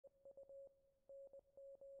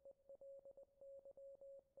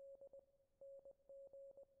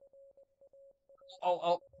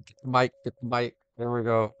oh. Get the mic. Here we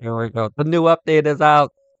go. Here we go. The new update is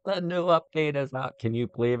out. The new update is out. Can you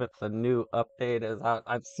believe it? The new update is out.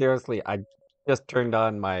 I'm seriously, I just turned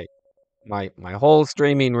on my whole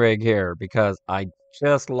streaming rig here because I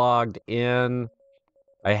just logged in.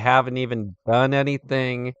 I haven't even done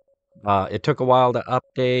anything. It took a while to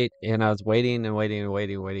update, and I was waiting and waiting and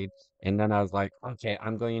waiting and waiting. And then I was like, okay,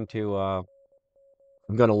 I'm gonna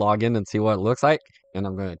log in and see what it looks like, and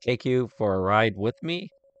I'm gonna take you for a ride with me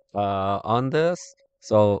on this.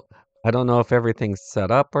 So I don't know if everything's set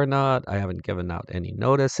up or not. I haven't given out any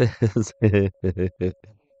notices.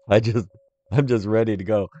 I just I'm just ready to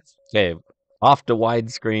go. Okay, off to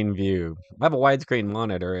widescreen view. I have a widescreen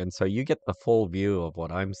monitor, and so you get the full view of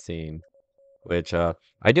what I'm seeing, which I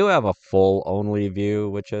do have a full only view,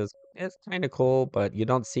 which is kind of cool, but you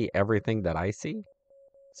don't see everything that I see.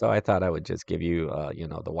 So I thought I would just give you,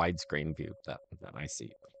 the widescreen view that I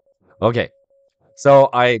see. Okay, so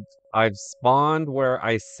I've spawned where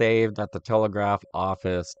I saved at the telegraph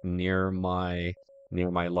office near my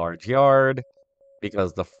large yard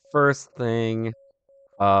because the first thing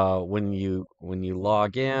when you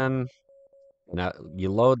log in, now you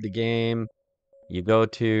load the game, you go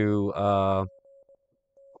to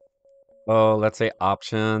let's say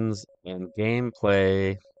options and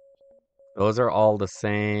gameplay. Those are all the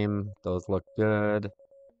same. Those look good.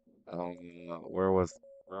 Um, where was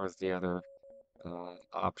where was the other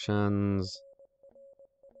options?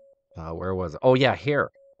 Where was it? Oh yeah,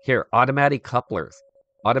 here, automatic couplers.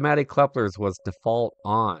 Automatic couplers was default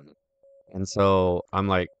on, and so I'm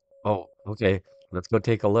like, oh, okay, let's go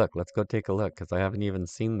take a look. Let's go take a look because I haven't even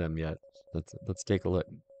seen them yet. Let's take a look.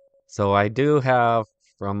 So I do have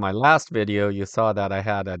from my last video, you saw that I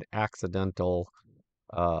had an accidental.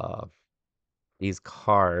 Uh, these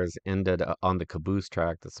cars ended on the caboose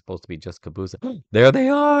track that's supposed to be just caboose. There they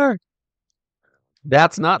are.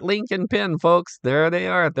 That's not Lincoln Pin, folks. There they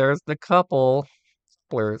are. There's the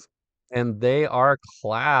couplers, and they are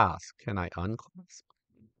class. Can I unclasp?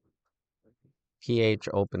 PH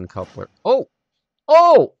open coupler. Oh,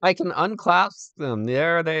 oh! I can unclasp them.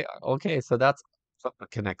 There they are. Okay, so that's.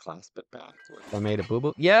 Can I clasp it back? If I made a boo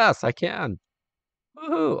boo? Yes, I can.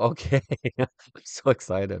 Woohoo! Okay, I'm so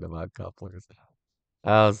excited about couplers.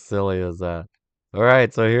 How silly is that? All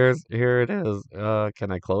right, so here it is.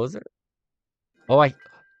 Can I close it? Oh,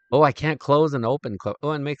 I can't close and open.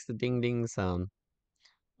 Oh, it makes the ding ding sound.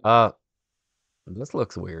 Uh, this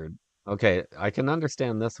looks weird. Okay, I can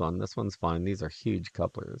understand this one. This one's fine. These are huge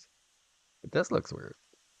couplers. But this looks weird.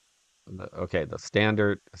 Okay, the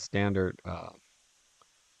standard.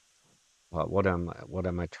 What am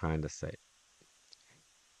I trying to say?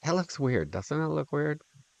 That looks weird. Doesn't it look weird?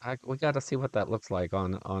 We got to see what that looks like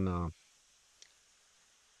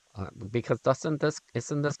because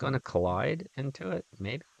isn't this going to collide into it?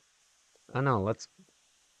 Maybe. I don't know.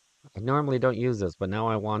 I normally don't use this, but now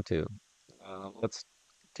I want to. Let's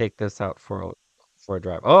take this out for a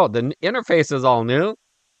drive. Oh, the interface is all new.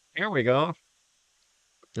 Here we go.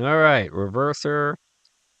 All right, reverser,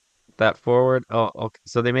 that forward. Oh, okay.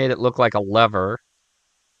 So they made it look like a lever.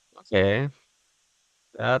 Okay,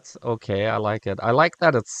 that's okay. I like it. I like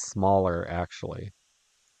that it's smaller, actually.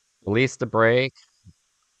 Release the brake.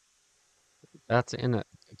 That's in a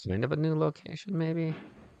kind of a new location, maybe.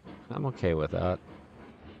 I'm okay with that.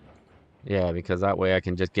 Yeah, because that way I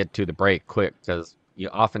can just get to the brake quick, because you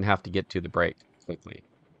often have to get to the brake quickly.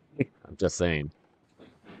 I'm just saying.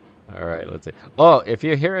 All right, let's see. Oh, if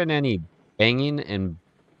you're hearing any banging and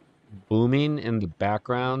booming in the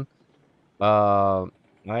background, uh,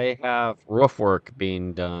 I have roof work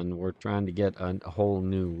being done. We're trying to get a whole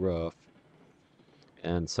new roof,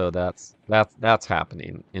 and so that's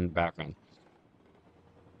happening in the background.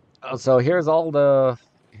 So here's all the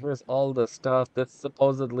stuff. This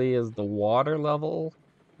supposedly is the water level.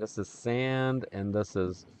 This is sand, and this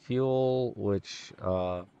is fuel, which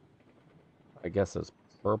I guess is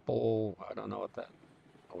purple. I don't know what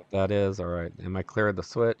that is. All right, am I cleared the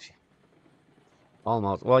switch?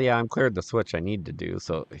 Almost. Well, yeah, I'm cleared the switch I need to do.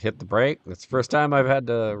 So hit the brake. That's the first time I've had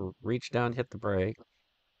to reach down, hit the brake.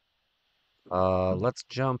 Let's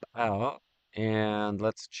jump out and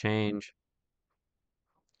let's change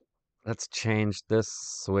this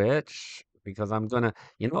switch because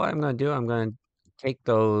you know what I'm gonna do? I'm gonna take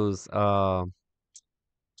those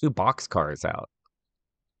two box cars out.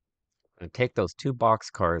 And take those two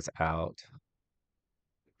box cars out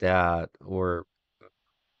that were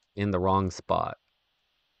in the wrong spot.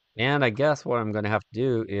 And I guess what I'm gonna have to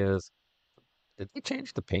do is did they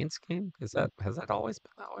change the paint scheme? Has that always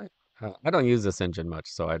been that way? I don't use this engine much,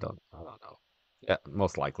 so I don't know. Yeah,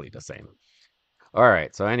 most likely the same. All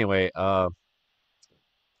right. So anyway,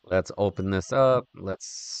 Let's open this up.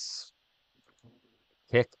 Let's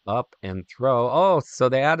pick up and throw. Oh, so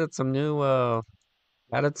they added some new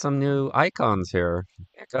icons here.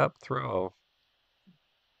 Pick up, throw.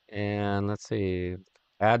 And let's see.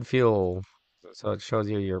 Add fuel. So it shows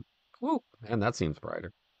you your whoo, and that seems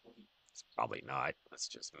brighter. It's probably not. That's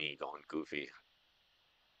just me going goofy.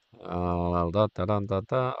 Da, da, da, da,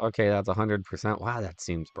 da. Okay, that's 100%. Wow, that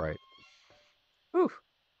seems bright. Whew,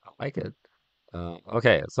 I like it.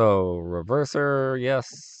 Okay, so reverser,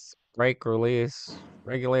 yes. Brake release.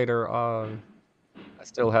 Regulator on. I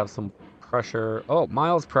still have some pressure. Oh,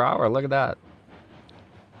 miles per hour. Look at that.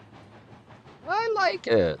 I like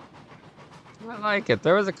it. I like it.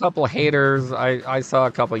 There was a couple haters. I saw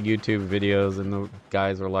a couple YouTube videos and the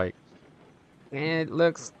guys were like, "Eh, it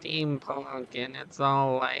looks steampunk and it's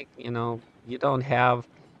all like, you don't have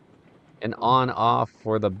an on off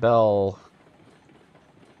for the bell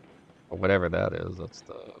or whatever that is. That's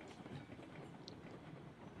the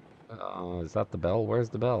is that the bell? Where's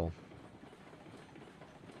the bell?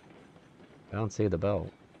 I don't see the bell.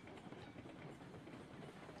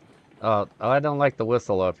 I don't like the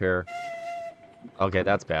whistle up here. Okay,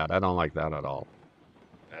 that's bad. I don't like that at all.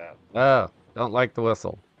 Bad. Don't like the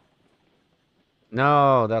whistle.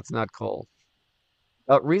 No, that's not cool.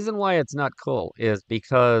 Reason why it's not cool is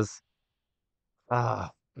because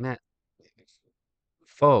man,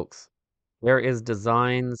 folks, there is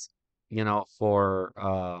designs, for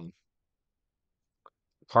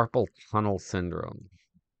carpal tunnel syndrome.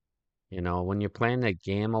 When you're playing a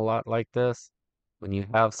game a lot like this, when you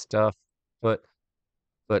have stuff put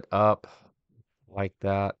put up like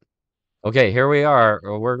that. Okay, here we are.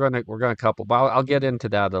 We're gonna couple. But I'll get into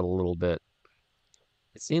that a little bit.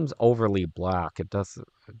 It seems overly black. It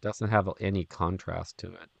doesn't have any contrast to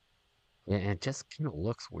it. And it just kind of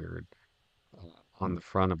looks weird on the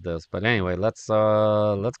front of this. But anyway, let's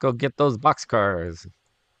go get those boxcars.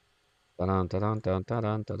 Dun, dun, dun, dun, dun,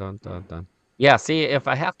 dun, dun, dun, dun. Yeah, see, if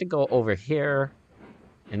I have to go over here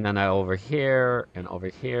and then I over here and over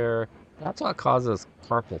here, that's what causes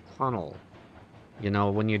carpal tunnel.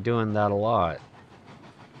 When you're doing that a lot.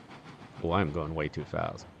 Oh, I'm going way too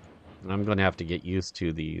fast. I'm going to have to get used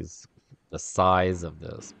to the size of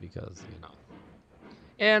this because,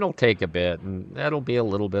 it'll take a bit and that'll be a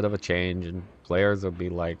little bit of a change and players will be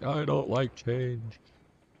like, I don't like change.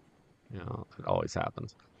 It always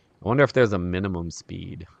happens. I wonder if there's a minimum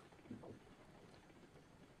speed.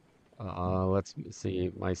 Let's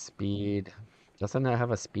see. My speed. Doesn't it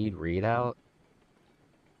have a speed readout?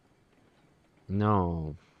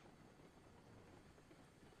 No.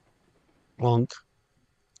 Plunk.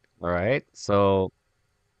 All right. So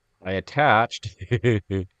I attached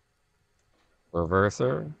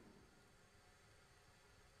reverser.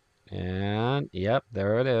 And yep,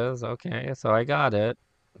 there it is. Okay, so I got it.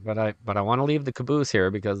 But I want to leave the caboose here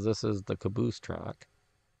because this is the caboose track.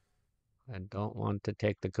 I don't want to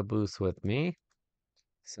take the caboose with me.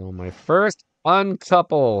 So my first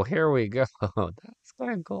uncouple. Here we go. That's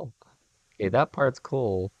kind of cool. Okay, that part's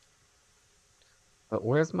cool. But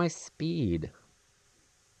where's my speed?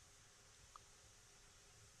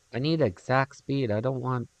 I need exact speed. I don't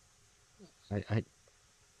want. I I,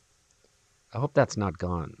 I hope that's not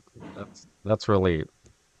gone. That's really.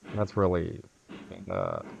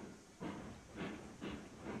 Uh,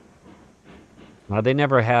 they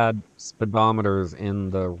never had speedometers in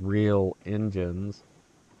the real engines.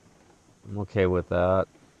 I'm okay with that.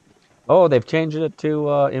 Oh, they've changed it to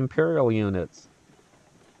imperial units.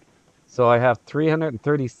 So I have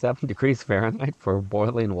 337 degrees Fahrenheit for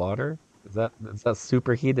boiling water. Is that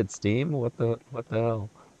superheated steam? What the hell?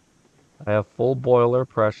 I have full boiler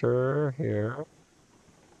pressure here.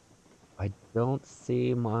 I don't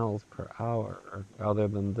see miles per hour other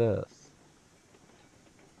than this.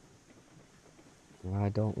 I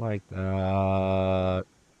don't like that.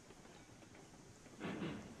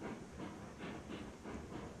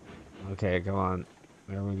 Okay, come on.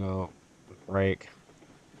 There we go. Brake.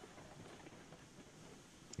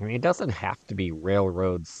 I mean, it doesn't have to be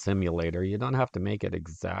Railroad Simulator. You don't have to make it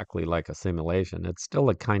exactly like a simulation. It's still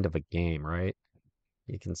a kind of a game, right?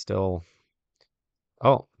 You can still.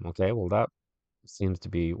 Oh, okay. Well, that seems to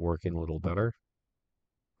be working a little better.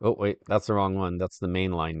 Oh, wait, that's the wrong one. That's the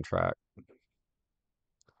main line track.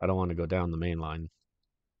 I don't want to go down the main line.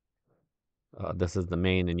 This is the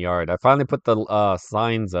main and yard. I finally put the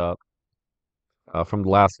signs up. From the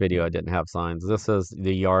last video, I didn't have signs. This is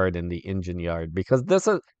the yard and the engine yard because this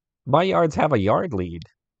is my yards have a yard lead.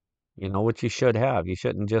 Which you should have. You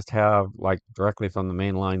shouldn't just have like directly from the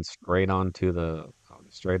main line straight onto the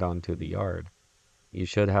yard. You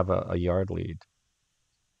should have a yard lead.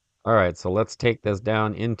 All right, so let's take this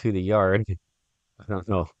down into the yard. I don't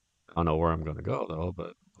know where I'm gonna go though,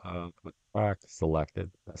 but put track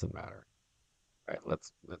selected. Doesn't matter. All right,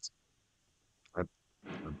 let's put the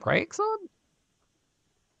brakes on.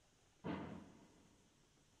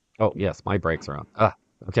 Oh yes, my brakes are on.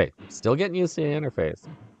 Okay. Still getting used to the interface.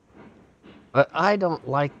 But I don't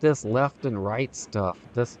like this left and right stuff.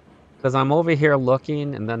 This because I'm over here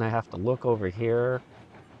looking and then I have to look over here.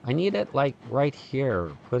 I need it like right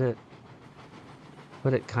here. Put it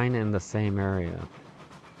kind of in the same area.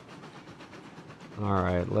 All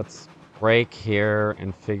right, let's brake here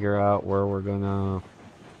and figure out where we're gonna.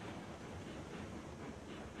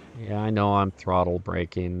 Yeah, I know I'm throttle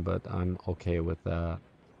braking, but I'm okay with that.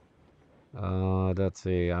 Let's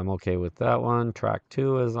see. I'm okay with that one. Track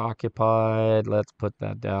 2 is occupied. Let's put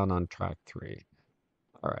that down on track 3.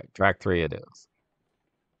 All right, track 3 it is.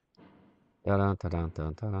 Da-dun, da-dun,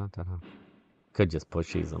 da-dun, da-dun, da-dun. Could just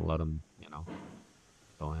push these and let them,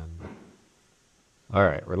 go in. But... All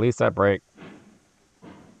right, release that brake.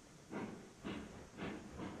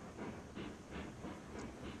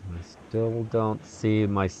 I still don't see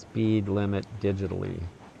my speed limit digitally.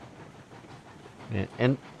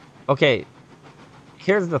 And okay,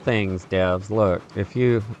 here's the things, devs. Look, if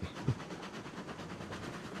you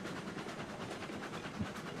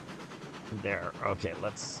there, okay,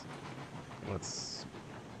 let's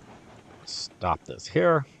stop this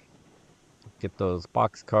here. Get those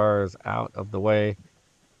box cars out of the way,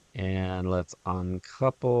 and let's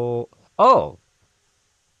uncouple. Oh,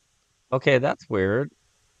 okay, that's weird.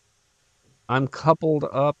 I'm coupled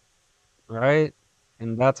up, right?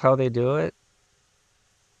 And that's how they do it.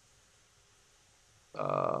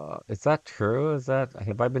 Is that true?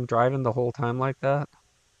 Have I been driving the whole time like that?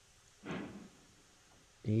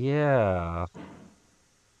 Yeah.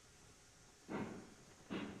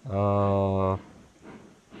 Uh,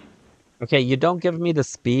 okay, you don't give me the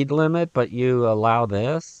speed limit, but you allow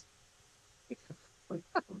this?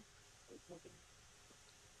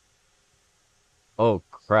 Oh,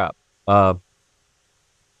 crap. Uh,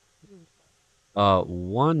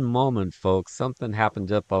 one moment, folks. Something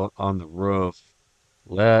happened up on the roof.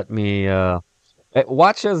 Let me,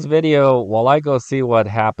 watch this video while I go see what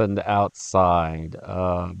happened outside.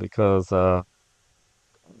 Because, I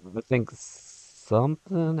think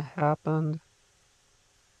something happened.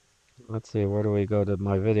 Let's see, where do we go to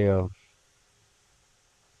my video?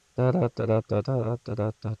 Da da da da da da da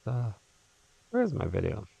da da da. Where's my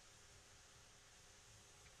video?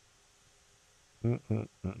 Mm, mm,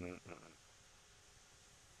 mm, mm, mm.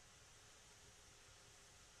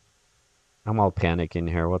 I'm all panicking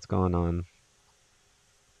here. What's going on?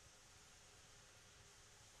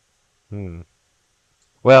 Hmm.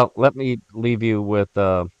 Well, let me leave you with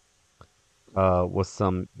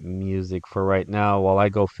some music for right now while I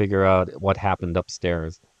go figure out what happened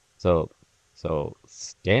upstairs. So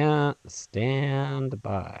stand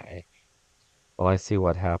by while I see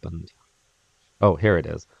what happened. Oh, here it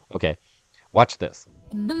is. Okay, watch this.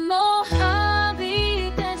 In the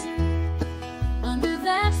Mojave Desert, under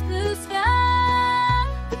that blue sky,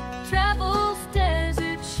 travels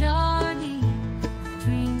desert Charley,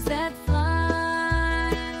 dreams that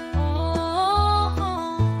fly. Oh,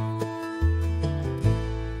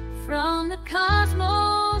 from the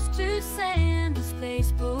cosmos to sand, a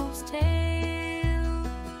space boat's tale.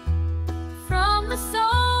 From the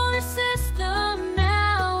solar system,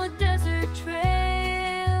 now a desert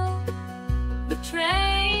trail. The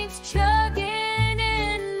train's chugging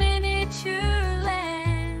in miniature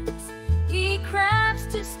lands. He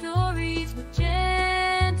crafts his stories with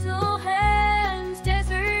gentle hands.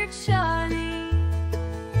 Desert Charley,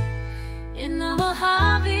 in the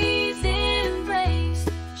Mojave's embrace,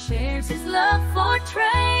 shares his love for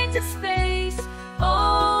trains of space.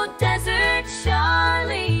 Oh, Desert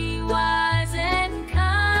Charley, wise and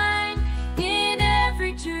kind, in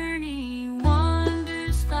every journey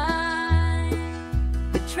wonders find.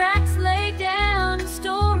 The tracks laid down and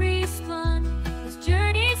stories spun. His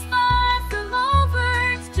journey's far from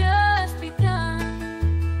over, it's just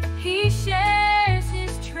begun. He shares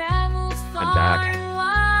his travels I'm far back. and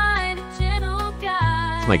wide, a gentle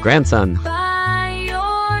guide. It's my grandson. By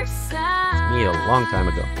your side. Me a long time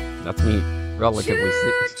ago. That's me relatively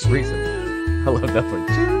recent. I love that one.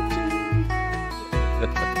 Choo choo.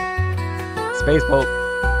 Space boat.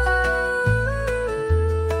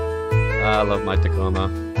 I love my Tacoma.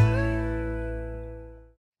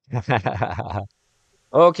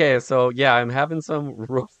 Okay, so yeah, I'm having some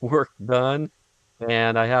roof work done,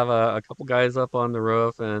 and I have a couple guys up on the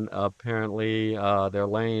roof, and apparently they're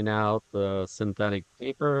laying out the synthetic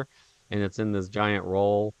paper, and it's in this giant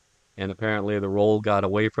roll, and apparently the roll got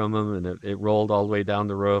away from him, and it rolled all the way down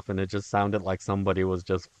the roof, and it just sounded like somebody was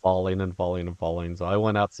just falling and falling and falling. So I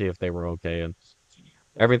went out to see if they were okay, and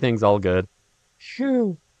everything's all good.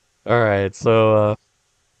 Phew. All right, so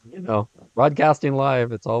you know, broadcasting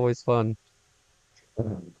live, it's always fun.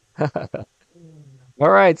 All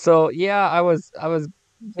right, so yeah, I was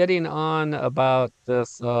getting on about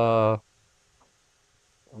this kind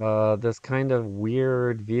of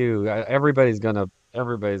weird view. Everybody's gonna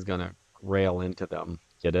rail into them,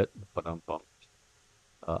 get it? But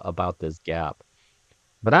about this gap.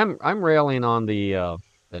 But I'm railing on the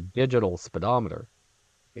digital speedometer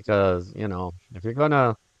because, if you're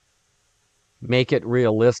gonna make it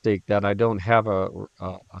realistic that I don't have a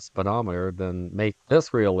speedometer, then make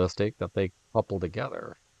this realistic that they couple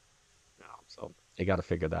together. So they got to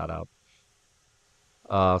figure that out.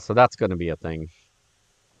 So that's going to be a thing.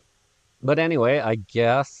 But anyway, I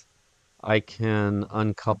guess I can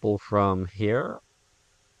uncouple from here.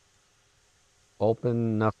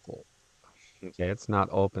 Open knuckle. Okay, it's not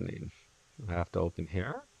opening. I have to open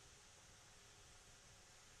here.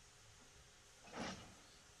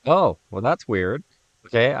 Oh, well, that's weird.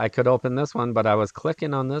 Okay, I could open this one, but I was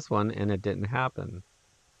clicking on this one and it didn't happen.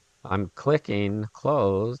 I'm clicking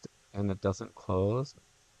closed and it doesn't close.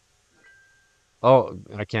 Oh,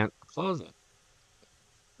 I can't close it.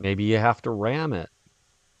 Maybe you have to ram it,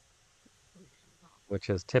 which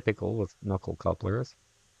is typical with knuckle couplers.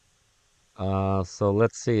 So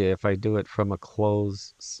let's see if I do it from a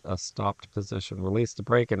stopped position. Release the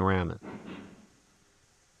brake and ram it.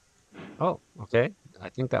 Oh, okay. I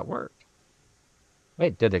think that worked.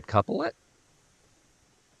 Wait, did it couple it?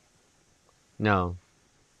 No,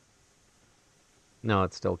 no,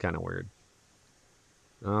 it's still kind of weird.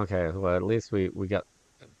 Okay, well, at least we got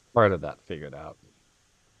part of that figured out.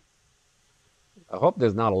 I hope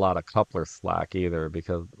there's not a lot of coupler slack either,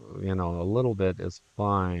 because, a little bit is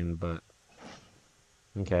fine, but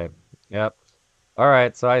okay. Yep. All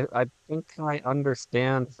right, so I think I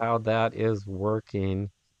understand how that is working.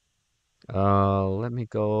 Let me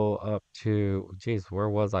go up to, geez, where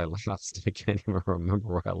was I last? I can't even remember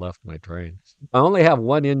where I left my train. I only have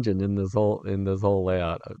one engine in this whole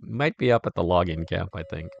layout. It might be up at the logging camp, I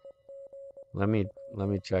think. Let me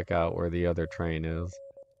check out where the other train is.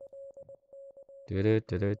 Do do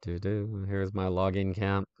do do do do. Here's my logging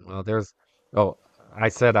camp. Well, oh, I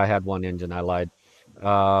said I had one engine. I lied.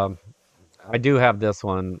 Um, I do have this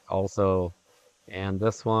one also, and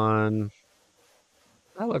this one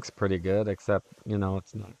that looks pretty good, except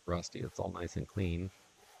it's not rusty. It's all nice and clean.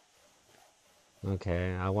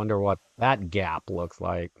 Okay, I wonder what that gap looks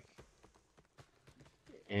like.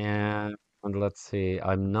 And let's see.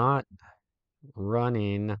 I'm not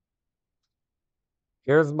running.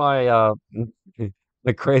 Here's my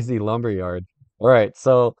the crazy lumberyard. All right,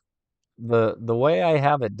 so the way I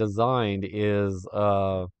have it designed is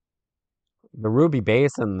the Ruby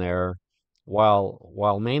Basin there,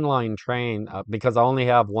 while mainline train, because I only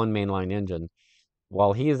have one mainline engine,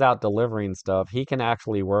 while he's out delivering stuff, he can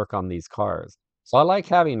actually work on these cars. So I like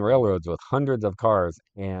having railroads with hundreds of cars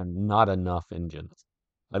and not enough engines.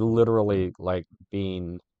 I literally like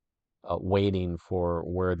being waiting for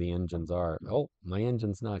where the engines are. Oh, my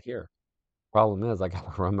engine's not here. Problem is, I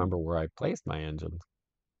gotta remember where I placed my engines.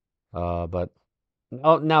 But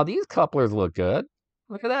oh, now these couplers look good.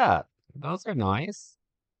 Look at that. Those are nice.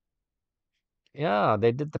 Yeah,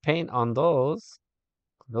 they did the paint on those.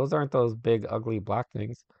 Those aren't those big, ugly black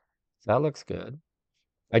things. So that looks good.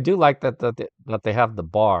 I do like that they have the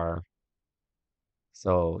bar.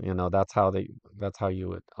 So, that's how you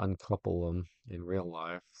would uncouple them in real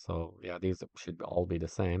life. So, yeah, these should all be the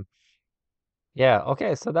same. Yeah,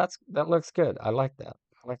 okay, so that looks good. I like that.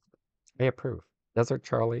 I approve. Desert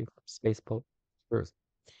Charlie, Space Boat, Cruise.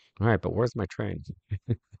 All right, but where's my train?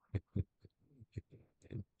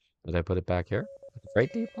 Did I put it back here?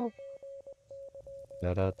 Freight depot?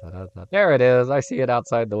 Da-da-da-da-da. There it is. I see it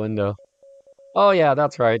outside the window. Oh yeah,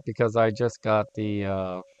 that's right, because I just got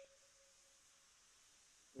the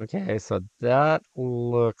okay, so that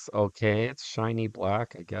looks okay. It's shiny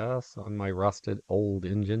black, I guess, on my rusted old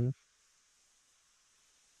engine.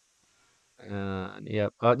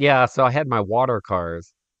 Yep. Yeah, so I had my water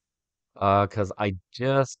cars, 'cause I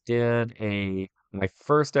just did my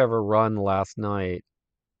first ever run last night,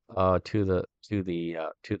 to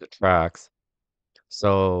the tracks.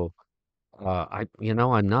 So, I'm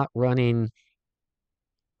not running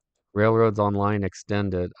Railroads Online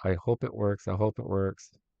Extended. I hope it works. I hope it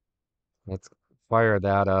works. Let's fire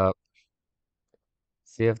that up.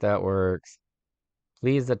 See if that works.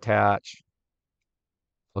 Please attach.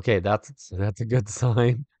 Okay, that's a good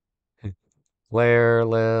sign. Player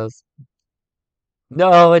list.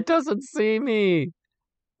 No, it doesn't see me.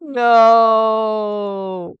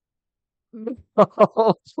 No.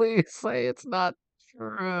 No, please say it's not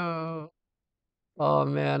true. Oh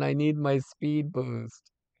man, I need my speed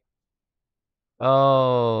boost.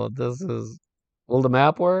 Oh, this is. Will the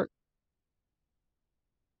map work?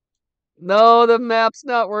 No, the map's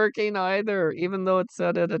not working either, even though it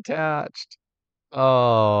said it attached.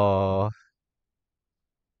 Oh,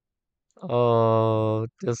 oh,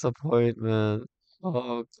 disappointment.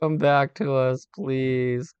 Oh, come back to us,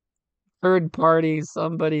 please. Third party,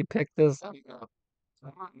 somebody pick this up.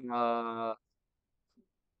 Uh,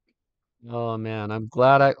 oh man, I'm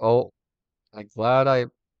glad I'm glad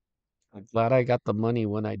I got the money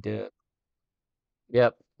when I did.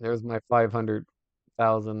 Yep, there's my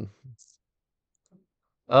 500,000.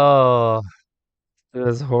 Oh, it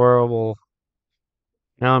was horrible.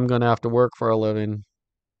 Now I'm gonna have to work for a living.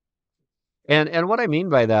 And what I mean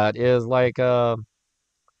by that is like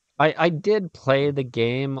I did play the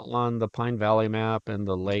game on the Pine Valley map and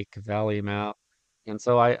the Lake Valley map. And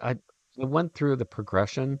so I went through the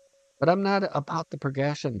progression, but I'm not about the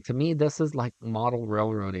progression. To me, this is like model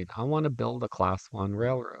railroading. I want to build a class one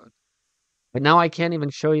railroad. But now I can't even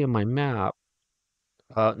show you my map.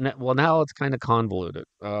 Well, now it's kind of convoluted.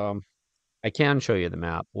 I can show you the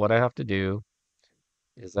map. What I have to do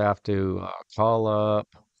is I have to call up,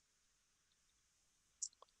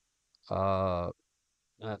 uh,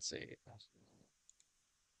 let's see.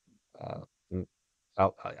 Uh, mm,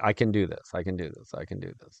 I can do this. I can do this. I can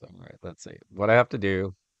do this. All right, let's see. What I have to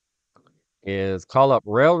do is call up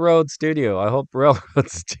Railroad Studio. I hope Railroad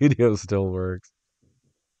Studio still works.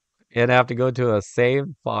 And I have to go to a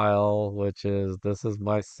saved file, which is this is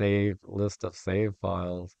my save list of save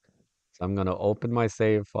files. So I'm going to open my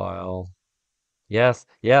save file. Yes,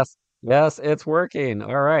 yes, yes, it's working.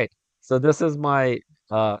 All right. So this is my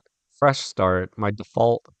uh fresh start, my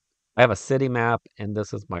default. I have a city map and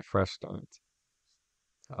this is my fresh start.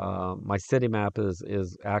 My city map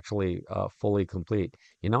is actually fully complete.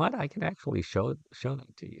 You know what? I can actually show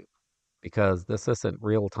that to you because this isn't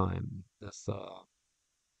real time. This uh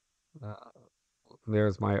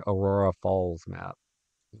there's my Aurora Falls map,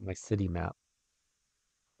 my city map.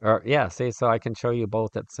 Or yeah, see, so I can show you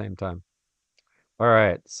both at the same time. All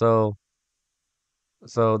right, so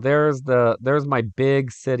there's my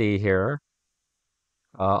big city here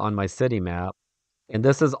on my city map. And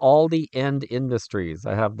this is all the end industries.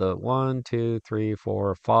 I have the one, two, three,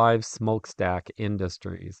 four, five smokestack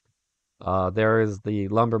industries. There is the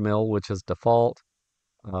lumber mill, which is default.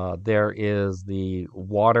 There is the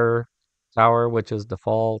water tower, which is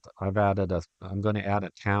default. I'm going to add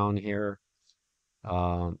a town here.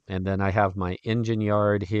 And then I have my engine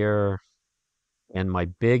yard here and my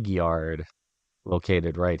big yard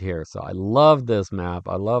located right here. So I love this map.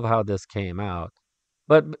 I love how this came out.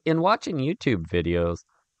 But in watching YouTube videos,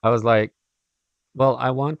 I was like, well,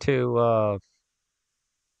 I want to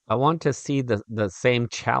see the same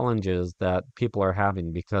challenges that people are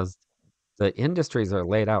having because the industries are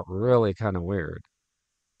laid out really kind of weird.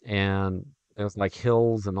 And there's like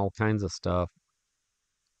hills and all kinds of stuff.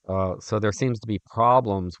 So there seems to be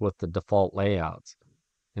problems with the default layouts.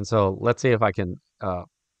 And so let's see if I can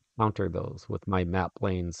counter those with my map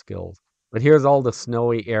lane skills. But here's all the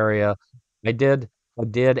snowy area. I did I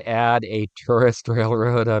did add a tourist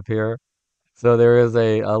railroad up here. So there is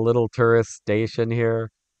a little tourist station here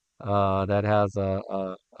that has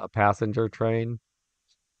a passenger train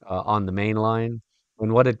on the main line.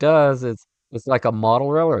 And what it does is it's like a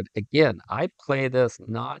model railroad. Again, I play this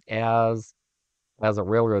not as a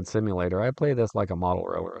railroad simulator. I play this like a model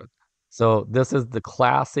railroad. So this is the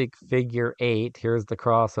classic figure eight. Here's the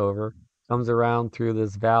crossover. Comes around through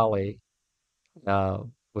this valley, uh,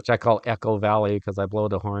 which I call Echo Valley because I blow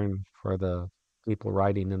the horn for the people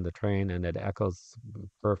riding in the train and it echoes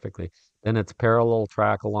perfectly. Then it's parallel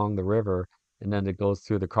track along the river, and then it goes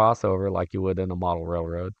through the crossover like you would in a model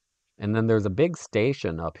railroad. And then there's a big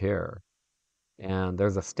station up here. And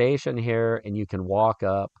there's a station here, and you can walk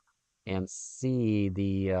up and see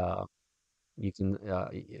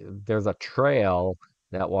there's a trail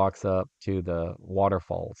that walks up to the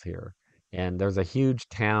waterfalls here. And there's a huge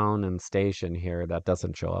town and station here that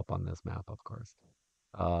doesn't show up on this map, of course.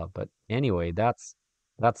 But anyway, that's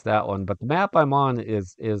that one. But the map I'm on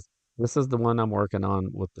is this is the one I'm working on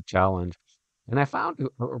with the challenge. And I found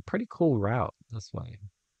a pretty cool route this way.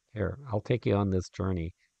 Here, I'll take you on this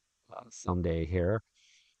journey someday here.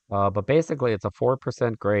 But basically, it's a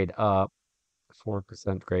 4% grade up,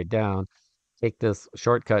 4% grade down. Take this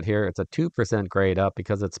shortcut here. It's a 2% grade up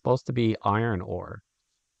because it's supposed to be iron ore.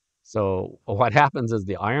 So what happens is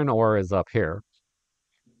the iron ore is up here.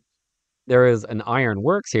 There is an iron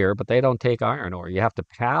works here, but they don't take iron ore. You have to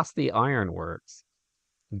pass the iron works,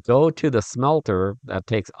 go to the smelter that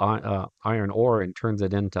takes iron ore and turns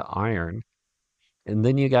it into iron, and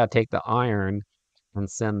then you got to take the iron and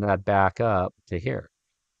send that back up to here.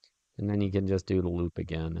 And then you can just do the loop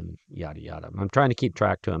again and yada yada. I'm trying to keep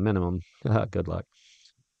track to a minimum. Good luck.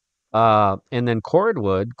 And then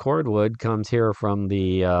cordwood comes here from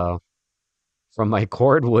my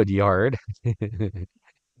cordwood yard,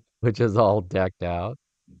 which is all decked out.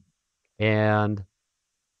 And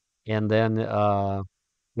then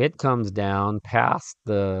it comes down past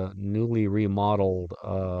the newly remodeled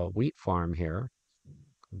wheat farm here.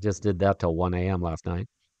 Just did that till 1 a.m. last night.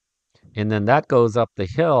 And then that goes up the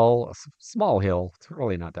hill, small hill. It's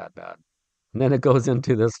really not that bad. And then it goes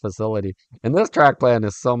into this facility. And this track plan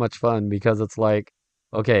is so much fun because it's like,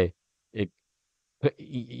 okay, it,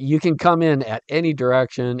 you can come in at any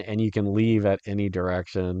direction and you can leave at any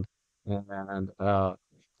direction. And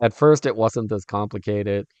at first it wasn't this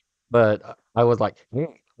complicated, but I was like, hey,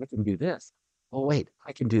 I can do this. Oh, wait,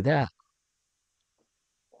 I can do that.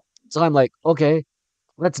 So I'm like, okay,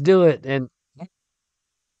 let's do it. And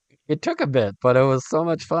it took a bit, but it was so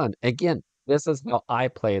much fun. Again, this is how I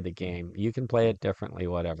play the game. You can play it differently,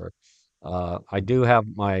 whatever. I do have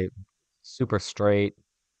my super straight,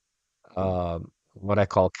 uh, what I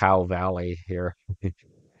call Cow Valley here,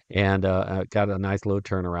 and got a nice low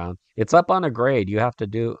turnaround. It's up on a grade. You have to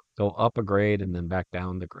go up a grade and then back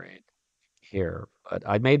down the grade here. But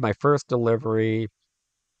I made my first delivery.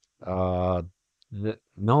 Uh,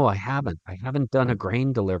 no, I haven't. I haven't done a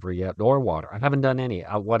grain delivery yet, or water. I haven't done any.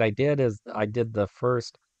 What I did is I did the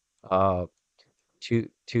first uh to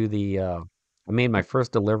the I made my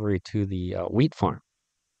first delivery to the wheat farm.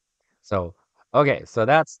 So okay, so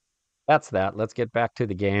that's that. Let's get back to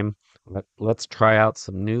the game. Let's try out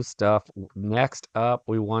some new stuff. Next up,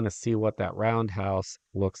 we want to see what that roundhouse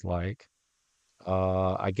looks like.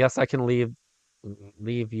 I guess I can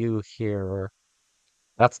leave you here.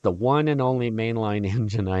 That's the one and only mainline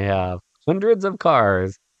engine I have. Hundreds of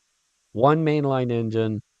cars, one mainline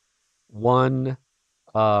engine, one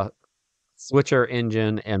uh switcher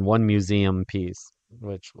engine, and one museum piece,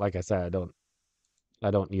 which like I said,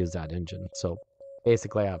 I don't use that engine. So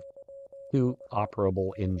basically I have two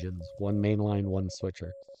operable engines, one mainline, one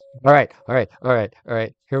switcher. All right, all right, all right, all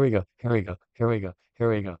right. Here we go. Here we go. Here we go. Here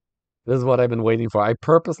we go. This is what I've been waiting for. I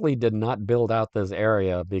purposely did not build out this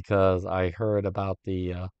area because I heard about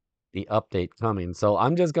the update coming. So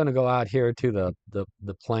I'm just going to go out here to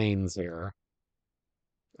the plains here.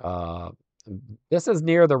 Uh, this is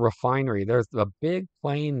near the refinery. There's a big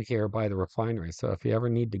plain here by the refinery. So if you ever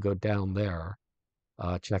need to go down there,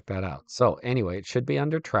 check that out. So anyway, it should be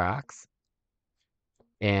under tracks.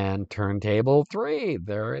 And turntable 3,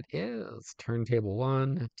 there it is. Turntable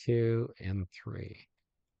 1, 2, and 3.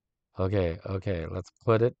 Okay, okay, let's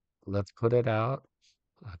put it out.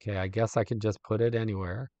 Okay, I guess I can just put it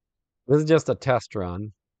anywhere. This is just a test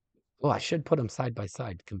run. Oh, I should put them side by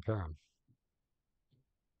side, compare them.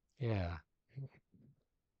 Yeah.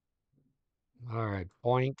 All right,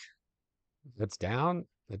 boink. It's down.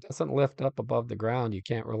 It doesn't lift up above the ground. You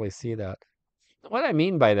can't really see that. What I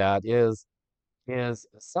mean by that is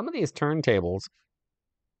some of these turntables,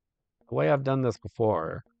 the way I've done this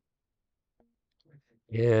before,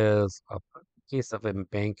 is a piece of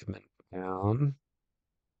embankment down.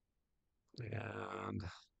 And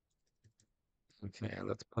okay,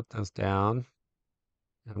 let's put this down.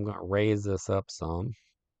 I'm going to raise this up some.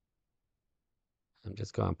 I'm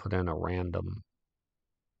just going to put in a random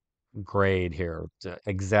grade here to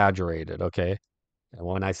exaggerate it, okay? And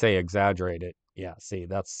when I say exaggerate it, yeah, see,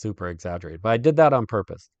 that's super exaggerated. But I did that on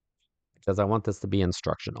purpose because I want this to be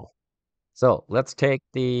instructional. So let's take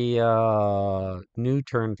the new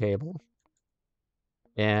turntable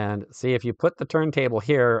and see if you put the turntable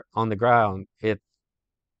here on the ground,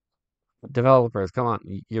 developers, come on,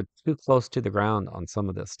 you're too close to the ground on some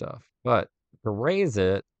of this stuff. But to raise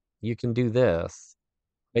it, you can do this,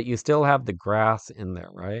 but you still have the grass in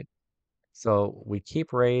there, right? So we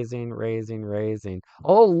keep raising, raising, raising.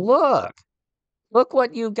 Oh, look! Look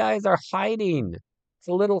what you guys are hiding. It's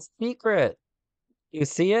a little secret. You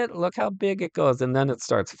see it? Look how big it goes, and then it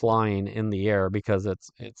starts flying in the air because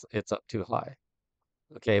it's up too high.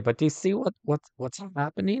 Okay, but do you see what's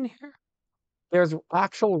happening here? There's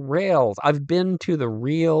actual rails. I've been to the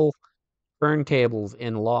real turntables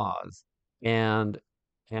in Laws, and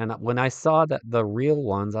when I saw that the real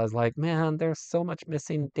ones, I was like, man, there's so much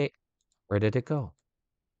missing data. Where did it go?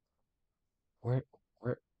 Where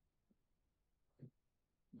where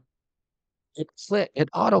It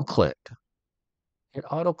auto-clicked. It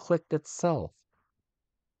auto-clicked itself.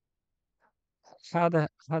 How the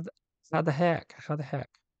how the how the heck? How the heck?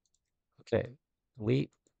 Okay.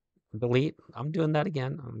 Delete, delete. I'm doing that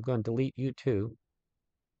again. I'm going to delete you too.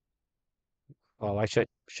 Oh, I should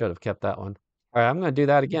have kept that one. All right, I'm going to do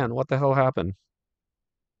that again. What the hell happened?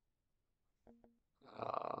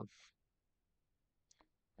 Uh,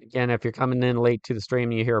 Again, if you're coming in late to the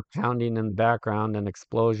stream, you hear pounding in the background and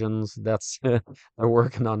explosions. That's they're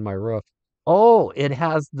working on my roof. Oh, it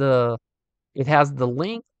has the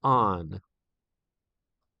link on.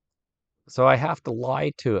 So I have to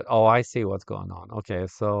lie to it. Oh, I see what's going on. Okay,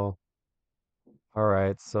 so all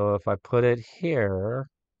right. So if I put it here,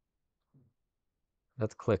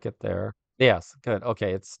 let's click it there. Yes, good.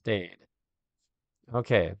 Okay, it stayed.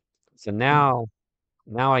 Okay. So now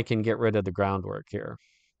I can get rid of the groundwork here.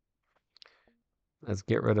 Let's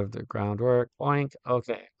get rid of the groundwork. Boink.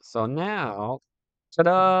 Okay. So now,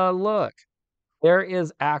 ta-da, look. There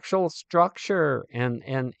is actual structure and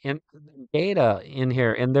data in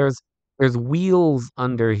here, and there's wheels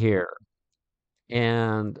under here,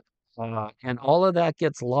 and all of that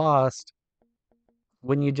gets lost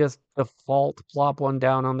when you just default plop one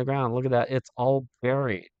down on the ground. Look at that; it's all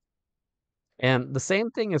buried. And the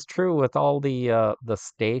same thing is true with all the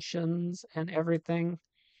stations and everything.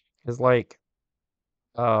 Is like,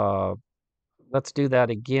 uh, let's do that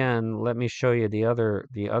again. Let me show you the other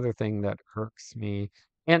thing that irks me,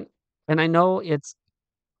 and and I know it's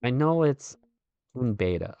in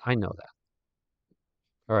beta. I know that.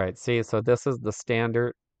 All right, see, so this is the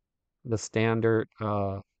standard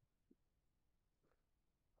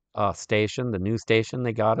station, the new station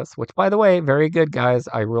they got us, which by the way, very good guys.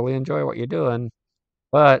 I really enjoy what you're doing,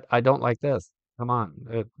 but I don't like this. Come on,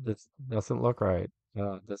 this doesn't look right.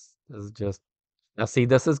 This is just now see,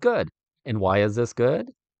 this is good. And why is this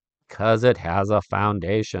good? Because it has a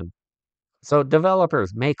foundation. So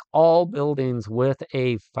developers make all buildings with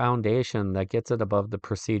a foundation that gets it above the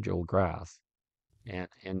procedural grass.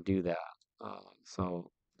 And do that.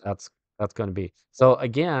 So that's that's going to be so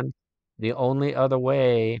again, the only other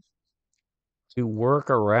way to work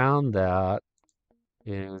around that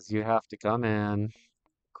is you have to come in,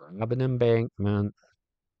 grab an embankment,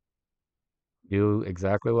 do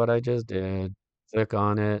exactly what I just did, click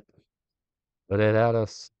on it, put it at a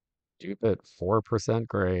stupid 4%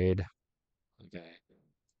 grade. Okay.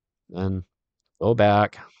 Then go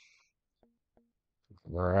back,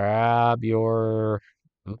 grab your,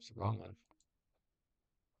 oops, wrong one.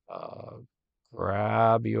 Uh,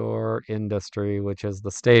 Grab your industry, which is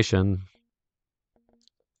the station.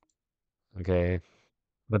 Okay.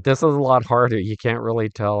 But this is a lot harder. You can't really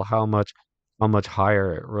tell how much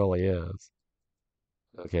higher it really is.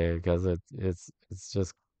 Okay, because it's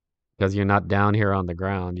just because you're not down here on the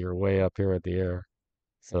ground, you're way up here at the air.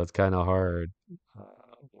 So it's kind of hard uh,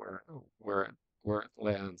 where where it where it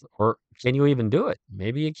lands. Or can you even do it?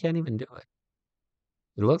 Maybe you can't even do it.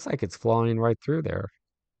 It looks like it's flying right through there.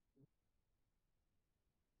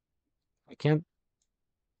 I can't.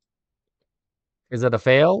 Is it a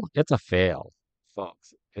fail? It's a fail,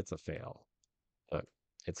 folks. It's a fail. Look,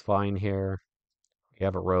 it's fine here. We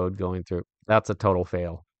have a road going through. That's a total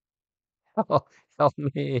fail. Oh, help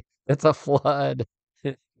me. It's a flood.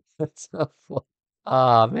 It's a flood.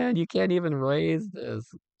 Ah, man, you can't even raise this.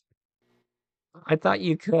 I thought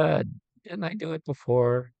you could. Didn't I do it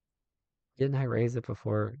before? Didn't I raise it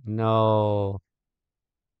before? No.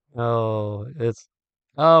 No.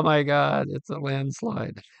 Oh my God, it's a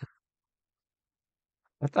landslide.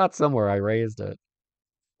 I thought somewhere I raised it.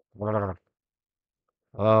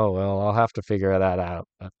 Oh, well, I'll have to figure that out.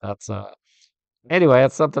 That's anyway,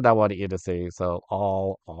 it's something I wanted you to see. So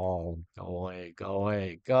all, go away, go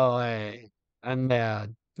away, go away. I'm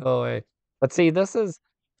mad. Go away. But see, this is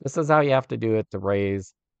how you have to do it to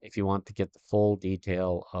raise if you want to get the full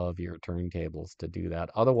detail of your turntables to do that.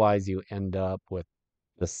 Otherwise, you end up with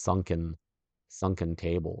the sunken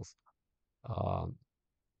tables. Um,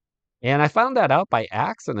 and I found that out by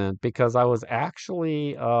accident because I was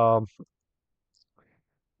actually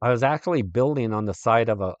building on the side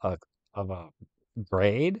of a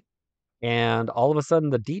grade, and all of a sudden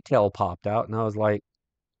the detail popped out, and I was like,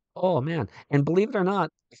 "Oh man!" And believe it or not,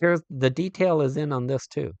 here's the detail is in on this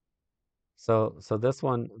too. So this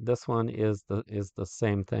one is the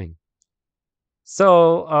same thing.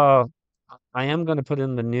 So I am going to put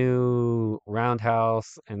in the new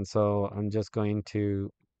roundhouse, and so I'm just going to.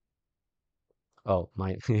 Oh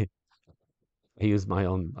my! I use my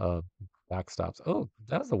own backstops. Oh,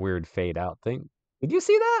 that's a weird fade out thing. Did you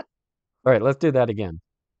see that? All right, let's do that again.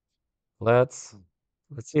 Let's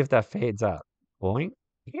let's see if that fades out. Boing.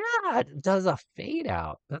 Yeah, it does a fade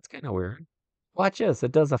out. That's kind of weird. Watch this.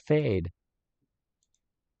 It does a fade.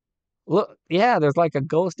 Look, yeah, there's like a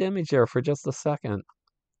ghost image there for just a second.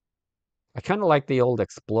 I kind of like the old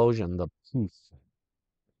explosion, the poof.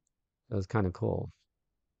 It was kind of cool.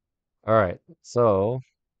 All right, so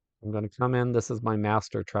I'm going to come in. This is my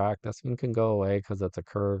master track. This one can go away because it's a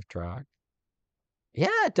curved track.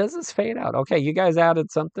 Yeah, it does this fade out. Okay, you guys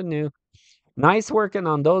added something new. Nice working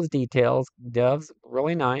on those details, devs.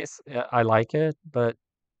 Really nice. I like it, but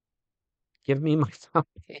give me my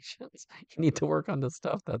foundations. You need to work on the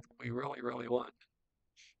stuff that we really, really want.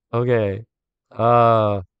 Okay.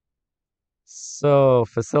 Uh, so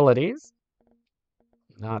facilities,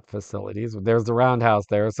 not facilities. There's the roundhouse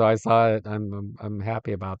there, so I saw it. I'm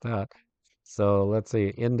happy about that. So let's see.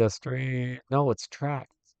 Industry. No, it's track.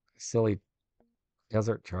 Silly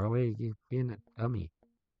desert Charlie. You being a dummy.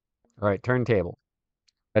 All right, turntable.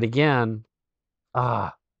 But again,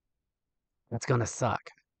 ah, that's gonna suck.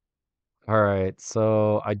 All right,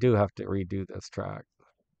 so I do have to redo this track.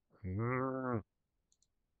 Mm.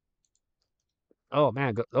 Oh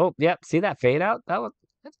man, oh yep, see that fade out? That's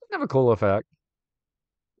kind of a cool effect.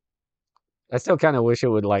 I still kind of wish it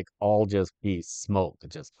would like all just be smoke.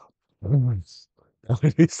 Just that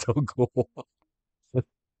would be so cool.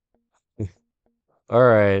 All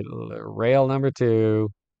right, rail number two,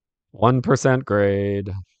 1% grade.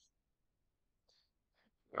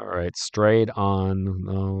 All right, straight on.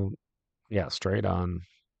 No, yeah, straight on.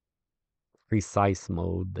 Precise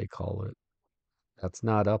mode, they call it. That's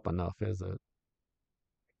not up enough, is it?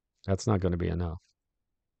 That's not going to be enough.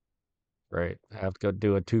 Right. I have to go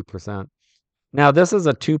do a 2%. Now, this is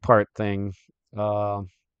a two-part thing uh,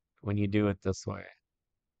 when you do it this way.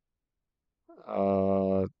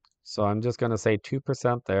 Uh, so I'm just going to say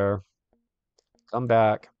 2% there. Come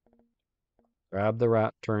back, grab the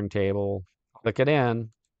rat turntable, click it in,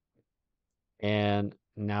 and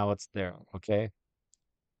now it's there. Okay.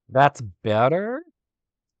 That's better,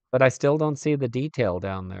 but I still don't see the detail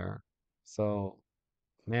down there. So,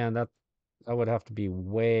 man, that would have to be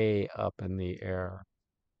way up in the air.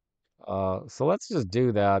 So let's just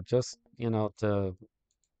do that, just, to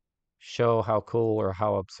show how cool or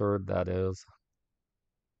how absurd that is.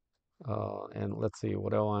 And let's see,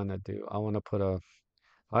 what do I want to do? I want to put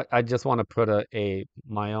I just want to put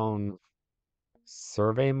my own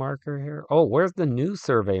survey marker here. Oh, where's the new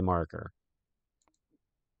survey marker?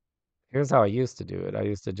 Here's how I used to do it. I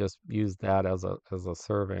used to just use that as a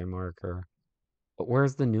survey marker. But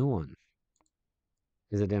where's the new one?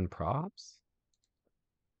 Is it in props?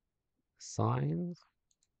 Signs?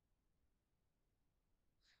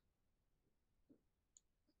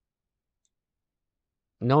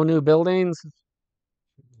 No new buildings?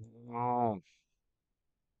 Oh,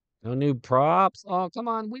 no new props? Oh, come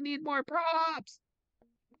on, we need more props.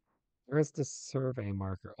 Where's the survey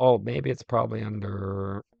marker? Oh, maybe it's probably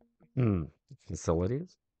under hmm,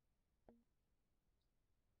 facilities.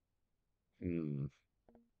 Hmm.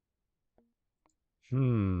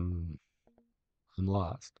 Hmm. I'm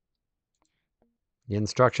lost. The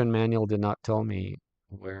instruction manual did not tell me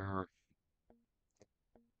where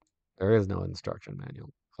there is no instruction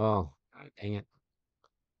manual. Oh, God dang it.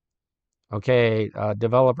 Okay,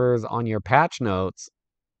 developers on your patch notes.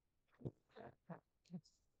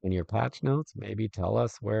 In your patch notes, maybe tell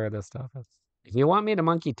us where the stuff is. If you want me to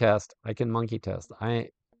monkey test, I can monkey test. When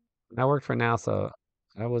I worked for NASA,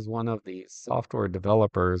 I was one of the software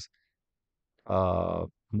developers,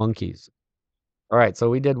 monkeys. All right, so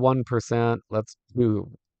we did 1%. Let's do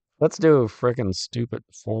a freaking stupid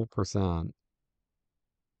 4%.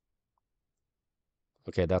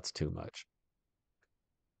 Okay, that's too much.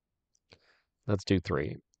 Let's do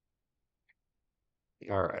 3.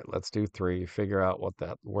 All right, let's do 3. Figure out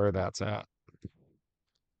where that's at.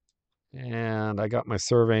 And I got my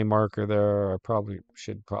survey marker there. I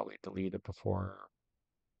should delete it before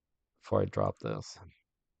I drop this.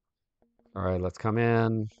 All right, let's come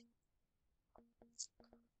in.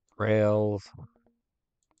 Rails,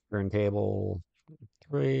 turntable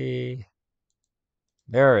 3.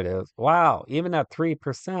 There it is. Wow, even at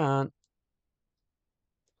 3%,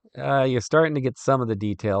 you're starting to get some of the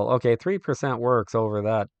detail. Okay, 3% works over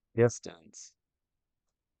that distance.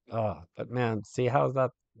 But man, see how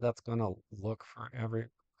that's gonna look for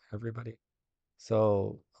everybody.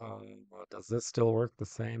 So, does this still work the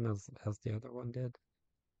same as the other one did?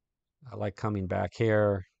 I like coming back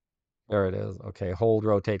here. There it is. Okay, hold,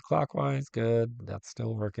 rotate clockwise. Good. That's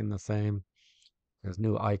still working the same. There's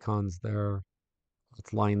new icons there.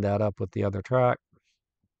 Let's line that up with the other track.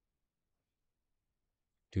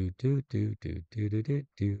 Do do do do do do do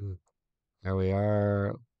do. There we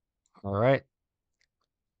are. All right.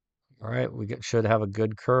 All right, should have a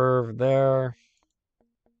good curve there.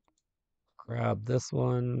 Grab this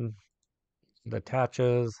one. It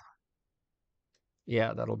attaches.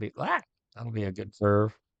 Yeah, that'll be a good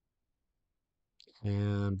curve.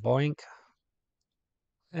 And boink.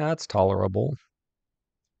 Yeah, that's tolerable.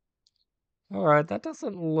 All right, that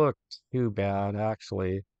doesn't look too bad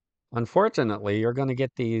actually. Unfortunately, you're going to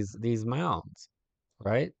get these mounds,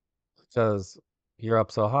 right? Because you're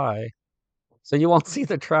up so high. So you won't see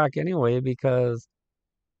the track anyway because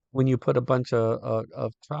when you put a bunch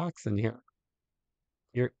of tracks in here,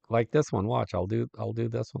 you're like this one. Watch, I'll do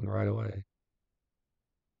this one right away.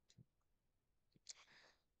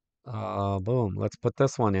 Boom. Let's put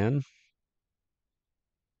this one in.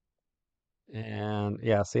 And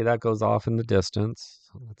yeah, see that goes off in the distance.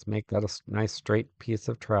 Let's make that a nice straight piece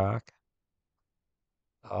of track.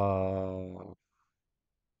 I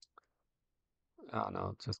don't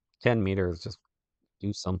know, just 10 meters. Just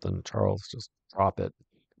do something, Charles. Just drop it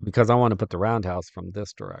because I want to put the roundhouse from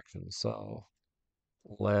this direction. So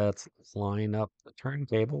let's line up the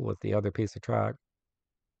turntable with the other piece of track.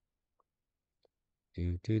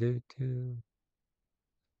 Do do do do.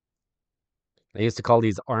 They used to call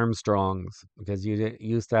these Armstrongs because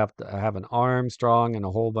used to have an Armstrong and a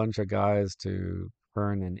whole bunch of guys to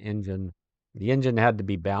turn an engine. The engine had to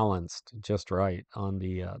be balanced just right on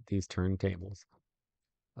these turntables.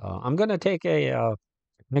 I'm gonna make a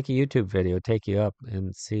YouTube video, take you up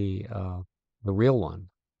and see the real one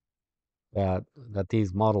that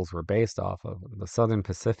these models were based off of, the Southern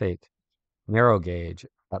Pacific narrow gauge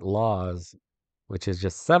at Laws, which is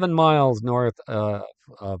just 7 miles north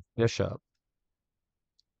of Bishop.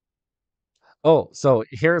 Oh, so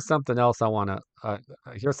here's something else I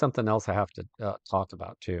have to talk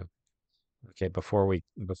about too. Okay, before we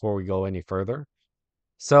go any further.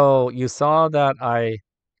 So you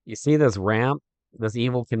see this ramp, this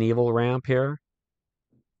Evil Knievel ramp here?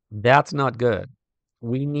 That's not good.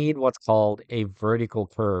 We need what's called a vertical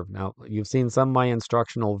curve. Now, you've seen some of my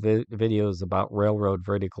instructional videos about railroad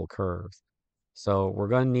vertical curves. So we're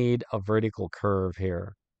going to need a vertical curve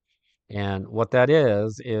here. And what that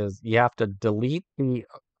is you have to delete the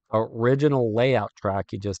original layout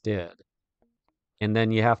track you just did. And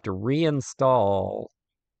then you have to reinstall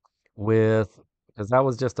because that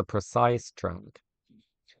was just a precise track.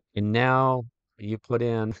 And now you put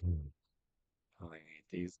in, oh, I hate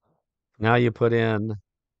these. Now you put in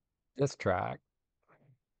this track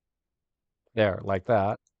there, like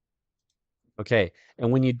that. Okay.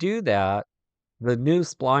 And when you do that, the new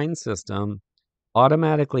spline system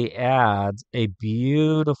automatically adds a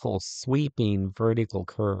beautiful sweeping vertical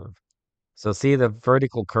curve. So see the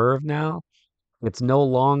vertical curve now? It's no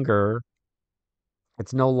longer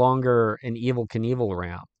it's no longer an Evil Knievel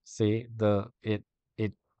ramp. See it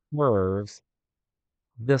curves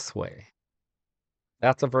this way.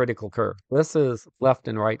 That's a vertical curve. This is left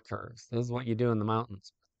and right curves. This is what you do in the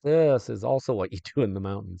mountains. This is also what you do in the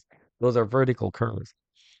mountains. Those are vertical curves.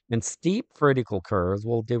 And steep vertical curves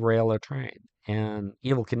will derail a train, and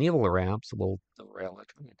Evil Knievel ramps will derail a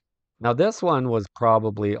train. Now, this one was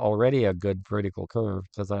probably already a good vertical curve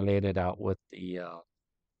because I laid it out with the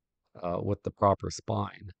proper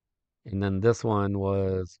spine. And then this one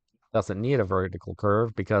doesn't need a vertical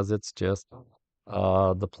curve because it's just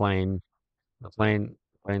the plain, plain,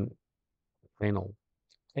 planal,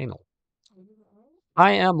 planal.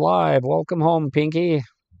 I am live. Welcome home, Pinky.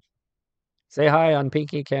 Say hi on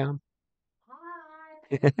Pinky Cam.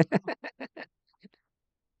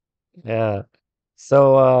 Yeah.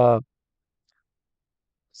 So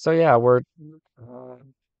so yeah, uh,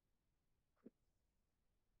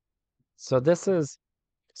 so this is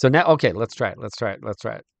so now okay, let's try it. Let's try it. Let's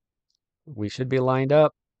try it. We should be lined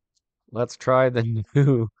up. Let's try the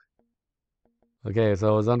new. Okay,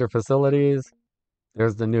 so it's under facilities.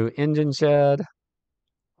 There's the new engine shed.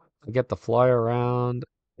 I get the fly around.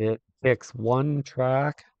 It picks one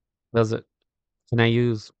track. Does it? Can I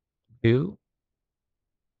use two?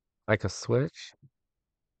 Like a switch?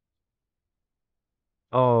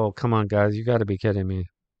 Oh, come on, guys. You got to be kidding me.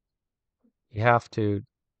 You have to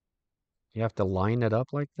you have to line it up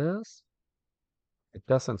like this? It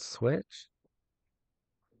doesn't switch?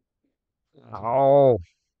 Oh,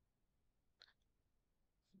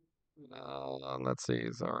 let's see.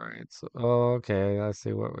 It's all right. So, oh, okay. I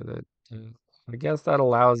see what with it. I guess that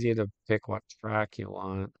allows you to pick what track you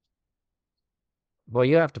want. Well,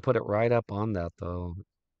 you have to put it right up on that, though.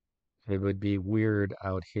 It would be weird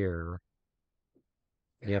out here.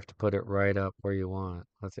 You have to put it right up where you want.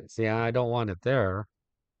 Let's see. See, I don't want it there.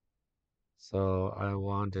 So I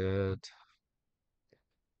want it.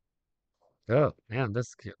 Oh, man, this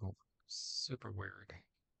is getting super weird.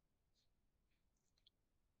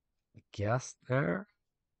 guess there.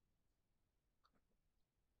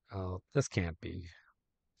 Oh, this can't be.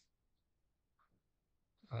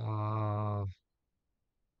 All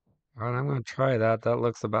right, I'm gonna try that. That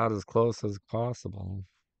looks about as close as possible.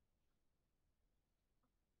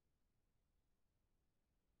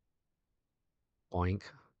 Boink.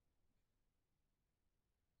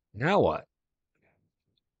 Now what?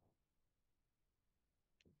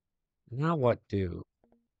 Now what do?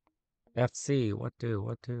 FC, what do?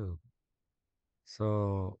 What do?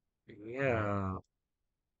 So, yeah.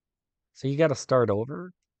 So you got to start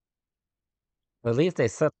over? At least they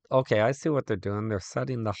set, okay, I see what they're doing. They're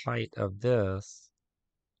setting the height of this.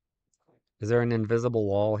 Is there an invisible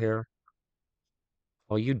wall here?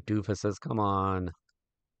 Oh, you doofuses, come on.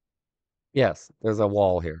 Yes, there's a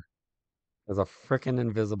wall here. There's a frickin'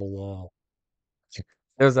 invisible wall.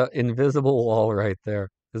 There's an invisible wall right there.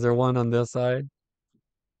 Is there one on this side?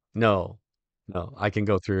 No. No, I can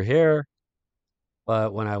go through here,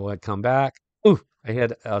 but when I would come back, ooh, I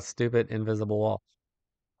hit a stupid invisible wall.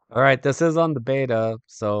 All right, this is on the beta,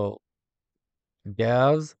 so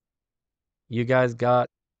devs, you guys got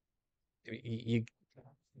you.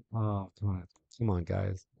 Oh, come on,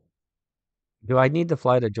 guys. Do I need to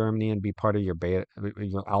fly to Germany and be part of your beta,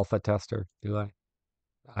 your alpha tester? Do I?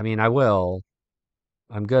 I mean, I will.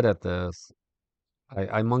 I'm good at this.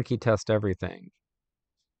 I monkey test everything.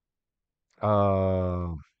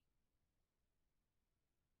 Uh,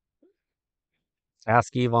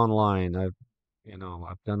 Ask Eve Online. I've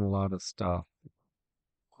done a lot of stuff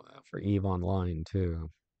for Eve Online too.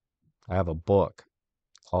 I have a book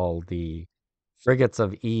called The Frigates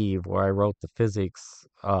of Eve, where I wrote the physics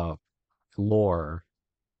lore.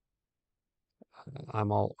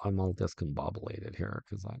 I'm all discombobulated here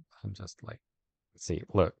because I'm just like, see,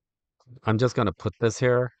 look, I'm just gonna put this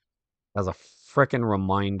here as a frickin'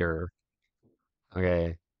 reminder,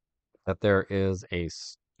 okay, that there is a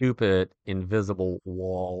stupid invisible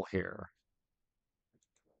wall here.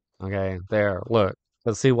 Okay, there, look.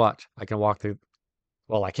 Let's see, watch. I can walk through.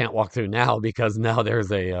 Well, I can't walk through now because now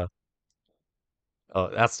there's oh,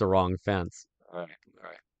 that's the wrong fence. All right.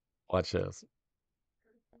 Watch this.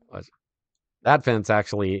 Watch. That fence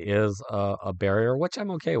actually is a barrier, which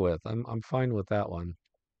I'm okay with. I'm fine with that one.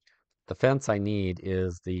 The fence I need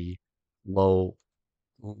is the low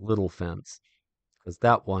little fence because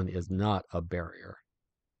that one is not a barrier.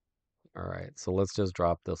 All right, so let's just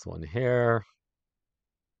drop this one here.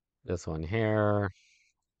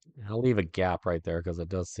 I'll leave a gap right there because it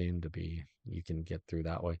does seem to be you can get through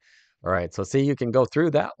that way. All right, so see, you can go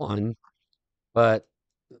through that one, but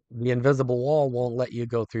the invisible wall won't let you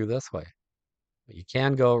go through this way. But you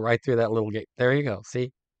can go right through that little gate. There you go.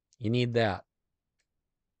 See, you need that.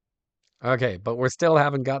 Okay, but we're still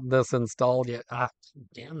haven't gotten this installed yet. Ah,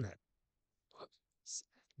 damn it.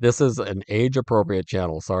 This is an age-appropriate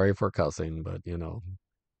channel. Sorry for cussing, but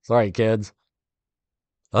sorry, kids.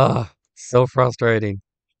 Ah, so frustrating.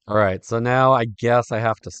 All right, so now I guess I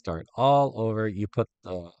have to start all over. You put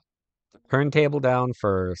the turntable down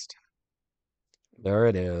first. There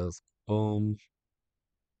it is. Boom.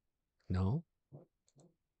 No,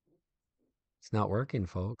 it's not working,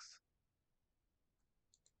 folks.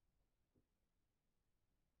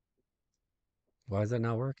 Why is it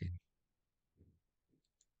not working?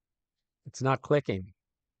 It's not clicking.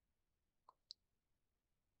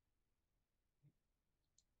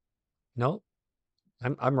 No,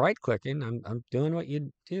 I'm right clicking. I'm doing what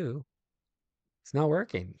you do. It's not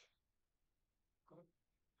working.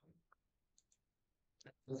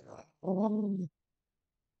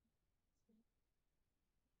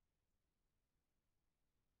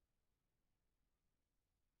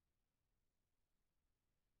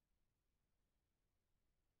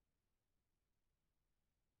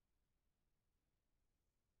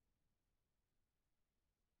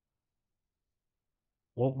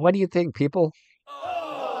 Well, what do you think, people?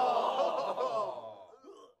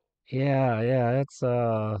 Yeah, yeah, it's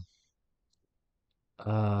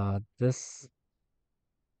this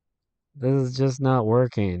is just not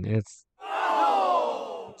working. It's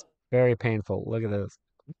very painful. Look at this.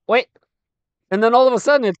 Wait, and then all of a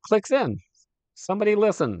sudden it clicks in. Somebody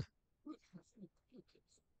listen.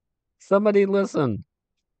 Somebody listen.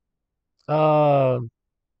 Uh,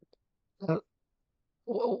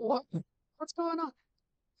 what what's going on?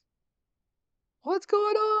 What's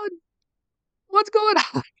going on? What's going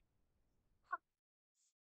on?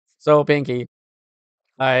 So, Pinky,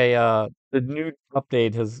 the new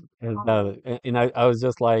update has and I was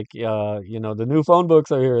just like the new phone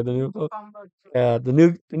books are here. Yeah, the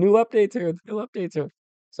new updates here. The new updates here.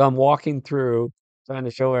 So I'm walking through trying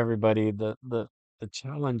to show everybody the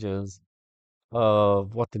challenges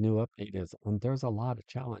of what the new update is, and there's a lot of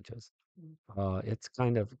challenges. It's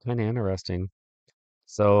kind of interesting.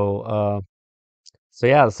 So so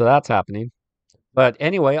yeah, so that's happening. But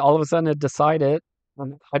anyway, all of a sudden it decided,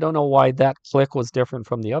 I don't know why that click was different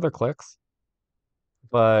from the other clicks,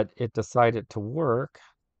 but it decided to work.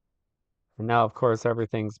 And now, of course,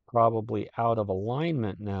 everything's probably out of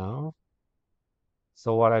alignment now.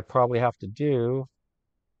 So what I probably have to do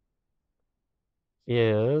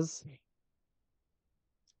is,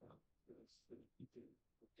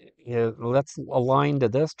 let's align to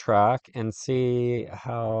this track and see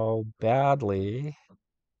how badly.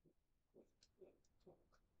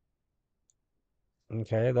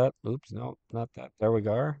 Okay, oops, no, not that. There we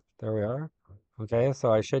go. There we are. Okay,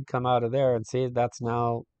 so I should come out of there and see that's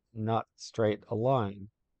now not straight aligned.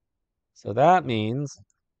 So that means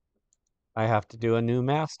I have to do a new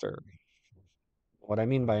master. What I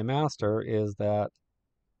mean by master is that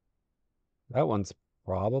that one's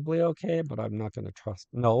probably okay, but I'm not going to trust.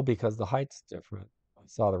 No, because the height's different. I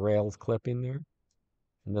saw the rails clipping there,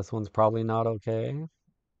 and this one's probably not okay.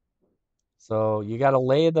 So you got to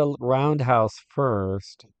lay the roundhouse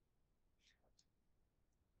first,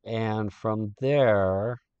 and from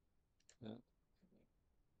there,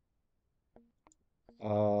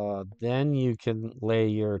 then you can lay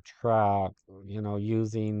your track,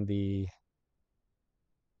 using the,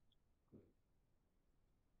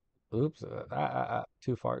 oops,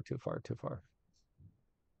 too far, too far, too far.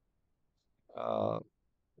 Uh,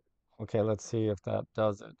 okay, let's see if that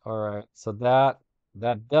does it. All right, so that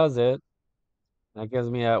does it. That gives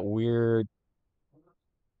me that weird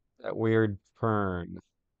turn,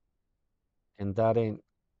 and that ain't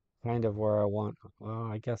kind of where I want. Well,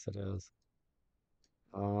 I guess it is.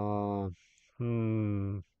 Uh,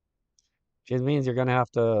 hmm. Which means you're gonna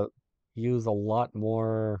have to use a lot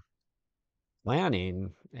more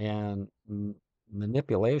planning and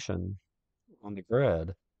manipulation on the grid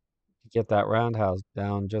to get that roundhouse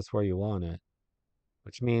down just where you want it.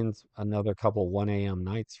 Which means another couple 1 a.m.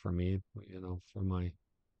 nights for me, for my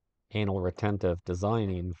anal retentive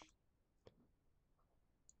designing.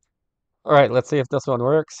 All right, let's see if this one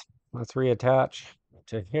works. Let's reattach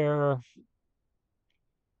to here.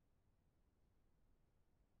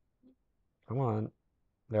 Come on.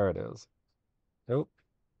 There it is. Nope.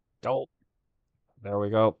 Oh, there we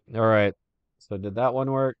go. All right. So did that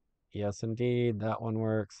one work? Yes, indeed. That one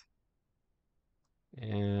works.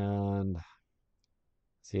 And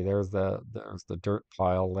see, there's the dirt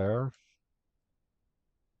pile there.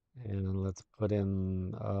 And let's put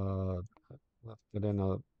in a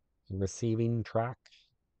receiving track.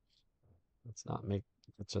 Let's not make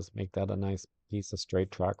let's just make that a nice piece of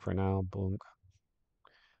straight track for now. Boom.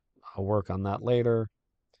 I'll work on that later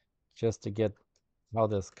just to get how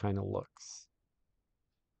this kind of looks.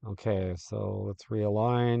 Okay, so let's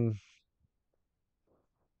realign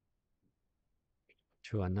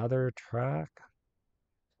to another track.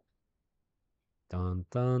 Dun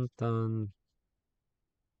dun dun.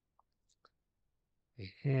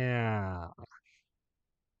 Yeah.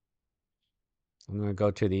 I'm gonna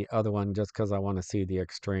go to the other one just because I want to see the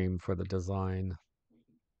extreme for the design.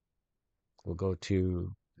 We'll go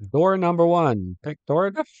to door number one. Pick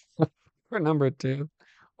door number two,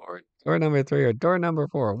 or door number three, or door number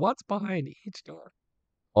four. What's behind each door?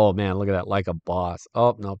 Oh man, look at that, like a boss.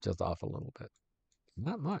 Oh, nope, just off a little bit.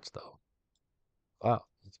 Not much though. Wow,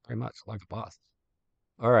 it's pretty much like a boss.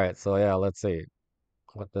 All right, so yeah, let's see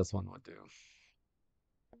what this one would do.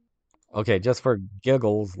 Okay, just for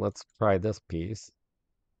giggles, let's try this piece.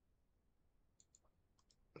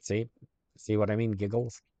 See? See what I mean?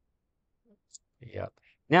 Giggles? Yep.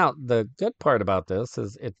 Now, the good part about this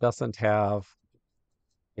is it doesn't have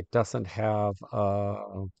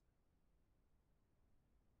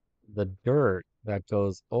the dirt that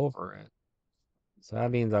goes over it. So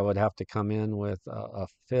that means I would have to come in with a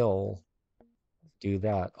fill, do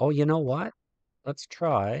that. Oh, you know what? Let's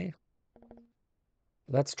try.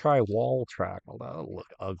 Let's try wall track. Well, that'll look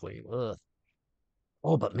ugly. Ugh.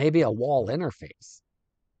 Oh, but maybe a wall interface.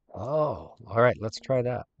 Oh, all right. Let's try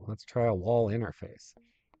that. Let's try a wall interface.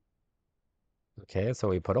 Okay, so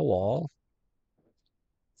we put a wall.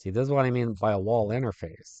 See, this is what I mean by a wall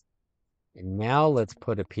interface. And now let's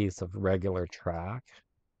put a piece of regular track,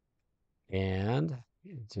 and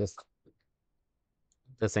just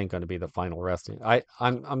this ain't going to be the final resting.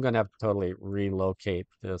 I'm going to have to totally relocate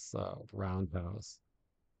this roundhouse.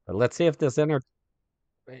 But let's see if this uh,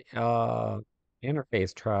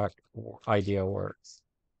 interface track idea works.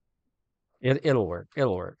 It'll work.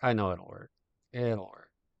 It'll work. I know it'll work. It'll work.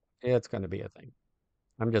 It's going to be a thing.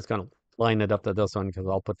 I'm just going to line it up to this one because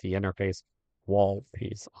I'll put the interface wall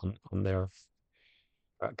piece on there.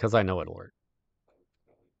 because I know it'll work.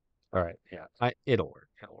 All right, yeah, it'll work.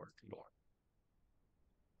 It'll work. It'll work.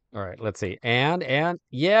 All right, let's see. And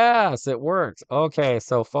yes, it works. Okay,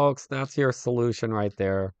 so folks, that's your solution right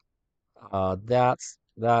there.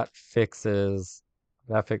 That fixes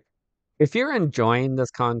that fix. If you're enjoying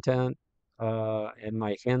this content, and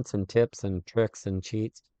my hints and tips and tricks and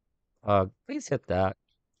cheats, please hit that.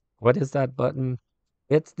 What is that button?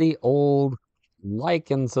 It's the old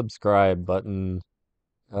like and subscribe button.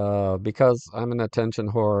 Because I'm an attention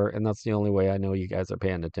whore, and that's the only way I know you guys are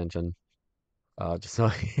paying attention. Just so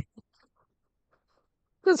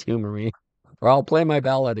just humor me, or I'll play my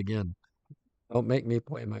ballad again. Don't make me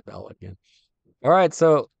play my ballad again. All right,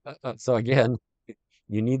 so again,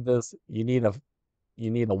 you need this. You need a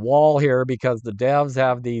wall here because the devs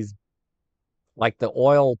have these, like the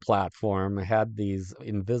oil platform had these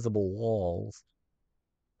invisible walls.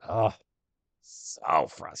 Oh, so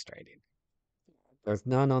frustrating. There's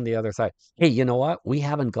none on the other side. Hey, you know what? We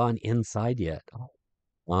haven't gone inside yet.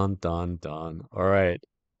 Dun, dun, dun. All right.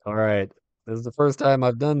 All right. This is the first time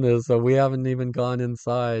I've done this, so we haven't even gone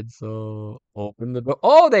inside. So open the door.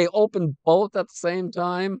 Oh, they opened both at the same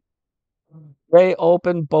time. They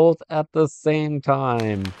opened both at the same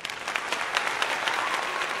time.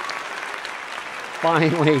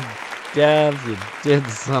 Finally, devs, you did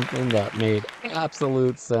something that made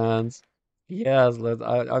absolute sense. Yes,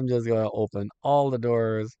 I'm just gonna open all the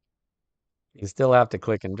doors. You still have to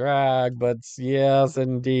click and drag, but yes,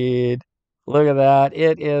 indeed. Look at that.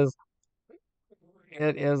 It is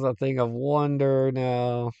a thing of wonder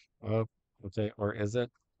now. Oh, okay, or is it?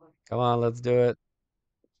 Come on, let's do it.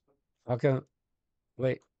 How can,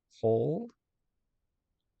 wait, hold?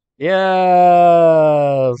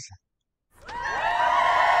 Yes!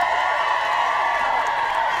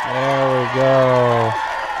 There we go.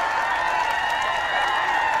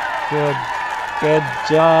 Good, good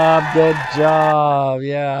job, good job.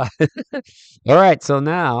 Yeah. All right, so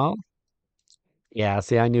now, yeah,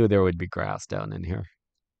 see, I knew there would be grass down in here.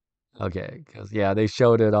 Okay, because yeah, they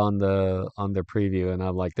showed it on the preview, and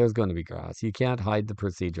I'm like, there's going to be grass. You can't hide the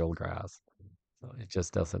procedural grass. So it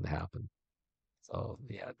just doesn't happen. So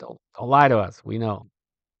yeah, don't lie to us. We know.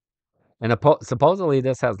 And supposedly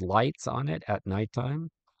this has lights on it at nighttime.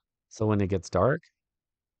 So when it gets dark,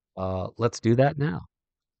 let's do that now.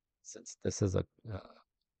 Since this is a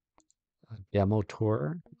demo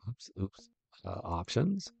tour. Oops.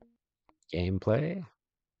 Options, gameplay,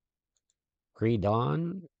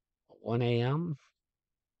 pre-dawn, 1 a.m.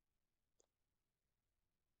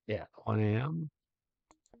 Yeah, 1 a.m.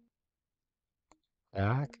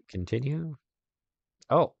 Back, continue.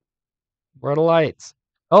 Oh, where are the lights?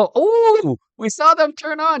 Oh, we saw them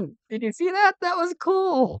turn on. Did you see that? That was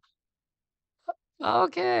cool.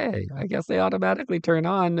 Okay, I guess they automatically turn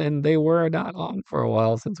on, and they were not on for a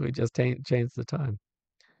while since we just changed the time.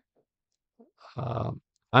 Um,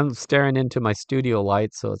 I'm staring into my studio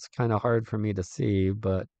light, so it's kind of hard for me to see,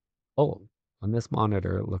 but oh, on this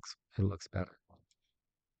monitor it looks better.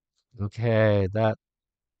 Okay, that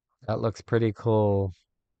looks pretty cool.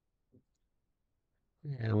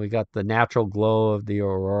 And we got the natural glow of the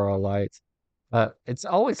aurora lights. It's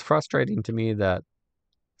always frustrating to me that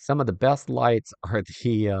some of the best lights are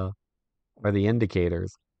the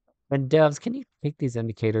indicators. And devs, can you take these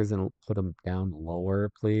indicators and put them down lower,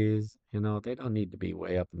 please? They don't need to be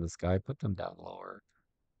way up in the sky. Put them down lower.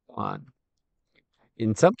 Come on.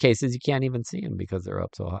 In some cases, you can't even see them because they're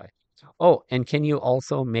up so high. Oh, and can you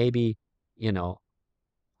also maybe, you know,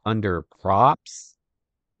 under props,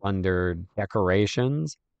 under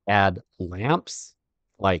decorations, add lamps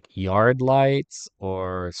like yard lights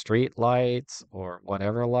or street lights or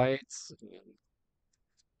whatever lights?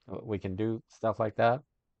 We can do stuff like that.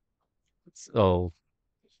 So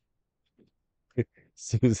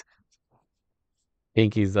Sue's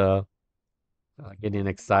Pinky's getting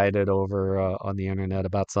excited over on the internet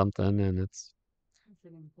about something, and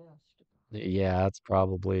yeah, it's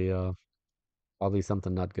probably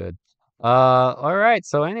something not good. All right.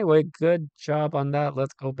 So anyway, good job on that.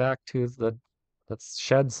 Let's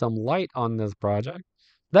shed some light on this project.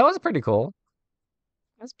 That was pretty cool.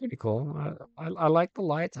 That's pretty cool. I like the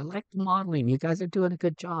lights. I like the modeling. You guys are doing a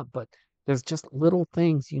good job, but there's just little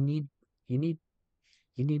things you need you need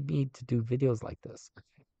me to do videos like this.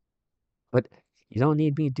 But you don't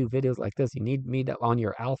need me to do videos like this. You need me on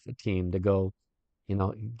your alpha team to go,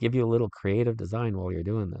 give you a little creative design while you're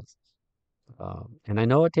doing this. And I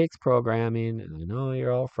know it takes programming, and I know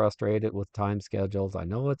you're all frustrated with time schedules. I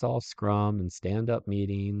know it's all Scrum and stand-up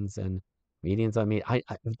meetings and meetings.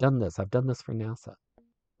 I've done this. I've done this for NASA,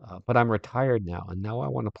 but I'm retired now, and now I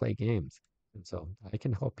want to play games, and so I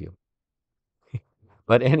can help you.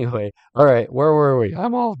 But anyway, all right, where were we?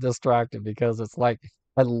 I'm all distracted because it's like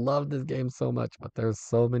I love this game so much, but there's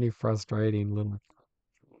so many frustrating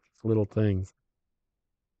little things.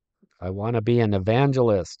 I want to be an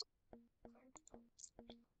evangelist.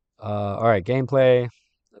 All right, gameplay.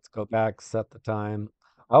 Let's go back, set the time.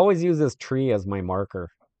 I always use this tree as my marker.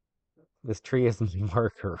 This tree is my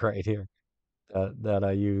marker right here that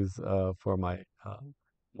I use for my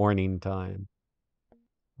morning time.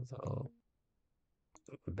 So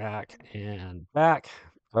back and back.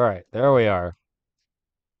 All right, there we are.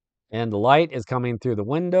 And the light is coming through the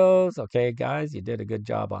windows. Okay, guys, you did a good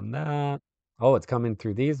job on that. Oh, it's coming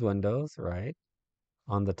through these windows, right?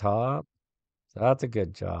 On the top. So that's a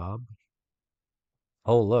good job.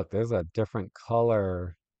 Oh, look, there's a different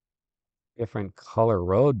color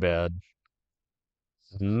roadbed.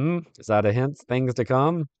 Is that a hint? Things to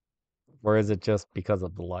come? Or is it just because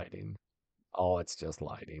of the lighting? Oh, it's just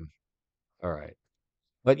lighting. All right.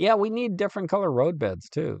 But yeah, we need different color roadbeds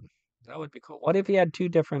too. That would be cool. What if you had two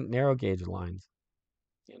different narrow gauge lines,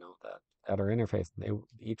 that are interfaced?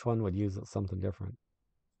 Each one would use something different.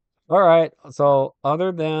 All right. So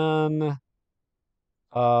other than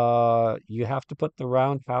you have to put the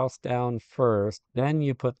roundhouse down first, then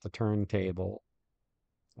you put the turntable.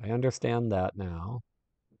 I understand that now.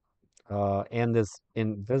 And this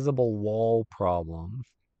invisible wall problem.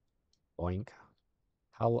 Boink.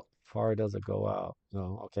 How far does it go out?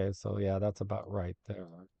 No, okay, so yeah, that's about right there.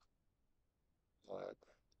 But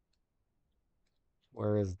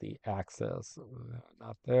where is the access?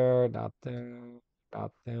 Not there, not there,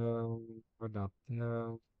 not there, not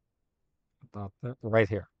there, not there. Right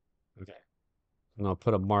here. Okay. I'm gonna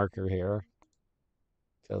put a marker here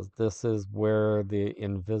because this is where the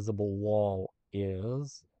invisible wall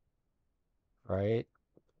is, right?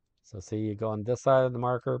 So see, you go on this side of the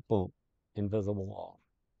marker, boom, invisible wall.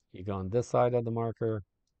 You go on this side of the marker,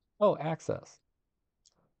 oh, access.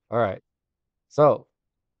 All right. So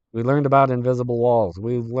we learned about invisible walls.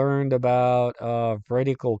 We've learned about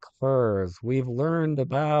vertical curves. We've learned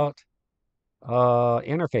about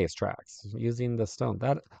interface tracks using the stone.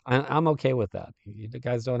 I'm okay with that. You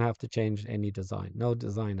guys don't have to change any design. No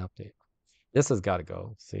design update. This has got to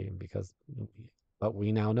go, see, but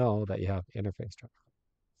we now know that you have interface tracks.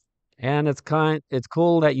 And it's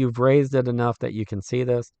cool that you've raised it enough that you can see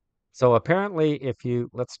this. So apparently if you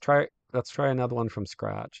let's try another one from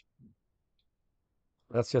scratch.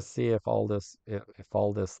 Let's just see if all this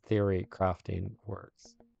theory crafting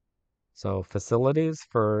works. So facilities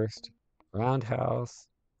first, roundhouse,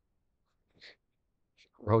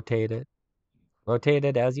 rotate it, rotate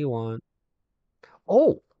it as you want.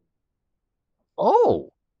 Oh,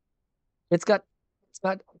 oh, it's got it's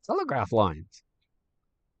got telegraph lines.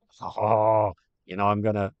 Oh, I'm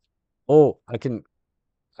gonna. Oh, I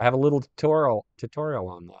have a little tutorial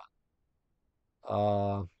on that.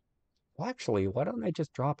 Well, actually, why don't I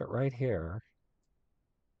just drop it right here?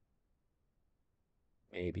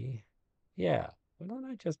 Maybe. Yeah. Why don't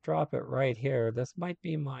I just drop it right here? This might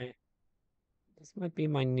be my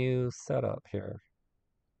new setup here.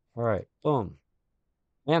 All right, boom.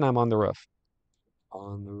 And I'm on the roof.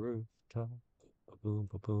 On the rooftop. Boom,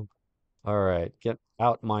 boom, boom. All right, get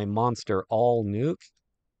out my monster all nuke.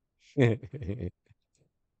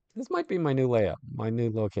 This might be my new layout, my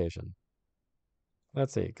new location.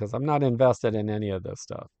 Let's see, because I'm not invested in any of this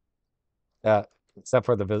stuff. Uh, except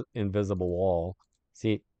for the invisible wall.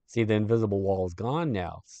 See, the invisible wall is gone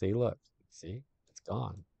now. See, look. See, it's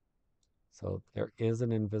gone. So there is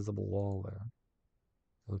an invisible wall there.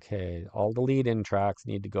 Okay, all the lead-in tracks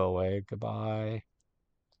need to go away. Goodbye.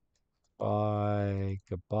 Bye.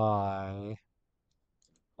 Goodbye.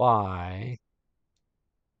 Bye.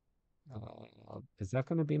 Is that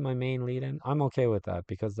going to be my main lead-in? I'm okay with that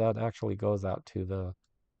because that actually goes out to the...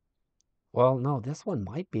 Well, no, this one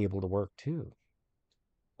might be able to work too.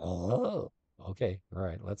 Oh, okay. All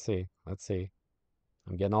right, let's see. Let's see.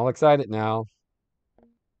 I'm getting all excited now.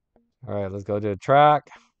 All right, let's go to a track.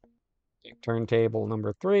 Turntable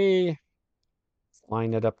number 3.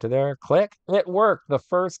 Line it up to there. Click. It worked the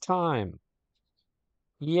first time.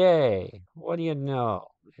 Yay. What do you know?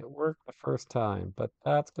 It worked the first time, but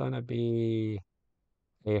that's going to be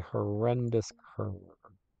a horrendous curve,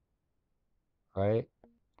 right?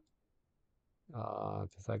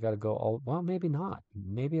 Because I got to go well, maybe not.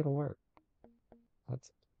 Maybe it'll work.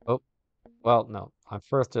 Let's, oh, well, no. I'm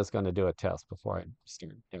first just going to do a test before I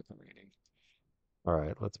start decorating. All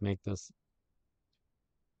right, let's make this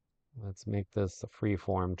a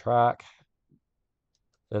free-form track.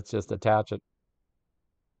 Let's just attach it.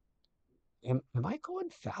 Am I going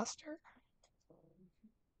faster?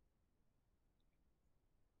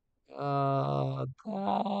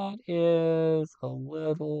 That is a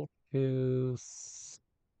little too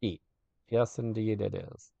steep. Yes, indeed it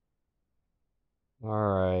is. All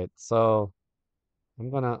right, so I'm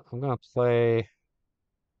gonna play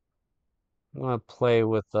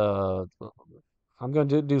with I'm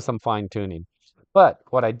gonna do some fine tuning. But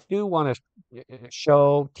what I do want to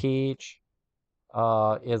show, teach,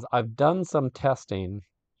 is I've done some testing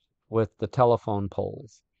with the telephone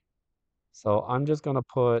poles. So I'm just gonna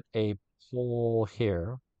put a pole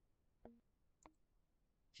here.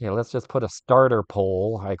 Okay, let's just put a starter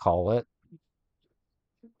pole, I call it,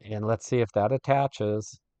 and let's see if that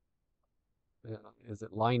attaches. Is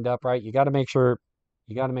it lined up right? You got to make sure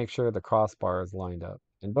the crossbar is lined up.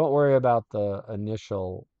 And don't worry about the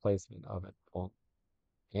initial placement of it. Oh,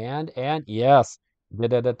 and yes,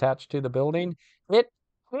 did it attach to the building? It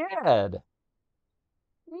did.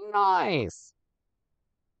 Nice.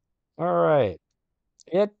 All right.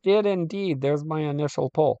 It did indeed. There's my initial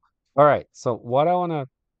pole. All right. So what I want to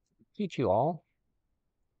teach you all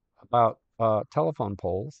about telephone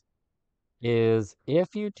poles is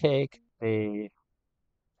if you take I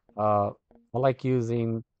like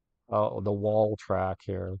using the wall track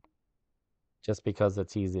here just because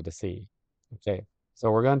it's easy to see. Okay,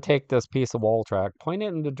 so we're going to take this piece of wall track, point it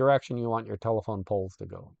in the direction you want your telephone poles to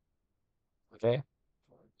go. Okay,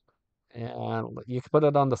 and you can put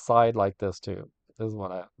it on the side like this too. This is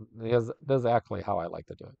what this is actually how I like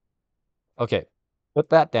to do it. Okay, put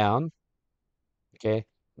that down. Okay,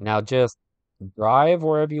 now just drive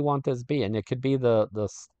wherever you want this to be, and it could be the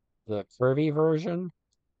curvy version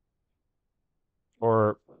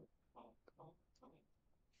or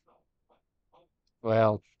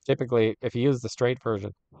well, typically, if you use the straight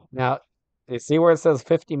version. Now, you see where it says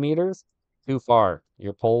 50 meters? Too far.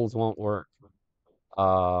 Your poles won't work.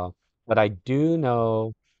 Uh, but I do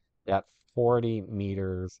know that 40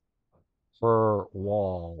 meters per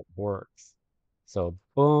wall works. So,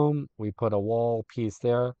 boom, we put a wall piece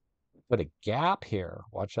there. Put a gap here.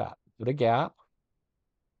 Watch that. Put a gap.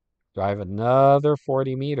 Drive another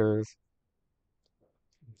 40 meters.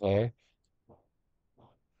 Okay.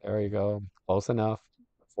 There you go. Close enough.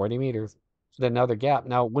 40 meters. Put another gap.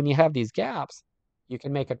 Now, when you have these gaps, you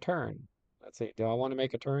can make a turn. Let's see. Do I want to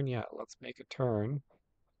make a turn? Yeah, let's make a turn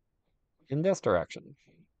in this direction.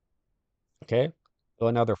 Okay. Go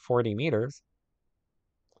another 40 meters.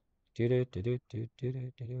 Do do do do do do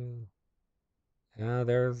do do. Yeah,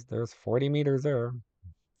 there's 40 meters there.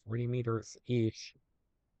 40 meters each.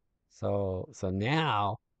 So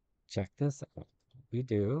now check this out. What we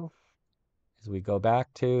do is we go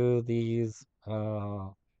back to these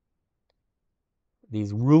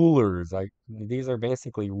rulers. These are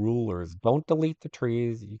basically rulers. Don't delete the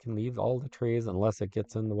trees. You can leave all the trees unless it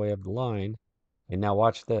gets in the way of the line. And now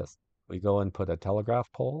watch this. We go and put a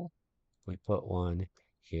telegraph pole. We put one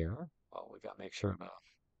here. Oh, we got to make sure that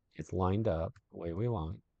it's lined up the way we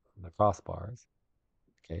want. The crossbars.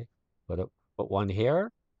 Okay. Put one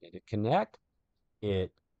here. Did it connect?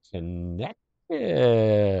 It connected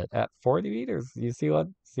at 40 meters. You see what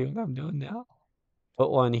I'm doing now? Put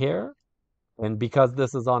one here. And because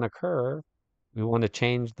this is on a curve, we want to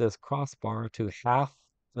change this crossbar to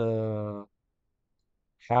the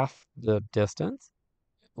half the distance.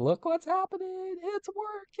 Look what's happening. It's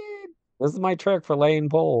working. This is my trick for laying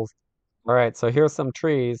poles. All right, so here's some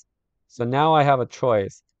trees. So now I have a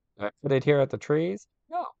choice. Do I put it here at the trees?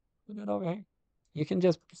 No, put it over here. You can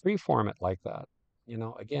just freeform it like that.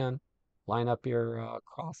 Again, line up your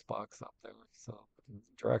cross box up there. So the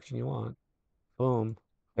direction you want. Boom.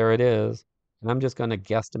 There it is. And I'm just going to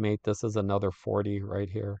guesstimate this is another 40 right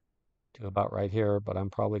here to about right here, but I'm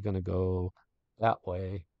probably going to go that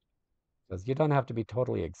way because you don't have to be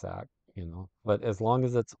totally exact. But as long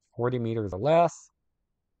as it's 40 meters or less,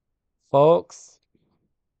 folks,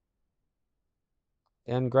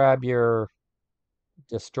 then grab your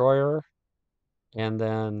destroyer and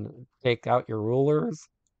then take out your rulers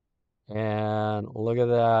and look at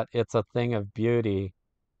that. It's a thing of beauty.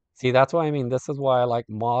 See, that's why I mean, this is why I like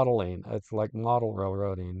modeling. It's like model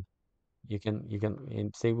railroading.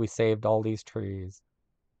 And see, we saved all these trees.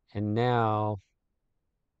 And now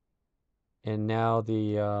now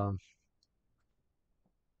the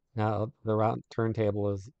round turntable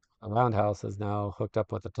is a roundhouse is now hooked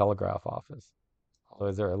up with the telegraph office. Oh,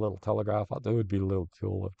 is there a little telegraph? That would be a little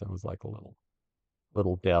cool if there was like a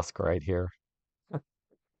little desk right here.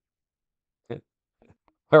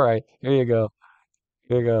 All right, here you go.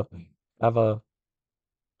 Here you go. Have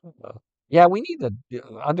yeah, we need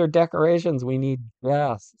under decorations, we need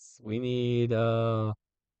desks. We need all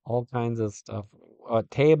kinds of stuff.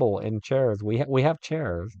 Table and chairs. We have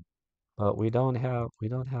chairs, but we don't have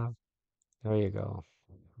There you go.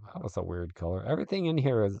 That was a weird color. Everything in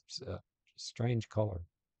here is strange color.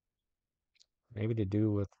 Maybe to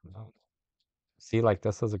do with, no. See, like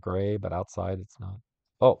this is a gray, but outside it's not.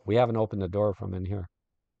 Oh, we haven't opened the door from in here.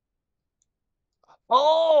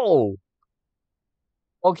 Oh,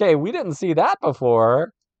 okay. We didn't see that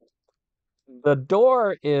before. The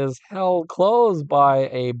door is held closed by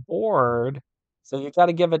a board, so you got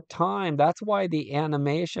to give it time. That's why the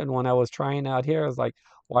animation when I was trying out here is like,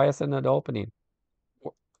 why isn't it opening?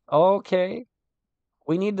 Okay,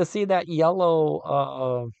 we need to see that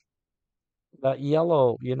yellow,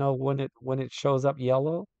 when it shows up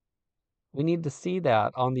yellow. We need to see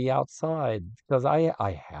that on the outside because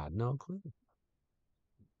I had no clue.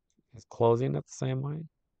 It's closing it the same way.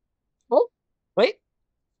 Oh, wait.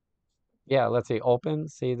 Yeah, let's see. Open.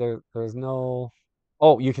 See, there's no.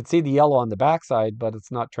 Oh, you can see the yellow on the backside, but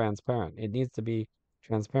it's not transparent. It needs to be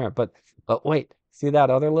transparent. But wait, see that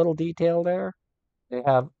other little detail there? They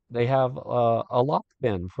have a lock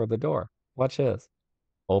pin for the door. Watch this.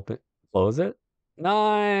 Open, close it.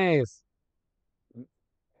 Nice.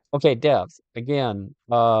 Okay, devs. Again,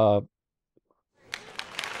 good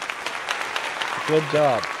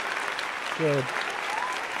job. Good,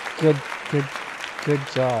 good, good, good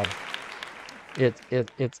job.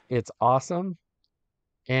 It's awesome.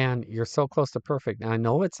 And you're so close to perfect. And I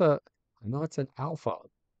know it's an alpha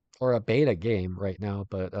or a beta game right now,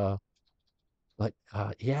 but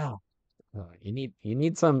yeah, you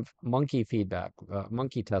need some monkey feedback,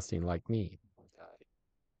 monkey testing like me,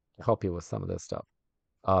 to help you with some of this stuff.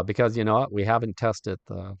 Because you know what, we haven't tested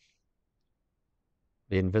the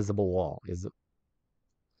invisible wall. Is it?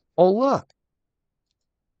 Oh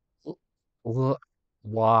look,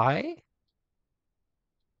 why?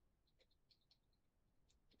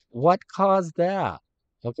 What caused that?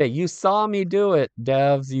 Okay, you saw me do it,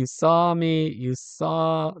 devs. You saw me. You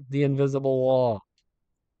saw the invisible wall.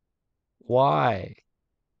 Why?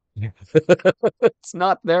 It's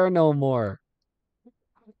not there no more.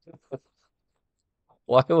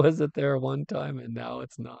 Why was it there one time and now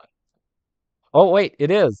it's not? Oh, wait,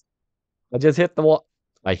 it is. I just hit the wall.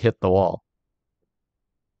 I hit the wall.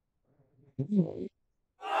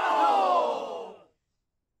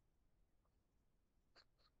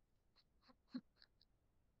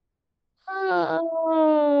 Ah.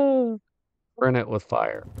 Burn it with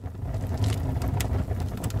fire.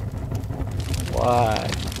 Why?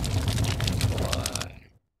 Why?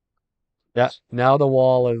 Yeah, now the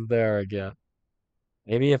wall is there again.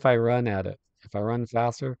 Maybe if I run at it, if I run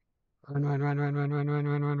faster,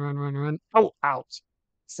 run. Oh, ouch.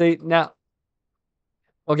 See, now,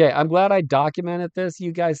 okay, I'm glad I documented this.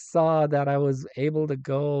 You guys saw that I was able to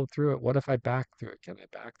go through it. What if I back through it? Can I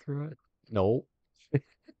back through it? No.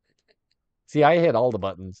 See, I hit all the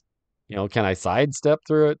buttons. Can I sidestep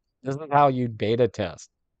through it? This is how you beta test.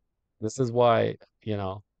 This is why, you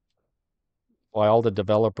know, why all the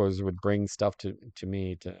developers would bring stuff to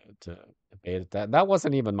me to beta that. That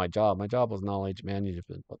wasn't even my job. My job was knowledge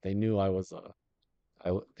management, but they knew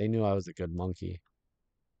they knew I was a good monkey.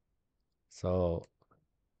 So,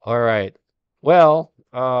 all right. Well,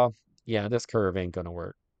 yeah, this curve ain't gonna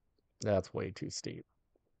work. That's way too steep.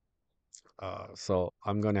 So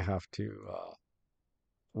I'm gonna have to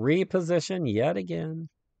reposition yet again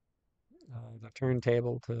the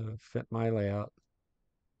turntable to fit my layout.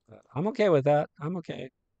 I'm okay with that. I'm okay.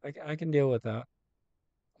 I can deal with that.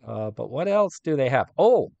 But what else do they have?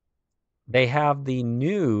 Oh, they have the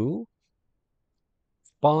new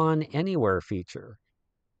Spawn Anywhere feature.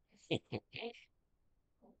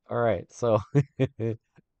 All right, so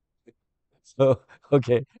so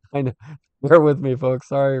okay, I know. Bear with me, folks.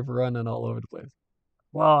 Sorry for running all over the place.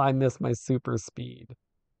 Well, I missed my super speed.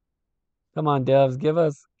 Come on, devs, give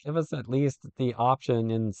us at least the option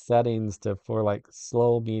in settings to for like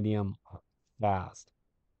slow, medium, fast,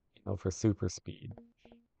 for super speed.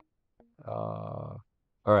 All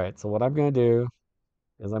right, so what I'm gonna do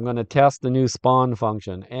is I'm gonna test the new spawn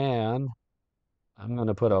function, and I'm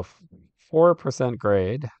gonna put a 4%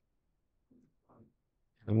 grade.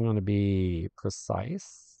 I'm gonna be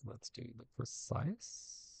precise. Let's do the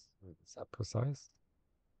precise. Is that precise?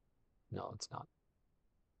 No, it's not.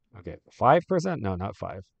 Okay, 5%? No, not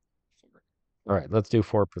 5. All right, let's do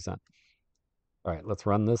 4%. All right, let's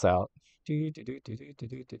run this out.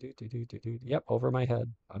 Yep, over my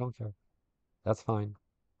head. I don't care. That's fine.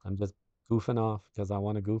 I'm just goofing off because I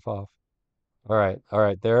want to goof off. All right, all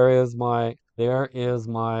right. There is my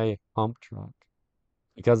hump truck.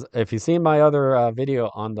 Because if you've seen my other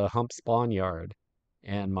video on the hump spawn yard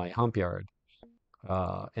and my hump yard,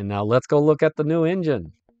 and now let's go look at the new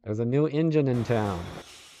engine. There's a new engine in town.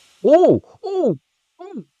 Oh, oh,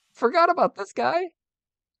 oh. Forgot about this guy.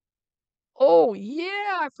 Oh,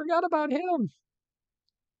 yeah, I forgot about him.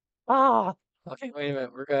 Ah. Okay, wait a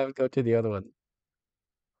minute. We're gonna go to the other one.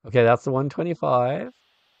 Okay, that's the 125.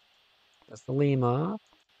 That's the Lima.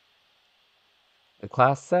 The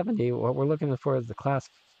class 70. What we're looking for is the class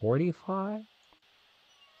 45.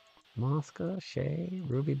 Mosca, Shea,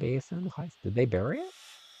 Ruby Basin. Did they bury it?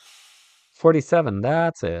 47.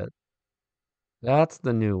 That's it. That's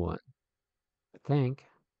the new one. I think.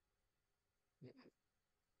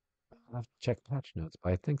 I'll have to check patch notes,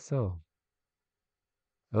 but I think so.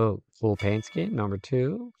 Oh, full paint scheme, number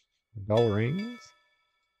 2. Bell rings.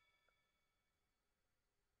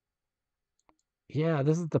 Yeah,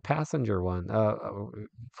 this is the passenger one.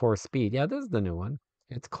 For speed. Yeah, this is the new one.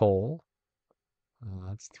 It's coal.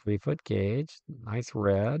 It's 3-foot gauge. Nice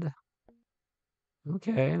red.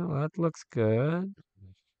 Okay, well, that looks good.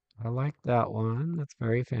 I like that one. That's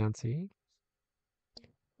very fancy.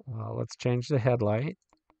 Let's change the headlight.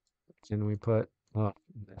 Can we put oh,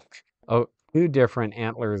 oh, 2 different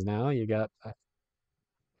antlers now? You got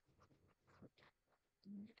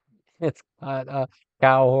it's got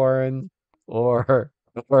cow horn or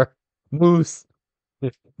or moose,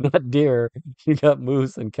 not deer. You got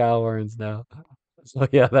moose and cow horns now. So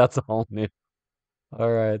yeah, that's all new.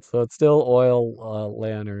 All right, so it's still oil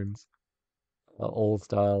lanterns, old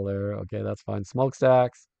style there. Okay, that's fine.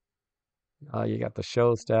 Smokestacks. You got the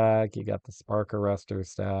show stack. You got the spark arrestor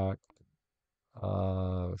stack.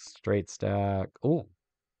 Straight stack. Oh,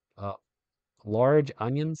 uh, large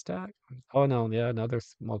onion stack. Oh no, yeah, another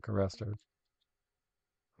smoke arrestor.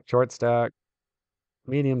 Short stack,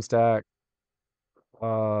 medium stack.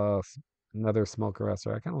 Another smoke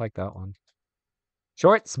arrestor. I kind of like that one.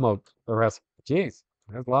 Short smoke arrestor. Jeez,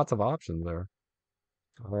 there's lots of options there.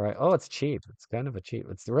 All right. Oh, it's cheap. It's kind of a cheap.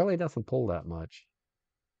 It really doesn't pull that much,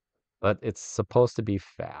 but it's supposed to be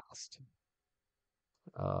fast.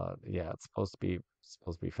 Yeah, it's supposed to be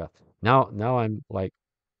fast. Now I'm like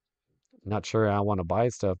not sure I want to buy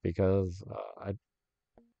stuff because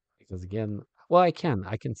because again, well, I can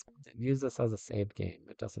use this as a save game.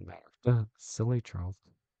 It doesn't matter. Silly Charles.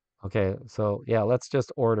 Okay, so yeah, let's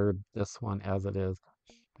just order this one as it is.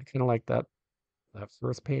 I kind of like that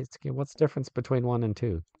first page. Okay, what's the difference between 1 and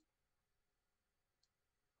 2?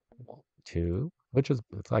 Well, 2, which is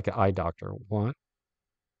it's like an eye doctor. 1, I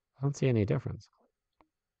don't see any difference.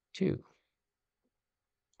 2,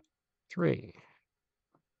 3,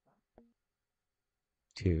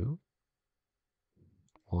 2,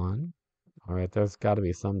 1. All right, there's got to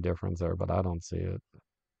be some difference there, but I don't see it.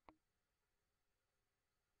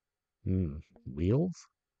 Wheels?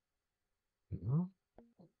 No?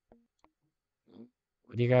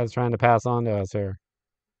 What are you guys trying to pass on to us here?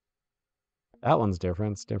 That one's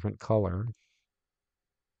different. It's different color.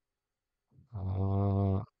 I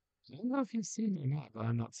don't know if you've seen it or not, but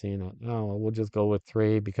I'm not seeing it. No, we'll just go with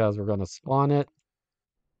 3 because we're going to spawn it.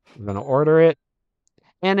 We're going to order it.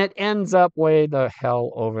 And it ends up way the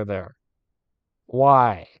hell over there.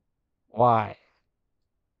 Why? Why?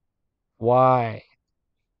 Why?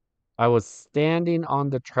 I was standing on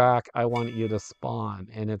the track I want you to spawn,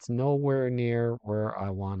 and it's nowhere near where I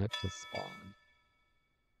want it to spawn.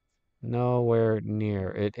 Nowhere near.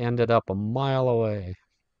 It ended up a mile away.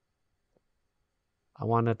 I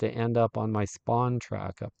want it to end up on my spawn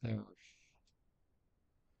track up there.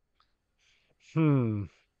 Hmm.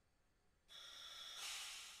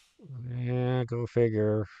 Yeah, go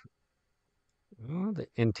figure. Oh, the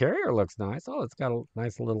interior looks nice. Oh, it's got a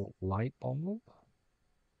nice little light bulb.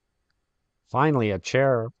 Finally, a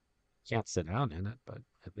chair. Can't sit down in it, but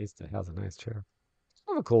at least it has a nice chair.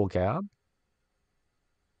 Kind of a cool cab.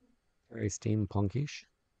 Very steampunkish.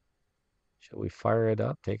 Shall we fire it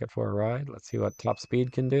up? Take it for a ride? Let's see what top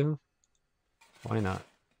speed can do. Why not?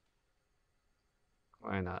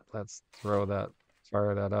 Why not? Let's fire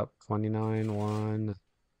that up. 29, 1,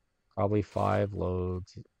 probably 5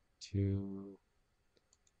 loads. 2.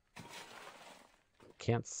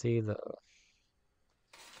 Can't see the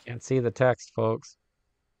text, folks.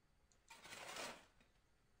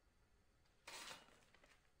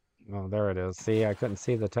 Oh, there it is. See, I couldn't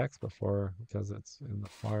see the text before because it's in the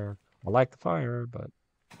fire. I like the fire, but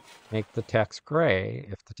make the text gray.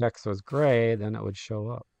 If the text was gray, then it would show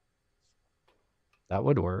up. That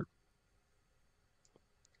would work.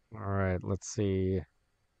 All right, let's see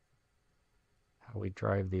how we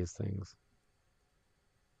drive these things.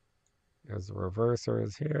 There's the reverser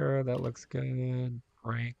is here. That looks good.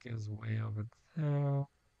 Brake is way over there.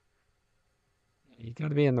 You got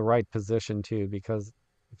to be in the right position too, because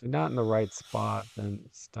if you're not in the right spot, then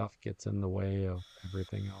stuff gets in the way of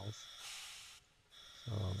everything else.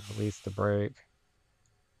 So release the brake.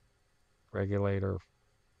 regulator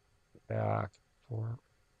back for.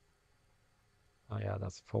 Oh yeah,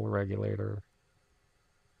 that's full regulator,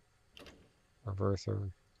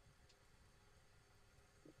 reverser.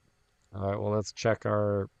 All right, well, let's check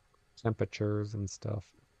our temperatures and stuff.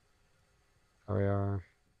 There we are.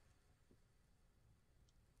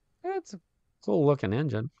 Yeah, it's a cool looking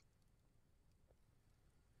engine.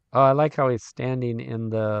 Oh, I like how he's standing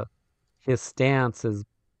in his stance is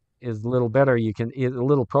a little better. You can a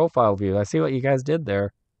little profile view. I see what you guys did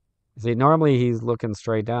there. See, normally he's looking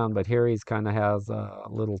straight down, but here he's kind of has a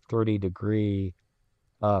little 30-degree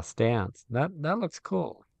stance. That looks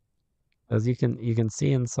cool. As you can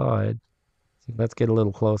see inside. Let's get a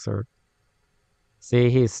little closer. See,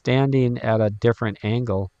 he's standing at a different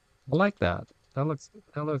angle. I like that. That looks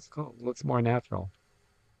cool. Looks more natural.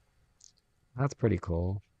 That's pretty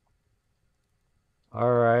cool.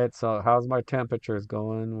 All right, so how's my temperatures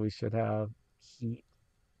going? We should have heat.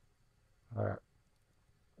 All right,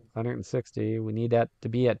 160. We need that to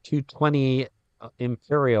be at 220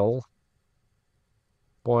 imperial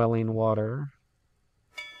boiling water.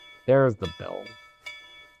 There's the bell.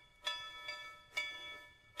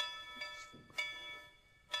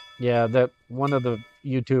 Yeah, that one of the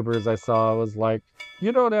YouTubers I saw was like,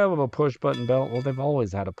 "You don't have a push button belt." Well, they've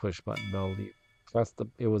always had a push button belt. You press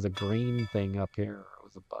it was a green thing up here. It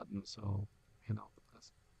was a button, so you know,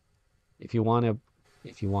 if you want to,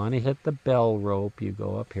 if you want to hit the bell rope, you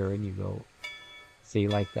go up here and you go, see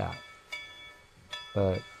like that.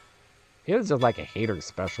 But it was just like a hater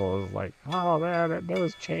special. It was like, oh man, there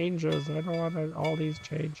was changes. I don't want all these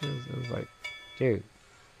changes. It was like, dude,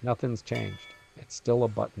 nothing's changed. It's still a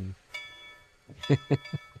button.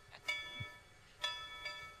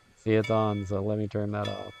 See, it's on, so let me turn that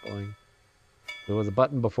off. Boing. There was a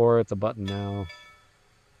button before, it's a button now.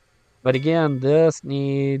 But again, this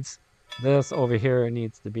over here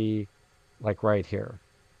needs to be like right here.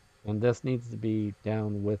 And this needs to be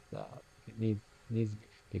down with that. It needs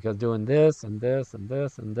because doing this and this and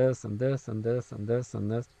this and this and this and this and this and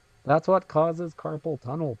this, that's what causes carpal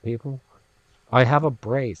tunnel, people. I have a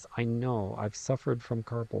brace. I know. I've suffered from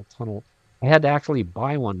carpal tunnel. I had to actually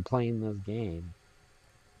buy one playing this game.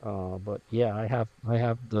 But yeah, I have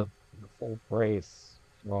the full brace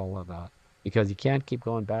for all of that because you can't keep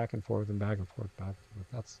going back and forth and back and forth, back and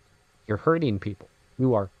forth. You're hurting people.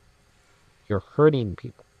 You're hurting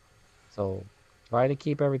people. So try to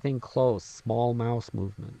keep everything close, small mouse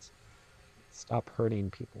movements. Stop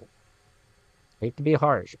hurting people. Hate to be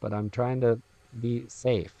harsh, but I'm trying to be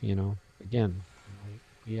safe, Again,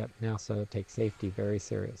 we at NASA take safety very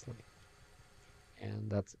seriously.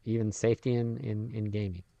 And that's even safety in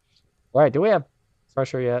gaming. All right, do we have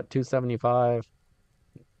pressure yet? 275.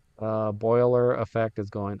 Boiler effect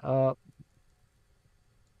is going up.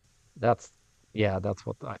 That's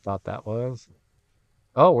what I thought that was.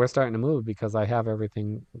 Oh, we're starting to move because I have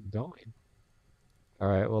everything going. All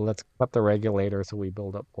right, well, let's cut the regulator so we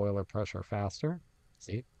build up boiler pressure faster.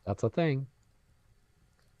 See, that's a thing.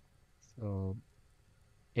 So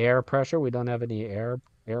air pressure, we don't have any air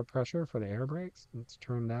pressure for the air brakes. Let's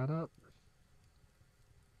turn that up.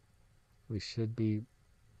 We should be,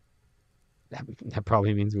 that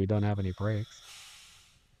probably means we don't have any brakes.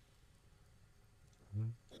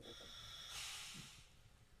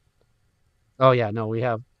 Oh yeah, no,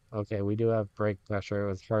 okay, we do have brake pressure. It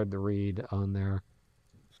was hard to read on there.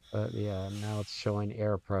 But yeah, now it's showing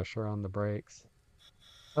air pressure on the brakes.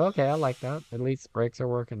 Okay, I like that. At least brakes are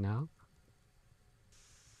working now.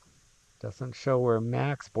 Doesn't show where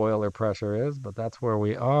max boiler pressure is, but that's where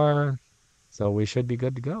we are. So we should be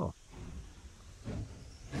good to go.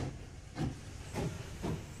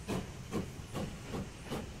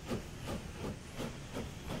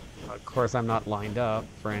 Of course, I'm not lined up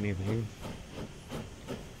for anything.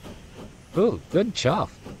 Ooh, good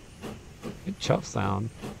chuff. Good chuff sound.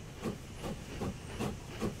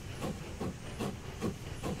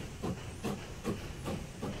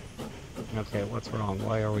 Okay, what's wrong?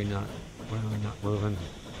 Why are we not moving?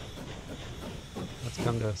 Let's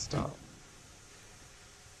come to a stop.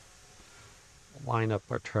 Line up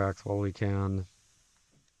our tracks while we can.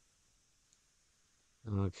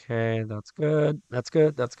 Okay, that's good. That's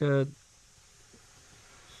good. That's good.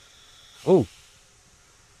 Oh,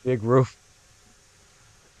 big roof.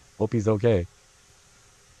 Hope he's okay.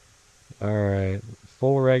 All right,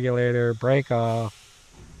 full regulator, brake off.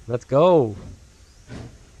 Let's go.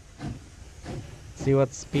 See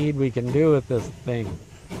what speed we can do with this thing.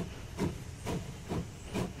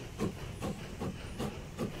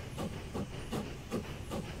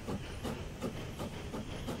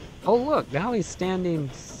 Oh, look, now he's standing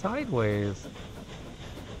sideways.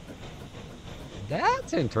 That's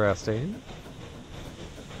That's interesting.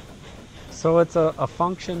 So it's a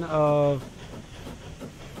function of,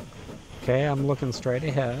 okay, I'm looking straight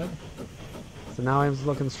ahead. So now I'm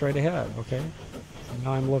looking straight ahead, okay? So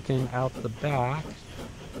now I'm looking out the back.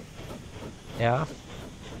 F.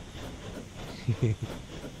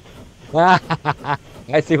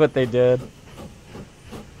 I see what they did.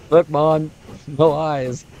 Look, Mon, no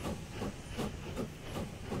eyes.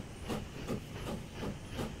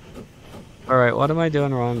 All right, what am I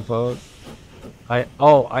doing wrong, folks? I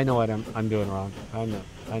know what I'm doing wrong. I know.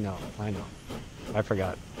 I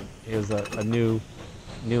forgot. It was a new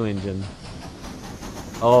engine.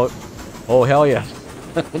 Oh, oh hell yeah.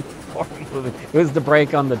 It was the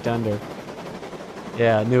brake on the tender.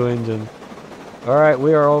 Yeah, new engine. All right,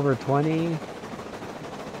 we are over 20.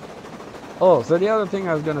 Oh, so the other thing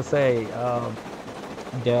I was gonna say,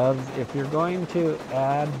 devs, if you're going to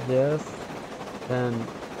add this, then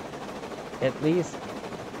at least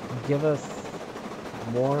give us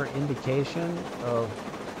more indication of,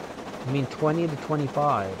 I mean, 20 to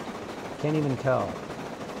 25. Can't even tell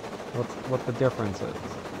what the difference is.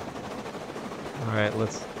 All right,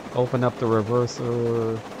 let's open up the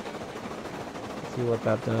reverser. See what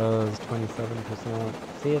that does. 27%.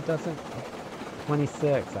 See, it doesn't.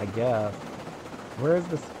 26, I guess. Where's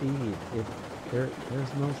the speed?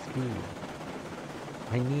 There's no speed.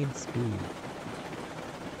 I need speed.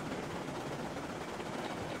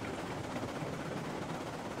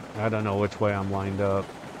 I don't know which way I'm lined up.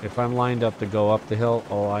 If I'm lined up to go up the hill,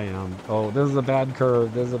 oh, I am. Oh, this is a bad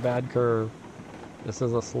curve. This is a bad curve. This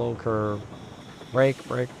is a slow curve. Brake,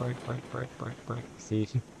 brake, brake, brake, brake, brake, brake. See?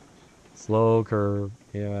 Slow curve.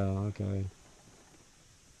 Yeah, okay.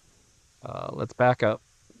 Let's back up.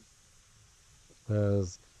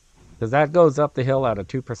 Because that goes up the hill at a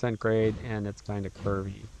 2% grade, and it's kind of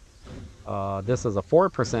curvy. This is a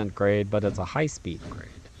 4% grade, but it's a high-speed grade.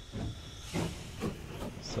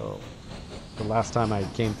 So the last time I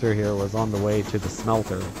came through here was on the way to the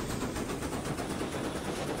smelter.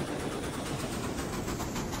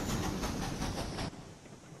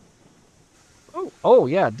 Oh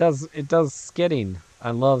yeah, it does skidding.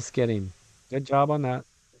 I love skidding. Good job on that.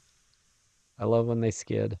 I love when they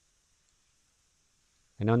skid.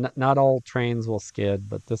 I know not all trains will skid,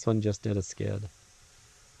 but this one just did a skid.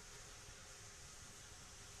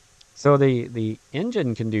 So the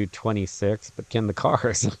engine can do 26, but can the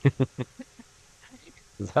cars?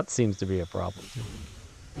 'Cause that seems to be a problem too.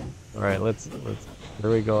 All right, let's here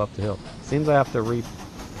we go up the hill. Seems I have to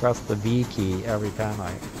press the V key every time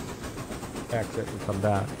I exit and come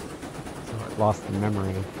back. So I lost the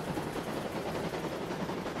memory.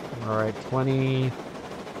 All right, 20.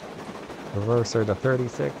 Reverser to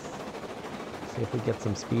 36. See if we get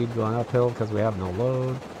some speed going uphill because we have no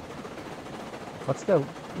load. What's the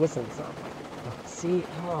whistle sound like? Oh, see?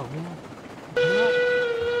 Oh, man.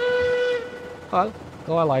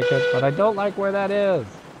 Oh, I like it, but I don't like where that is.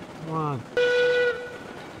 Come on.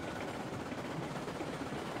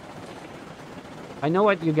 I know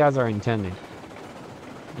what you guys are intending.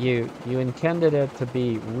 You intended it to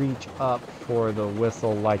be reach up for the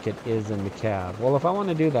whistle like it is in the cab. Well, if I want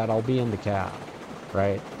to do that, I'll be in the cab,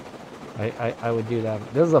 right? I would do that.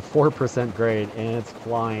 This is a 4% grade, and it's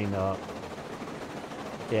flying up.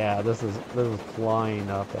 Yeah, this is flying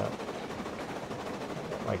up at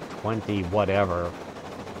like 20 whatever.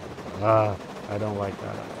 I don't like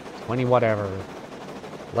that. 20 whatever.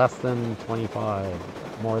 Less than 25.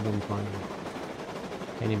 More than 20.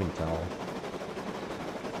 Can't even tell.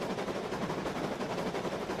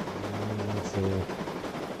 Let's see.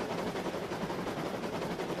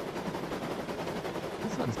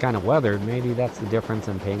 This one's kind of weathered. Maybe that's the difference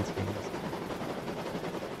in paint schemes.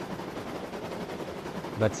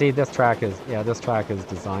 But see, this track is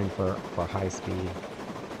designed for high speed.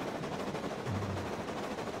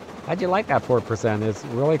 How'd you like that 4%? It's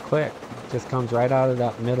really quick. It just comes right out of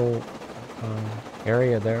that middle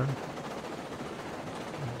area there.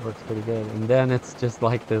 It works pretty good. And then it's just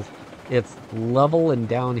like this. It's level and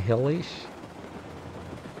downhillish.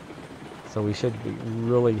 So we should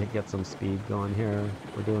really get some speed going here.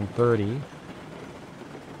 We're doing 30.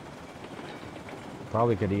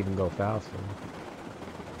 Probably could even go faster.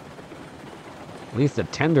 At least the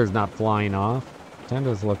tender's not flying off.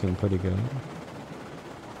 Tender's looking pretty good.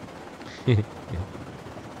 Yeah.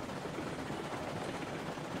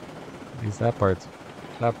 At least that part's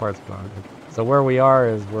fine. So where we are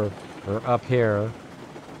is we're up here,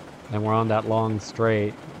 and we're on that long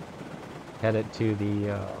straight, headed to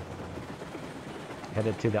the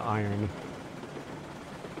iron.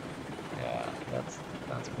 Yeah, that's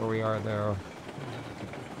where we are there.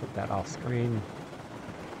 Put that off screen.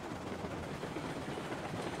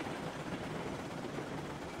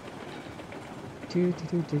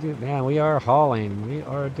 Man, we are hauling. We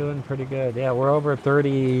are doing pretty good. Yeah, we're over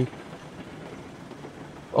 30,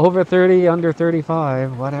 under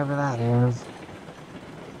 35, whatever that is.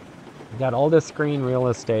 You got all this screen real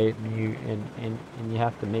estate and you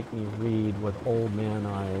have to make me read with old man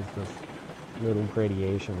eyes this little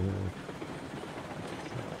gradation here.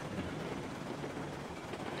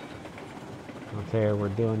 Okay, we're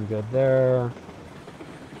doing good there.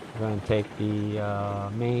 We're going to take the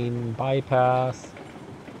main bypass.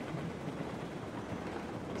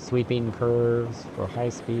 Sweeping curves for high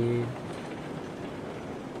speed.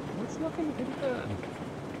 It's looking pretty good.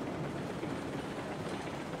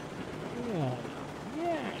 Yeah,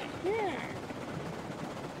 yeah, yeah.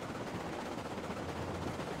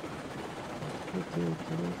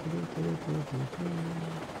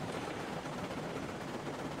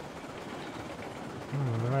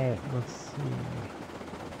 All right, let's see.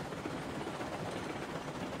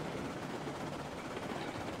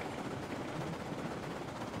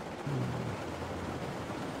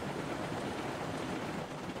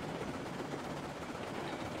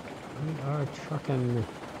 We are trucking.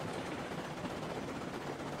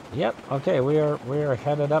 Yep. Okay, we are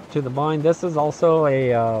headed up to the mine. This is also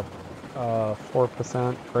a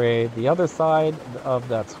 4% grade. The other side of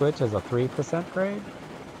that switch is a 3% grade,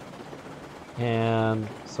 and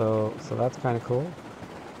so that's kind of cool.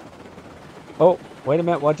 Oh, wait a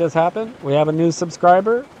minute! What just happened? We have a new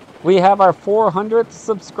subscriber. We have our 400th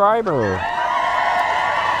subscriber.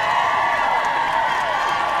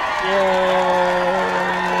 Yay!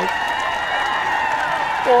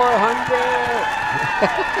 400!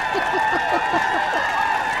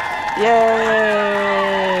 Yay!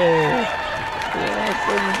 Yes,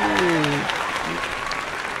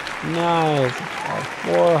 indeed. Nice. Our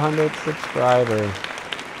 400th subscriber.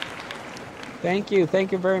 Thank you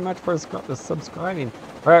very much for subscribing.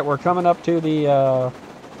 All right, we're coming up to the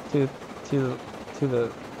to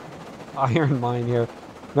the iron mine here.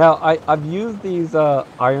 Now, I've used these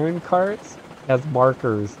iron carts as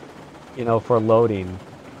markers, for loading.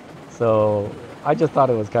 So I just thought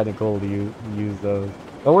it was kind of cool to use those.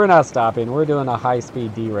 But we're not stopping. We're doing a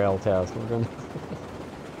high-speed derail test. We're going to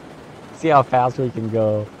see how fast we can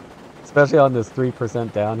go, especially on this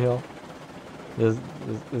 3% downhill. This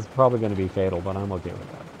is probably going to be fatal, but I'm okay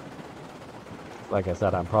with that. Like I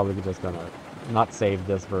said, I'm probably just going to not save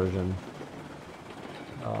this version,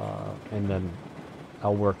 and then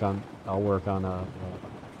I'll work on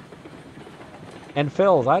and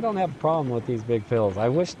fills. I don't have a problem with these big fills. I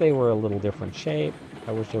wish they were a little different shape.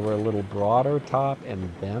 I wish they were a little broader top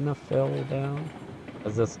and then a fill down,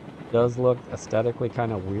 as this does look aesthetically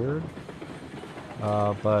kind of weird.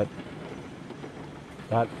 But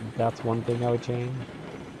that's one thing I would change.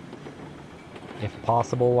 If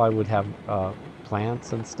possible, I would have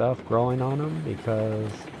plants and stuff growing on them,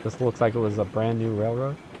 because this looks like it was a brand new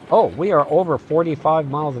railroad. Oh, we are over 45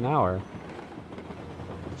 miles an hour.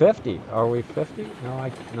 50. Are we 50?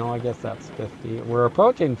 No, I guess that's 50. We're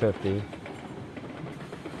approaching 50.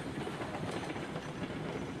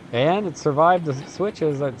 And it survived the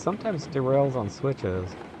switches. It sometimes derails on switches.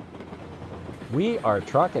 We are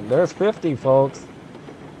trucking. There's 50, folks.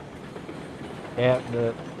 And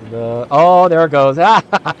oh, there it goes. I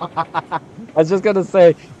was just gonna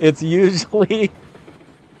say, it's usually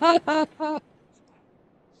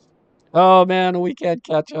oh man, we can't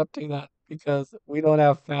catch up to that because we don't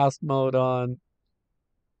have fast mode on.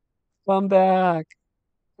 Come back,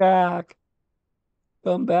 Jack.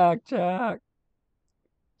 Come back, Jack.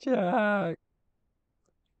 Jack.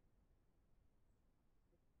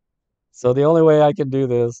 So the only way I can do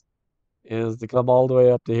this is to come all the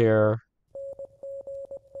way up to here.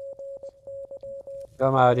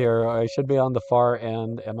 Come out here. I should be on the far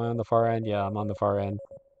end. Am I on the far end? Yeah, I'm on the far end.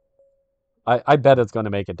 I bet it's going to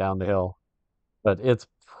make it down the hill, but it's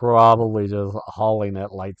probably just hauling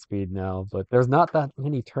at light speed now. But there's not that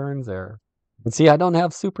many turns there. And see, I don't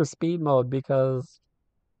have super speed mode because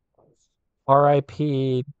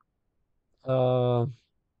RIP uh,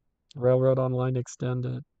 Railroad Online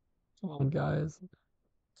Extended. Come on, guys.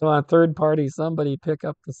 Come on, third party, somebody pick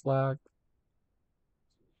up the slack.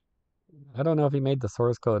 I don't know if he made the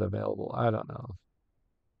source code available. I don't know.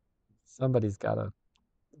 Somebody's got to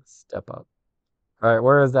step up. All right,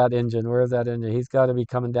 where is that engine? Where is that engine? He's got to be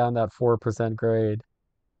coming down that 4% grade.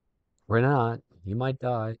 We're not. He might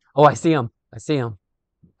die. Oh, I see him. I see him.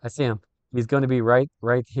 I see him. He's going to be right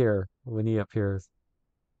here when he appears.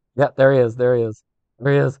 Yeah, there he is. There he is.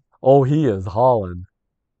 There he is. Oh, he is hauling.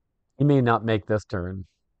 He may not make this turn.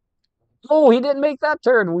 Oh, he didn't make that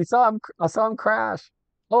turn. We saw him. I saw him crash.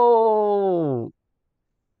 Oh,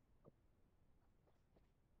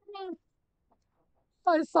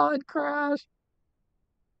 I saw it crash.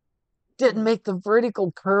 Didn't make the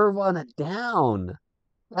vertical curve on it down.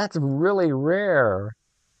 That's really rare.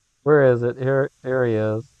 Where is it? Here he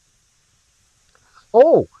is.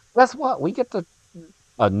 Oh, guess what? We get to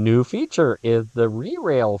a new feature is the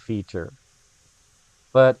re-rail feature.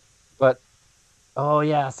 But but oh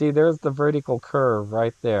yeah, see there's the vertical curve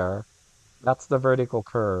right there. That's the vertical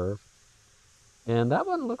curve. And that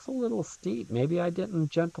one looks a little steep. Maybe I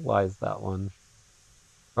didn't gentleize that one.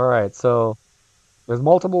 All right, so there's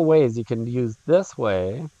multiple ways you can use this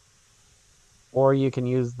way, or you can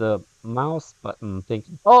use the mouse button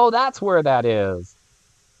thinking, oh, that's where that is.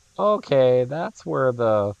 Okay, that's where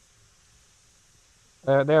the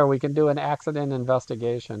there we can do an accident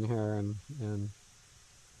investigation here and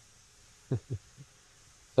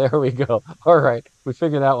there we go. All right, we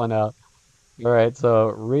figured that one out. All right, so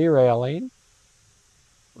re-railing.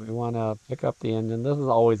 We want to pick up the engine. This is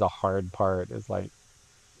always a hard part. It's like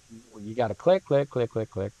you got to click, click, click, click,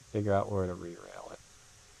 click, figure out where to re-rail it.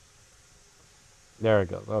 There it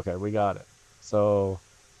goes. Okay, we got it. So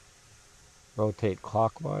rotate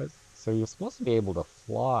clockwise. So you're supposed to be able to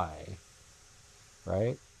fly,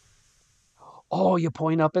 right? Oh, you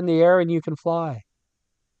point up in the air and you can fly.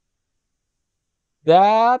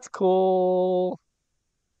 That's cool.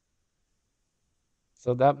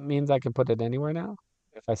 So that means I can put it anywhere now?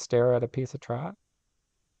 If I stare at a piece of track?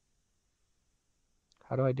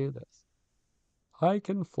 How do I do this? I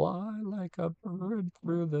can fly like a bird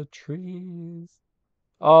through the trees.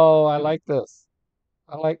 Oh, I like this.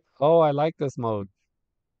 I like this mode.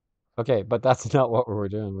 Okay, but that's not what we're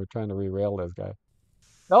doing. We're trying to re-rail this guy.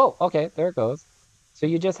 Oh, okay, there it goes. So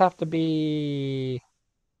you just have to be,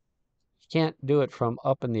 you can't do it from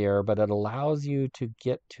up in the air, but it allows you to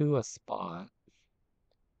get to a spot.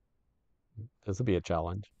 This will be a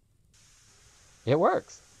challenge. It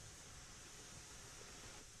works.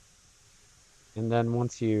 And then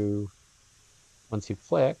once you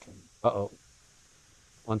click, uh-oh,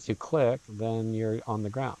 once you click, then you're on the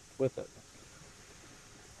ground with it.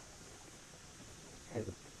 Okay,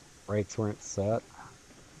 the brakes weren't set.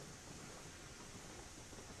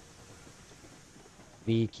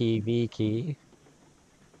 V key, V key.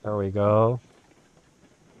 There we go.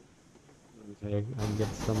 Okay, I can get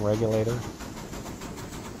some regulator.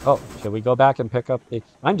 Oh, should we go back and pick up the?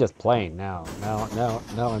 I'm just playing now. Now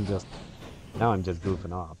I'm just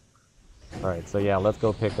goofing off. All right, so yeah, let's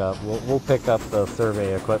go pick up. We'll pick up the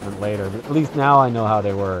survey equipment later, but at least now I know how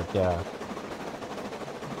they work. Yeah,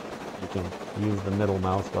 you can use the middle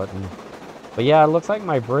mouse button. But yeah, it looks like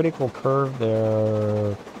my vertical curve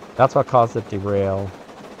there. That's what caused it to derail.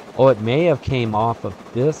 Oh, it may have came off of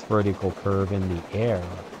this vertical curve in the air.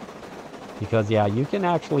 Because yeah, you can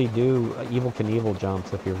actually do Evel Knievel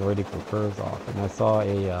jumps if your vertical curve's off. And I saw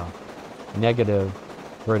a negative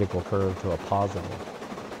vertical curve to a positive.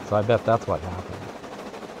 So I bet that's what happened.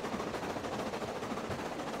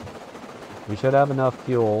 We should have enough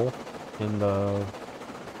fuel in the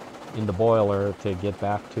boiler to get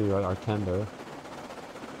back to our tender.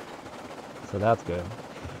 So that's good.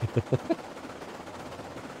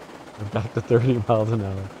 We're back to 30 miles an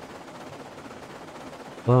hour.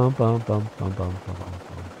 Bum, bum, bum, bum, bum, bum, bum,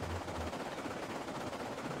 bum.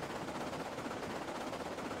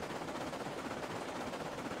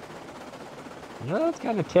 Yeah, it's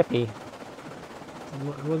kind of tippy.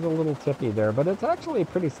 It was a little tippy there, but it's actually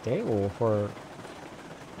pretty stable for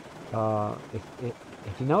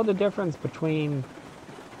if you know the difference between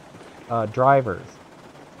drivers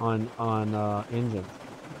on engines.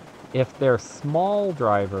 If they're small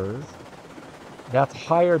drivers, that's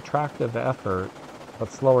higher tractive effort but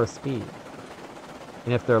slower speed.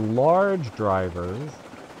 And if they're large drivers,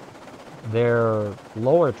 they're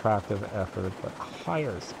lower tractive effort but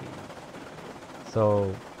higher speed.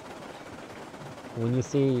 So when you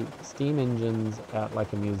see steam engines at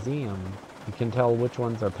like a museum, you can tell which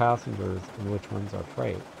ones are passengers and which ones are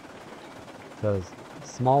freight. Because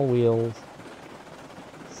small wheels,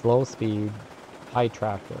 slow speed, high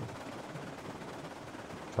tractive.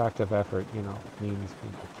 Tractive effort, means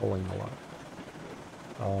pulling a lot.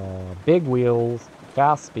 Big wheels,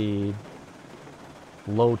 fast speed,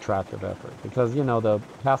 low tractive effort. Because, the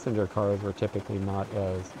passenger cars were typically not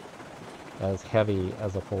as heavy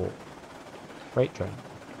as a full freight train.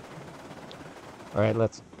 All right,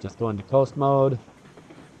 let's just go into coast mode.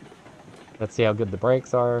 Let's see how good the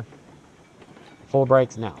brakes are. Full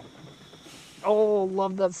brakes now. Oh,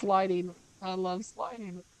 love that sliding. I love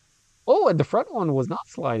sliding. Oh, and the front one was not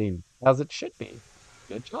sliding, as it should be.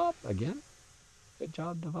 Good job, again. Good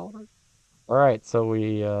job, developer. All right, so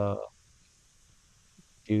we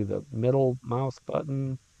do the middle mouse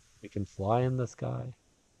button. We can fly in the sky.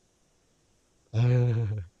 I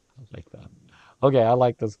like that. Okay, I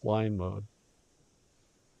like this flying mode.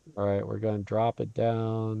 All right, we're going to drop it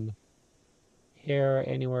down here,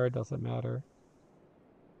 anywhere, it doesn't matter.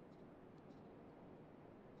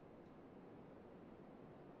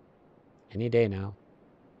 Any day now.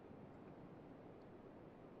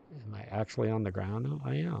 Am I actually on the ground now?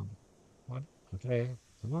 I am. What? Okay,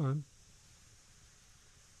 come on.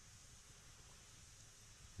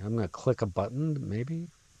 I'm going to click a button, maybe.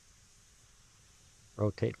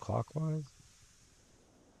 Rotate clockwise.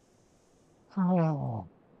 Oh,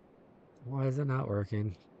 why is it not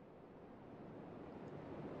working?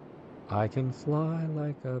 I can fly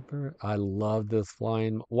like a bird. I love this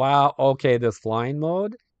flying. Wow. Okay, this flying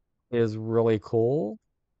mode is really cool.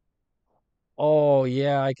 Oh,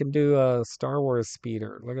 yeah, I can do a Star Wars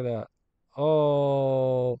speeder. Look at that.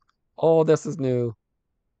 Oh, oh, this is new.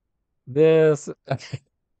 This.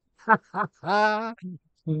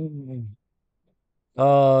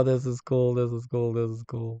 Oh, this is cool. This is cool. This is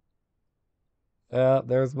cool. Yeah,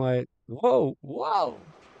 there's my. Whoa, whoa.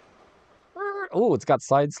 Oh, it's got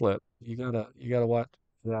side slip. You gotta watch.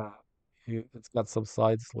 Yeah, it's got some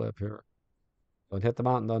side slip here. Don't hit the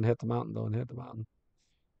mountain. Don't hit the mountain. Don't hit the mountain.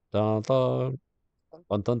 Dun dun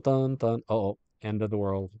dun dun dun dun. Oh, end of the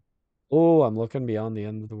world. Oh, I'm looking beyond the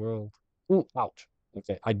end of the world. Ooh, ouch.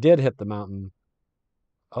 Okay, I did hit the mountain.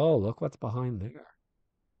 Oh, look what's behind there.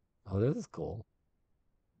 Oh, this is cool.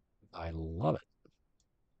 I love it.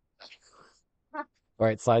 All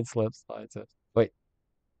right, side slips, side slips. Wait.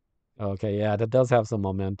 Okay, yeah, that does have some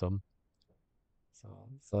momentum. So,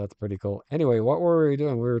 so that's pretty cool. Anyway, what were we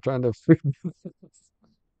doing? We were trying to free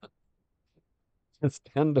this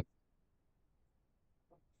panda.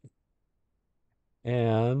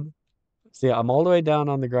 And see, I'm all the way down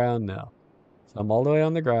on the ground now. So I'm all the way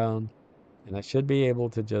on the ground, and I should be able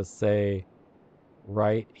to just say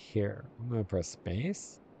right here. I'm going to press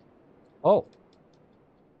space. Oh,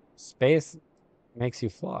 space makes you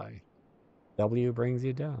fly. W brings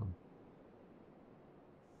you down.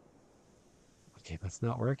 Okay, that's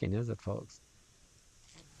not working, is it, folks?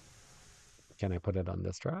 Can I put it on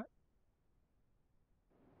this track?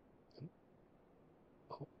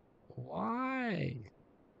 Oh, why?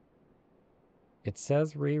 It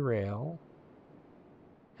says re-rail,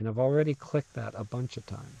 and I've already clicked that a bunch of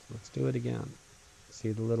times. Let's do it again.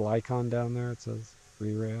 See the little icon down there? It says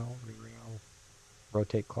re-rail, re-rail,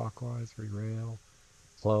 rotate clockwise, re-rail,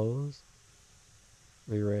 close,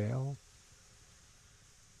 re-rail.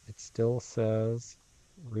 It still says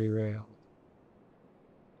re-rail.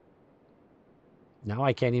 Now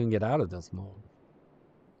I can't even get out of this mode.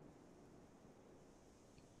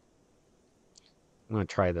 I'm going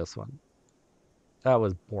to try this one. That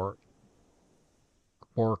was bork,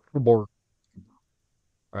 bork, bork.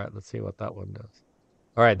 All right, let's see what that one does.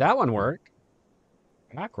 All right, that one worked.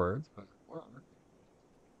 Backwards, but it worked.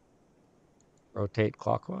 Rotate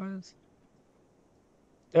clockwise.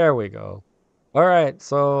 There we go. All right,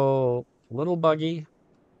 so a little buggy.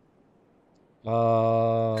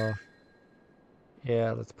 Uh,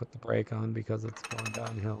 yeah, let's put the brake on because it's going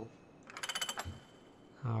downhill.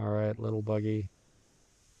 All right, little buggy.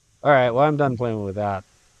 All right, well, I'm done playing with that.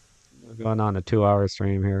 We're going on a 2-hour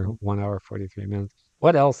stream here, 1 hour, 43 minutes.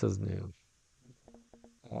 What else is new?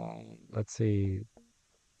 Let's see.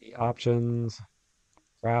 The options,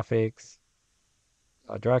 graphics.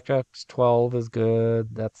 DirectX 12 is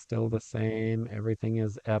good. That's still the same. Everything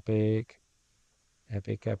is epic.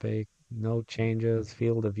 Epic, epic. No changes.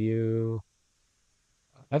 Field of view.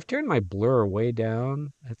 I've turned my blur way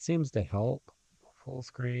down. It seems to help. Full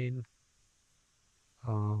screen.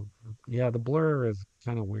 Um, yeah, the blur is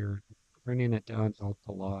kind of weird. Turning it down helped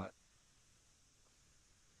a lot.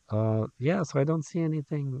 Yeah, so I don't see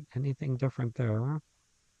anything different there.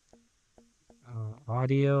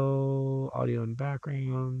 Audio and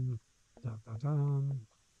background. Dun, dun, dun.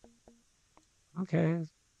 Okay.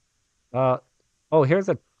 Uh, oh, here's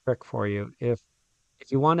a trick for you. If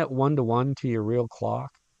you want it 1-to-1 to your real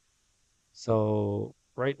clock, so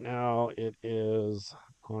right now it is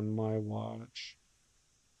on my watch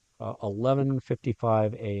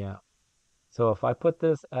 11:55 a.m. So if I put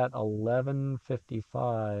this at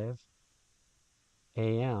 11:55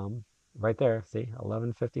 a.m. right there, see,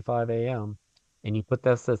 11:55 a.m. and you put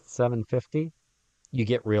this at 7:50, you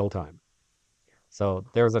get real time. So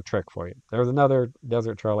there's a trick for you. There's another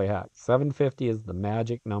Desert Charlie hack. 7:50 is the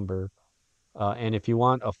magic number. And if you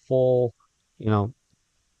want a full, you know,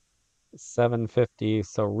 7:50,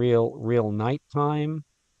 so real nighttime,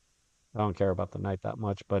 I don't care about the night that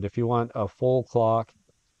much, but if you want a full clock,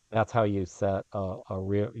 that's how you set a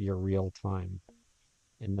real your real time.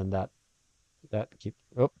 and then that keep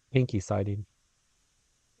oh pinky siding,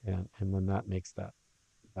 and then that makes that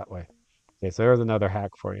way. Okay, so there's another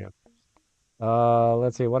hack for you.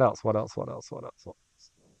 Let's see what else, what else, what else, what else. What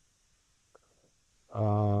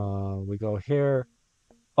else? We go here.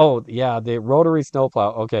 Oh yeah, the rotary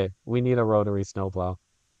snowplow. Okay, we need a rotary snowplow.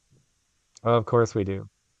 Of course we do.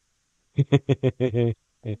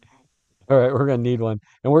 All right, we're gonna need one,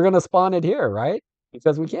 and we're gonna spawn it here, right?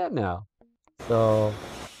 Because we can now. So,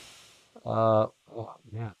 oh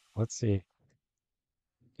man, let's see.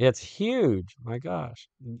 It's huge. My gosh.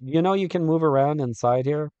 You know you can move around inside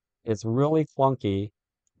here? It's really clunky.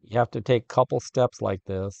 You have to take couple steps like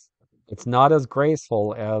this. It's not as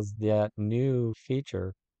graceful as that new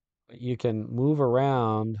feature, but you can move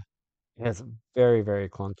around. It's very, very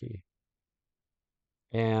clunky.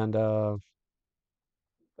 And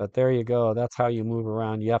but there you go. That's how you move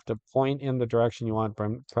around. You have to point in the direction you want,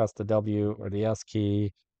 press the W or the S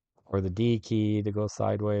key or the D key to go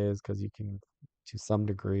sideways because you can, to some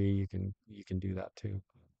degree, you can do that too.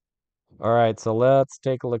 All right, so let's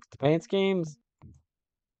take a look at the paint schemes.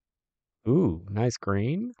 Ooh, nice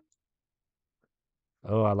green.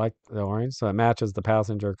 Oh, I like the orange, so it matches the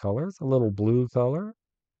passenger colors. A little blue color.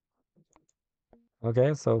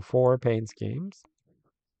 Okay, so four paint schemes.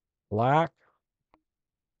 Black,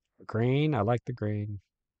 green. I like the green,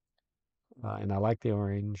 and I like the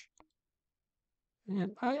orange.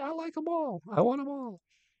 And I like them all. I want them all.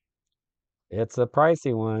 It's a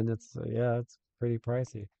pricey one. Yeah, it's pretty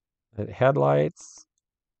pricey. Headlights.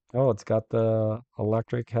 Oh, it's got the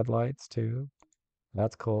electric headlights too.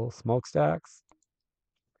 That's cool. Smokestacks.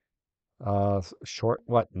 Short,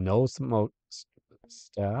 what? No smoke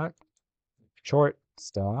stack. Short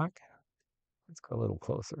stack. Let's go a little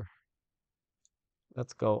closer.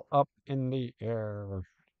 Let's go up in the air.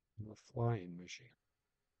 The flying machine.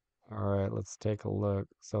 All right, let's take a look.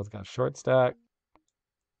 So it's got short stack.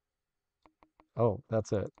 Oh,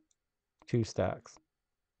 that's it. Two stacks.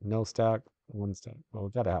 No stack, one stack. Well,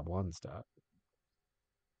 we gotta have one stack.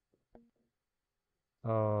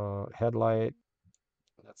 Headlight.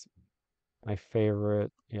 That's my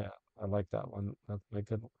favorite. Yeah, I like that one. That's my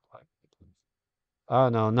good one. Oh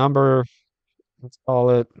no, number. Let's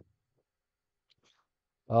call it.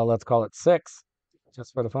 Let's call it six,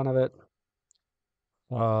 just for the fun of it.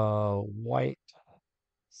 White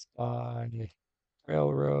sky,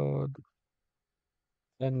 railroad,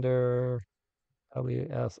 fender,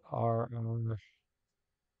 WSRR.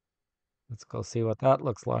 Let's go see what that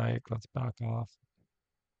looks like. Let's back off.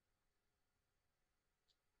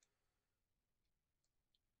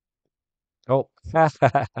 Oh,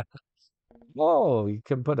 whoa! You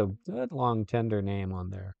can put a good long tender name on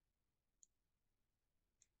there.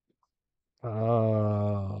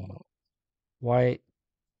 Uh, white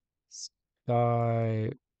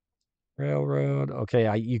sky railroad.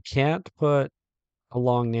 Okay, you can't put a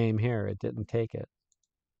long name here. It didn't take it.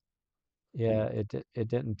 Yeah, it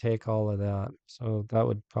didn't take all of that. So that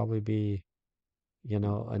would probably be,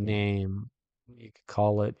 a name. You could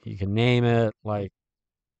call it, you can name it like,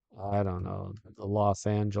 I don't know, the Los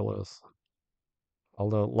Angeles.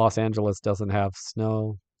 Although Los Angeles doesn't have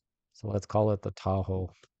snow, so let's call it the Tahoe.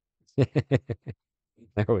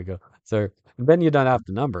 There we go. So then you don't have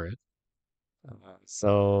to number it.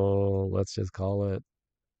 So let's just call it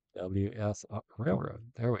WS Railroad.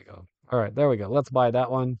 There we go. All right, there we go. Let's buy that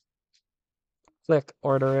one. Click,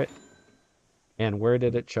 order it. And where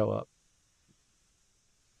did it show up?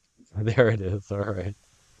 There it is. All right.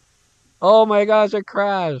 Oh my gosh, it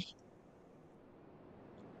crashed.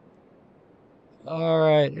 All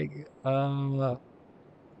right.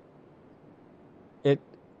 It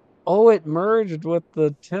it merged with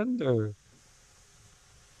the tender.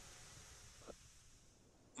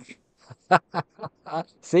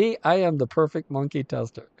 See, I am the perfect monkey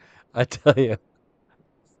tester. I tell you,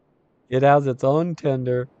 it has its own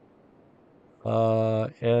tender,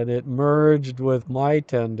 and it merged with my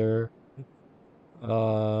tender.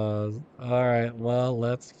 All right, well,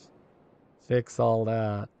 let's fix all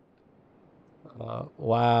that.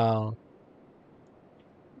 Wow.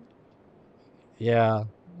 Yeah,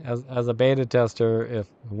 as a beta tester, if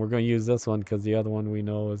we're going to use this one because the other one we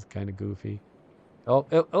know is kind of goofy.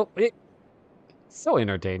 So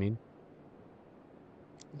entertaining.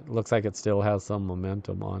 It looks like it still has some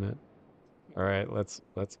momentum on it. All right, let's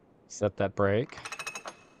set that brake.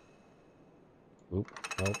 Oop,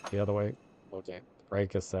 nope, the other way. Okay,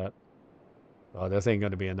 brake is set. Oh, this ain't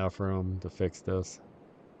going to be enough room to fix this.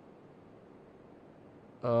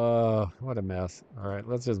 What a mess. All right,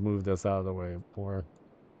 let's just move this out of the way more.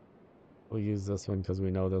 We'll use this one because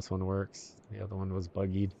we know this one works. The other one was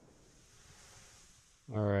buggied.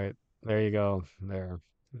 All right. There you go. There.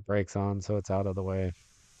 The brake's on, so it's out of the way.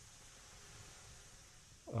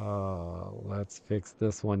 Let's fix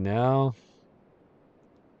this one now.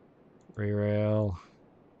 Re-rail.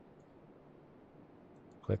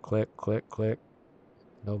 Click, click, click, click.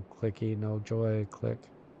 No clicky, no joy. Click,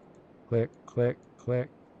 click, click, click,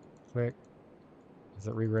 click. Is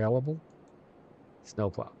it re-railable?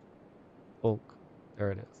 Snowplow. Oh,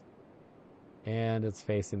 there it is. And it's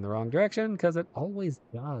facing the wrong direction because it always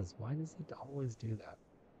does. Why does it always do that?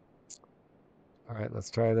 All right,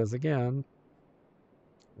 let's try this again.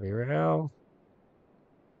 Re-rail.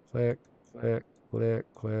 Click, click, click,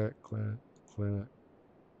 click, click, click.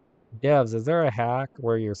 Devs, is there a hack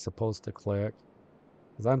where you're supposed to click?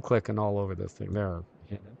 Because I'm clicking all over this thing. There.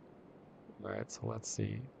 Yeah. All right, so let's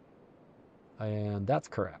see. And that's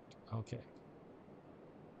correct. Okay.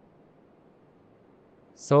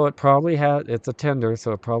 So it probably has, it's a tender,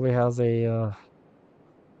 so it probably has a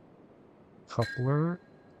coupler.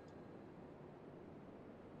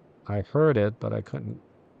 I heard it, but I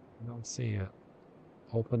don't see it.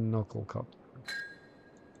 Open knuckle coupler.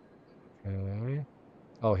 Okay.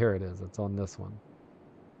 Oh, here it is. It's on this one.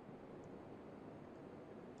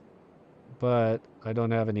 But I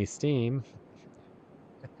don't have any steam.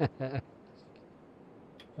 I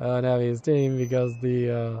don't have any steam because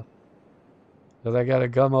because I gotta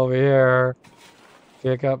come over here,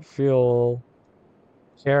 pick up fuel,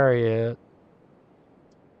 carry it.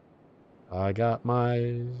 I got my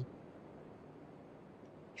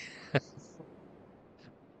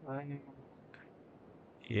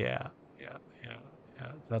yeah, yeah, yeah,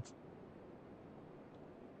 yeah.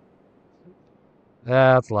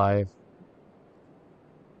 That's life.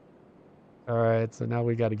 All right, so now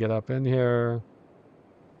we got to get up in here.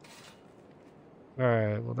 All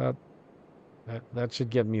right, well that should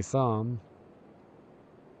give me some.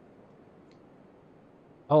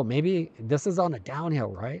 Oh, maybe this is on a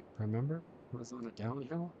downhill, right? Remember? It was on a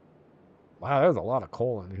downhill. Wow, there's a lot of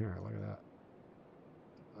coal in here. Look at that.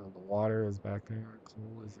 The water is back there.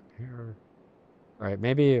 Coal is in here. All right,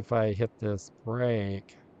 maybe if I hit this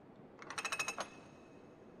brake,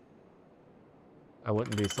 I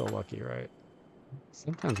wouldn't be so lucky, right?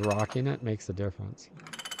 Sometimes rocking it makes a difference.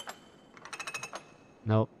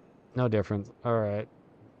 Nope, no difference. All right.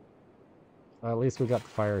 Well, at least we got the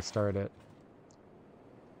fire started.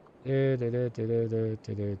 All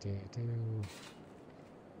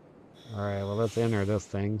right, well, let's enter this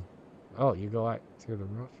thing. Oh, you go out through the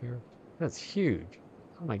roof here? That's huge.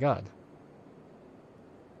 Oh my God.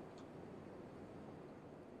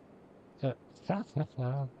 All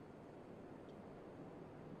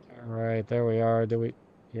right, there we are.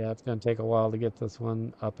 Yeah, it's gonna take a while to get this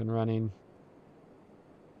one up and running.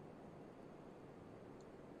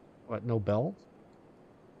 What, no bell?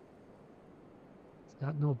 It's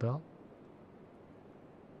got no bell?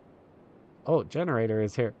 Oh, generator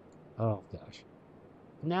is here. Oh gosh.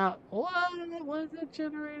 Now, what? Was the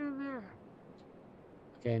generator there?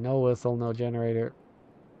 Okay, no whistle, no generator.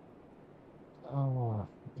 Oh,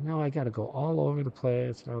 now I gotta go all over the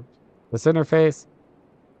place. Oh, this interface,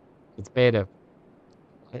 it's beta.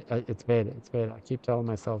 It's beta. It's beta. I keep telling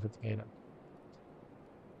myself it's beta.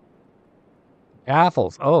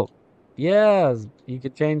 Baffles. Oh, yes. You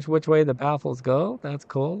could change which way the baffles go. That's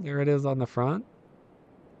cool. There it is on the front.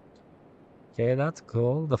 Okay, that's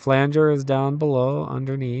cool. The flanger is down below,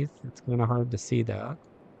 underneath. It's kind of hard to see that.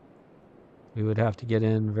 We would have to get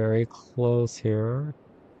in very close here,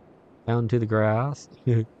 down to the grass.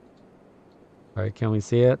 All right, can we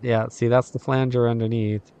see it? Yeah, see, that's the flanger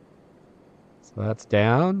underneath. So that's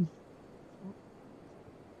down.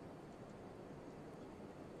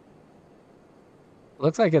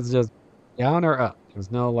 Looks like it's just down or up.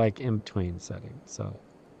 There's no like in between setting. So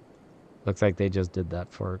looks like they just did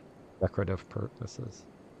that for decorative purposes.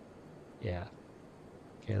 Yeah.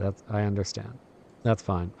 Okay, I understand. That's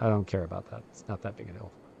fine. I don't care about that. It's not that big a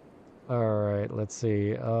deal. All right, let's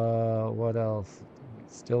see. What else?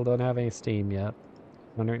 Still don't have any steam yet.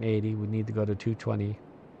 180. We need to go to 220.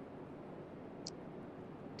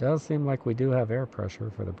 Does seem like we do have air pressure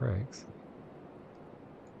for the brakes.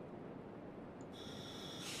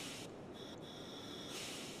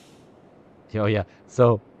 Oh yeah.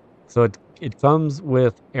 So it comes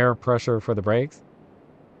with air pressure for the brakes,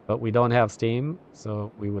 but we don't have steam,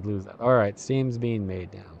 so we would lose that. All right, steam's being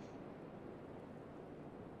made now.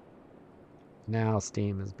 Now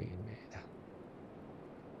steam is being made.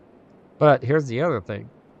 But here's the other thing.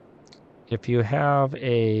 If you have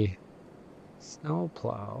a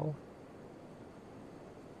snowplow,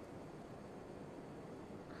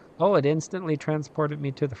 oh, it instantly transported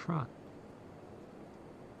me to the front.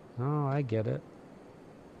 Oh, I get it.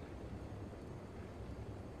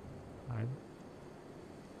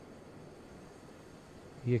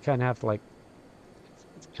 you kind of have to like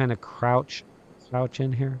kind of crouch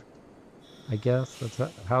in here. I guess that's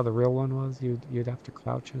how the real one was. You'd have to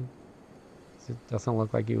crouch in. 'Cause it doesn't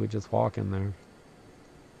look like you would just walk in there.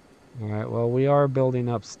 All right, well, we are building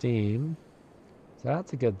up steam, so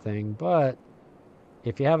that's a good thing. But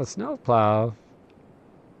if you have a snowplow,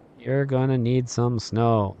 you're gonna need some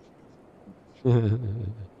snow.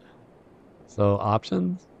 So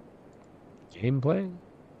options, gameplay.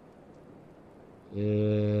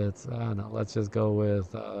 It's I don't know. Let's just go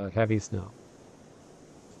with heavy snow.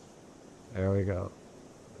 There we go.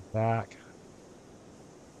 Back,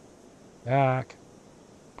 back.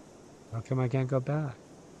 How come I can't go back?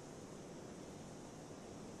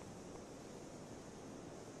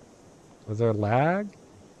 Was there lag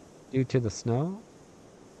due to the snow?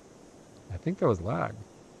 I think there was lag.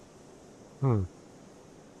 Huh.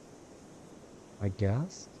 I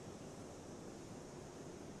guess.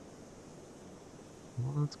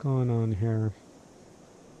 What's going on here?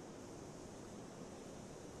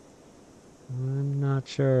 I'm not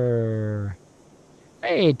sure.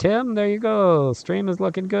 Hey, Tim, there you go. Stream is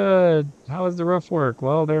looking good. How is the roof work?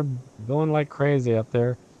 Well, they're going like crazy up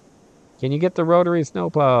there. Can you get the rotary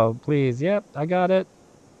snowplow, please? Yep, I got it.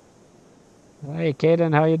 Hey,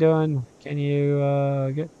 Kaden, how you doing? Can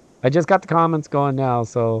you get? I just got the comments going now,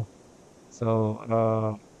 so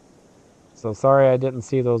so sorry I didn't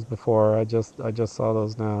see those before. I just saw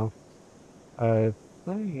those now. I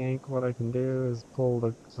think what I can do is pull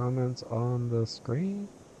the comments on the screen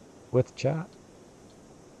with chat.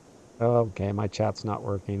 Okay, my chat's not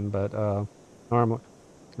working, but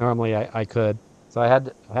normally I could. So I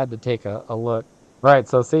had to take a look. Right,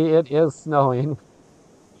 so see it is snowing.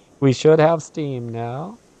 We should have steam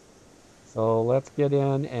now. So let's get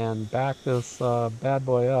in and back this bad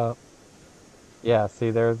boy up. Yeah, see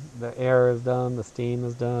there's the air is done, the steam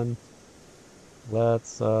is done.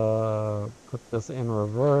 Let's put this in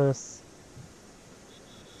reverse.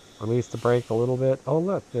 Release the brake a little bit. Oh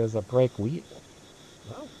look, there's a brake wheel.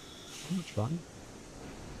 Oh, so much fun.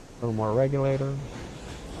 A little more regulator.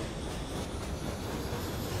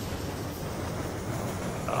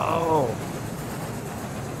 Oh,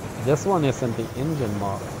 this one isn't the engine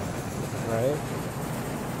model, right?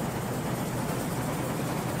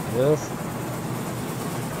 This,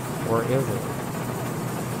 or is it?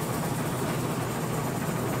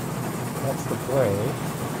 That's the brake.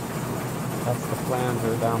 That's the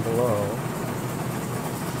flanger down below.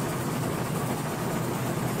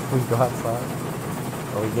 We go outside.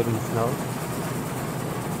 Are we getting snow?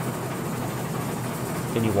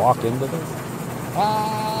 Can you walk into this?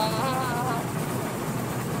 Ah!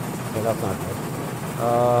 Okay, that's not good.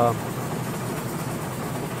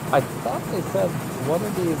 I thought they said one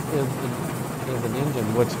of these is an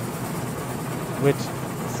engine, which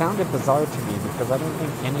sounded bizarre to me because I don't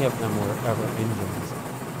think any of them were ever engines.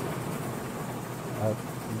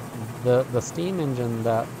 The steam engine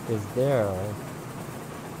that is there,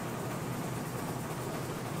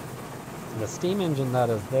 the steam engine that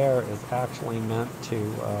is there is actually meant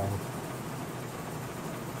to.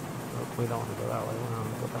 We don't want to go that way. We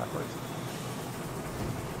want to go backwards.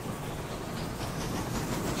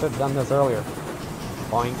 Should have done this earlier.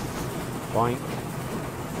 Boink, boink.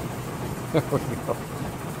 There we go.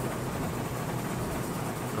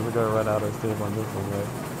 We're gonna run out of steam on this one, right?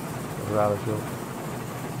 We're out of fuel.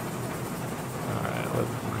 Alright,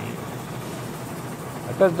 let's see.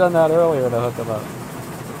 I could have done that earlier to hook them up.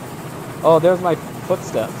 Oh, there's my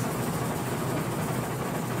footsteps.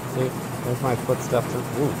 See, there's my footsteps.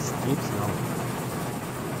 Ooh, steep snow.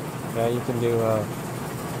 Yeah, you can do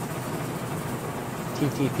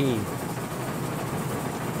TTP.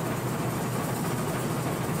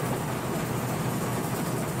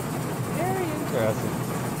 Very interesting.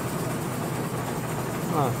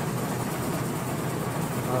 Huh.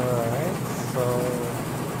 Alright, so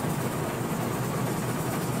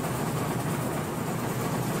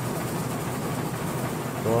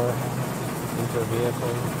door, enter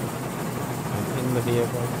vehicle. I'm in the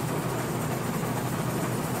vehicle.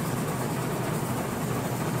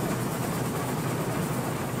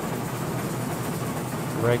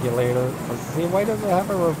 Regulator. Let's see, why does it have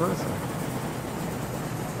a reverser?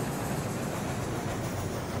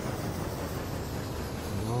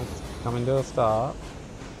 Well, it's coming to a stop.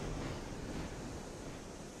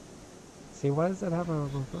 See, why does it have a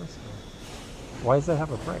reverser? Why does it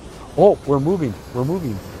have a brake? Oh, we're moving. We're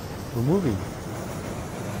moving. We're moving.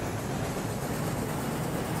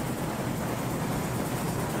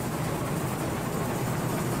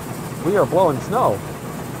 We are blowing snow.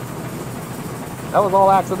 That was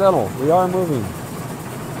all accidental. We are moving.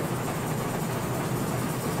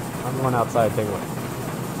 I'm going outside, take a look.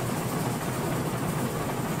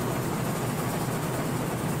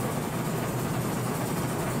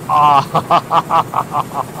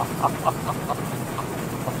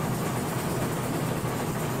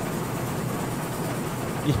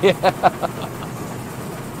 Yeah.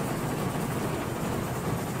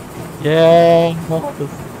 Yeah.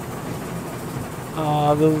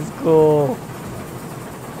 Oh, this is cool.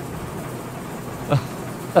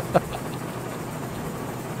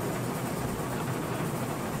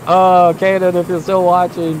 Oh, Kaden, if you're still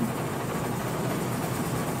watching,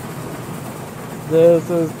 this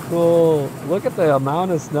is cool. Look at the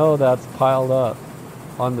amount of snow that's piled up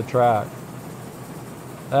on the track.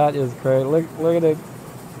 That is great. Look at it.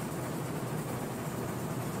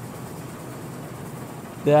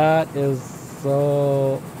 That is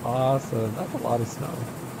so awesome. That's a lot of snow.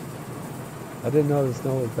 I didn't know the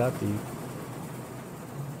snow was that deep.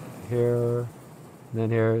 Here, and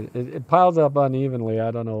then here. It piles up unevenly.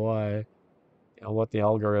 I don't know why. You know, what the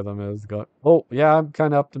algorithm is going. Oh, yeah, I'm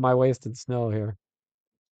kind of up to my waist in snow here.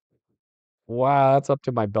 Wow, that's up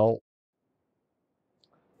to my belt.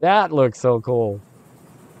 That looks so cool.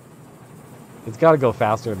 It's got to go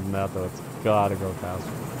faster than that, though. It's got to go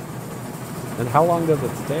faster. And how long does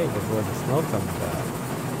it stay before the snow comes back?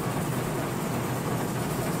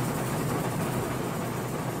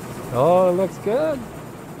 Oh, it looks good.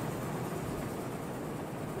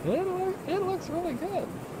 It looks really good.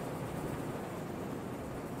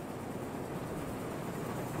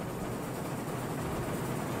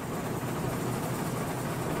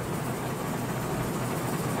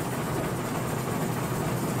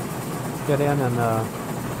 Let's get in and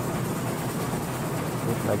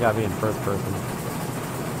oops, I gotta be in first person.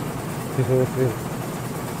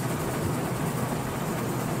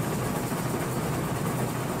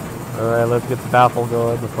 Alright, let's get the baffle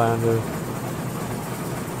going, the flanges.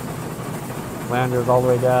 Flanges all the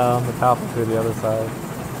way down, the baffle to the other side.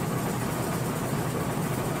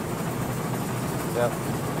 Yep.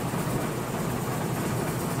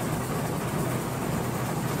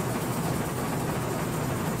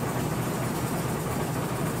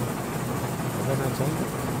 Did I change it?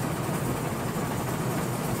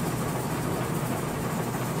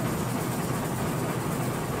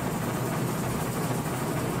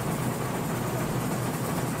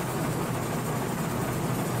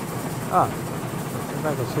 Ah, seems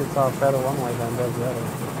like it shoots off better one way than does the other.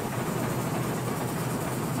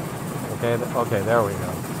 Okay, okay, there we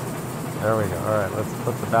go. There we go. All right, let's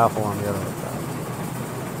put the baffle on the other side.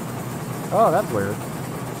 Oh, that's weird.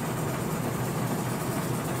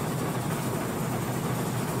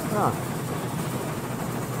 Huh.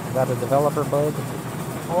 Is that a developer bug?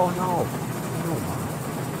 Oh no. No.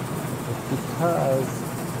 It's because...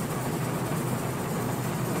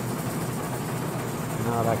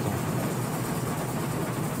 No, that can't.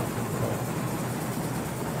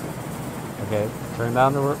 Okay, turn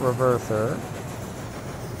down the reverser.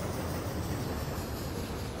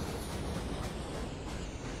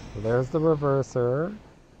 So there's the reverser.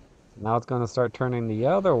 Now it's going to start turning the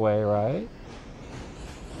other way, right?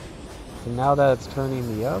 So now that it's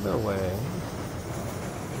turning the other way,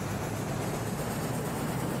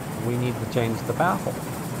 we need to change the baffle.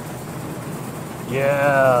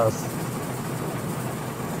 Yes!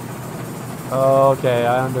 Okay,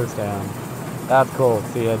 I understand. That's cool.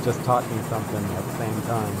 See, it just taught me something at the same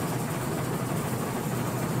time.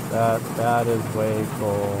 That is way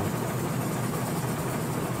cool.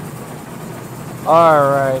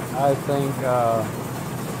 Alright, I think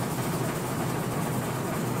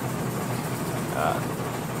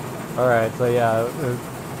alright, so yeah,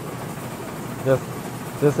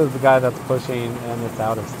 this is the guy that's pushing and it's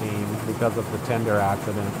out of steam because of the tender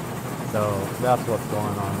accident. So that's what's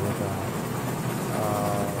going on with that.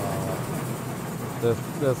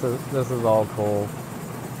 This is all cool.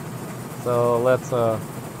 So let's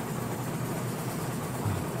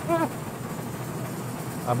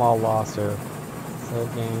I'm all lost here.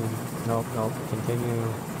 Save game. Nope.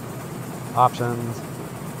 Continue. Options.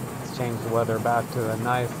 Let's change the weather back to a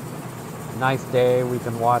nice day. We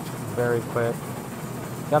can watch very quick.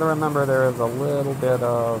 Gotta remember there is a little bit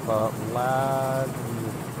of lag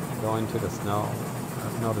going to the snow.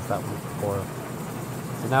 I've noticed that one before.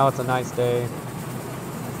 So now it's a nice day.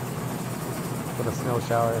 Put a snow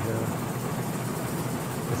shower here.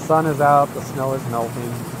 The sun is out, the snow is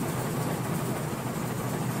melting.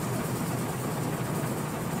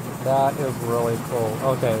 That is really cool.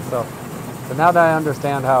 Okay, so now that I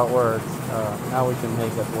understand how it works, now we can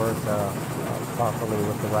make it work properly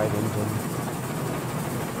with the right engine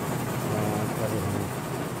and everything.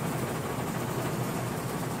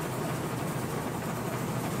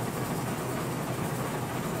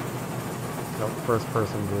 So first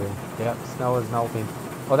person view. Yep, snow is melting.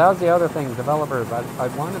 Well, that was the other thing, developers.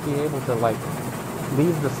 I'd want to be able to like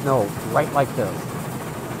leave the snow right like this.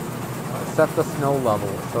 Set the snow level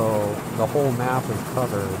so the whole map is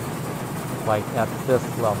covered like at this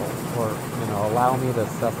level, or allow me to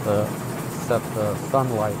set the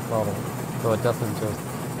sunlight level so it doesn't just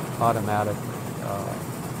automatically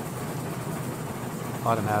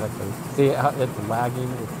see how it's lagging.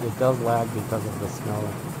 It does lag because of the snow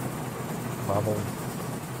level,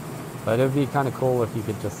 but it'd be kind of cool if you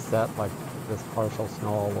could just set like this partial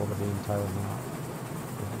snow all over the entire map.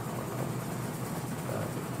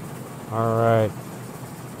 All right,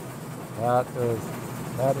 that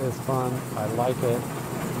is fun. I like it.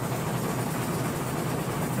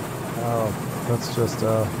 Oh, let's just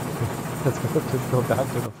let's go back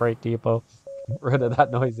to the freight depot. Get rid of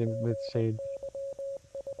that noisy machine.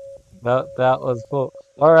 That was cool.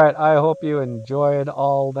 All right, I hope you enjoyed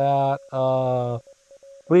all that.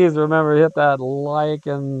 Please remember to hit that like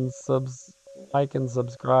and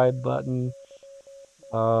subscribe button.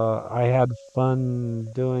 I had fun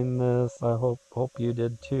doing this. I hope you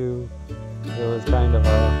did too. It was kind of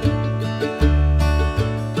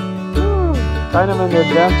an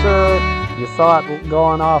adventure. You saw it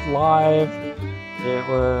going off live. It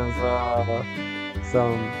was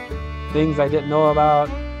some things I didn't know about,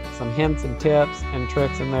 some hints and tips and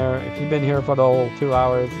tricks in there. If you've been here for the whole 2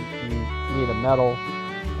 hours, you need a medal.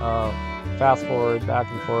 Fast forward,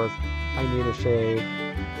 back and forth. I need a shave.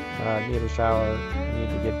 I need a shower. I need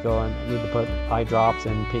to get going. I need to put eye drops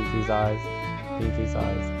in Pinky's eyes.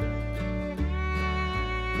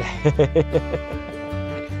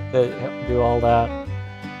 Do all that.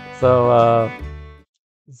 So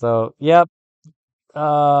yep.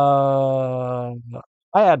 I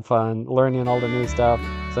had fun learning all the new stuff.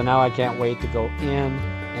 So now I can't wait to go in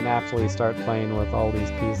and actually start playing with all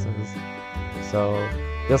these pieces. So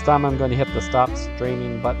this time I'm going to hit the stop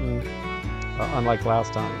streaming button, unlike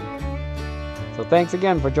last time. So thanks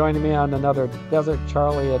again for joining me on another Desert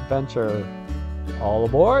Charley adventure. All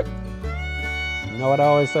aboard! You know what I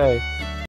always say,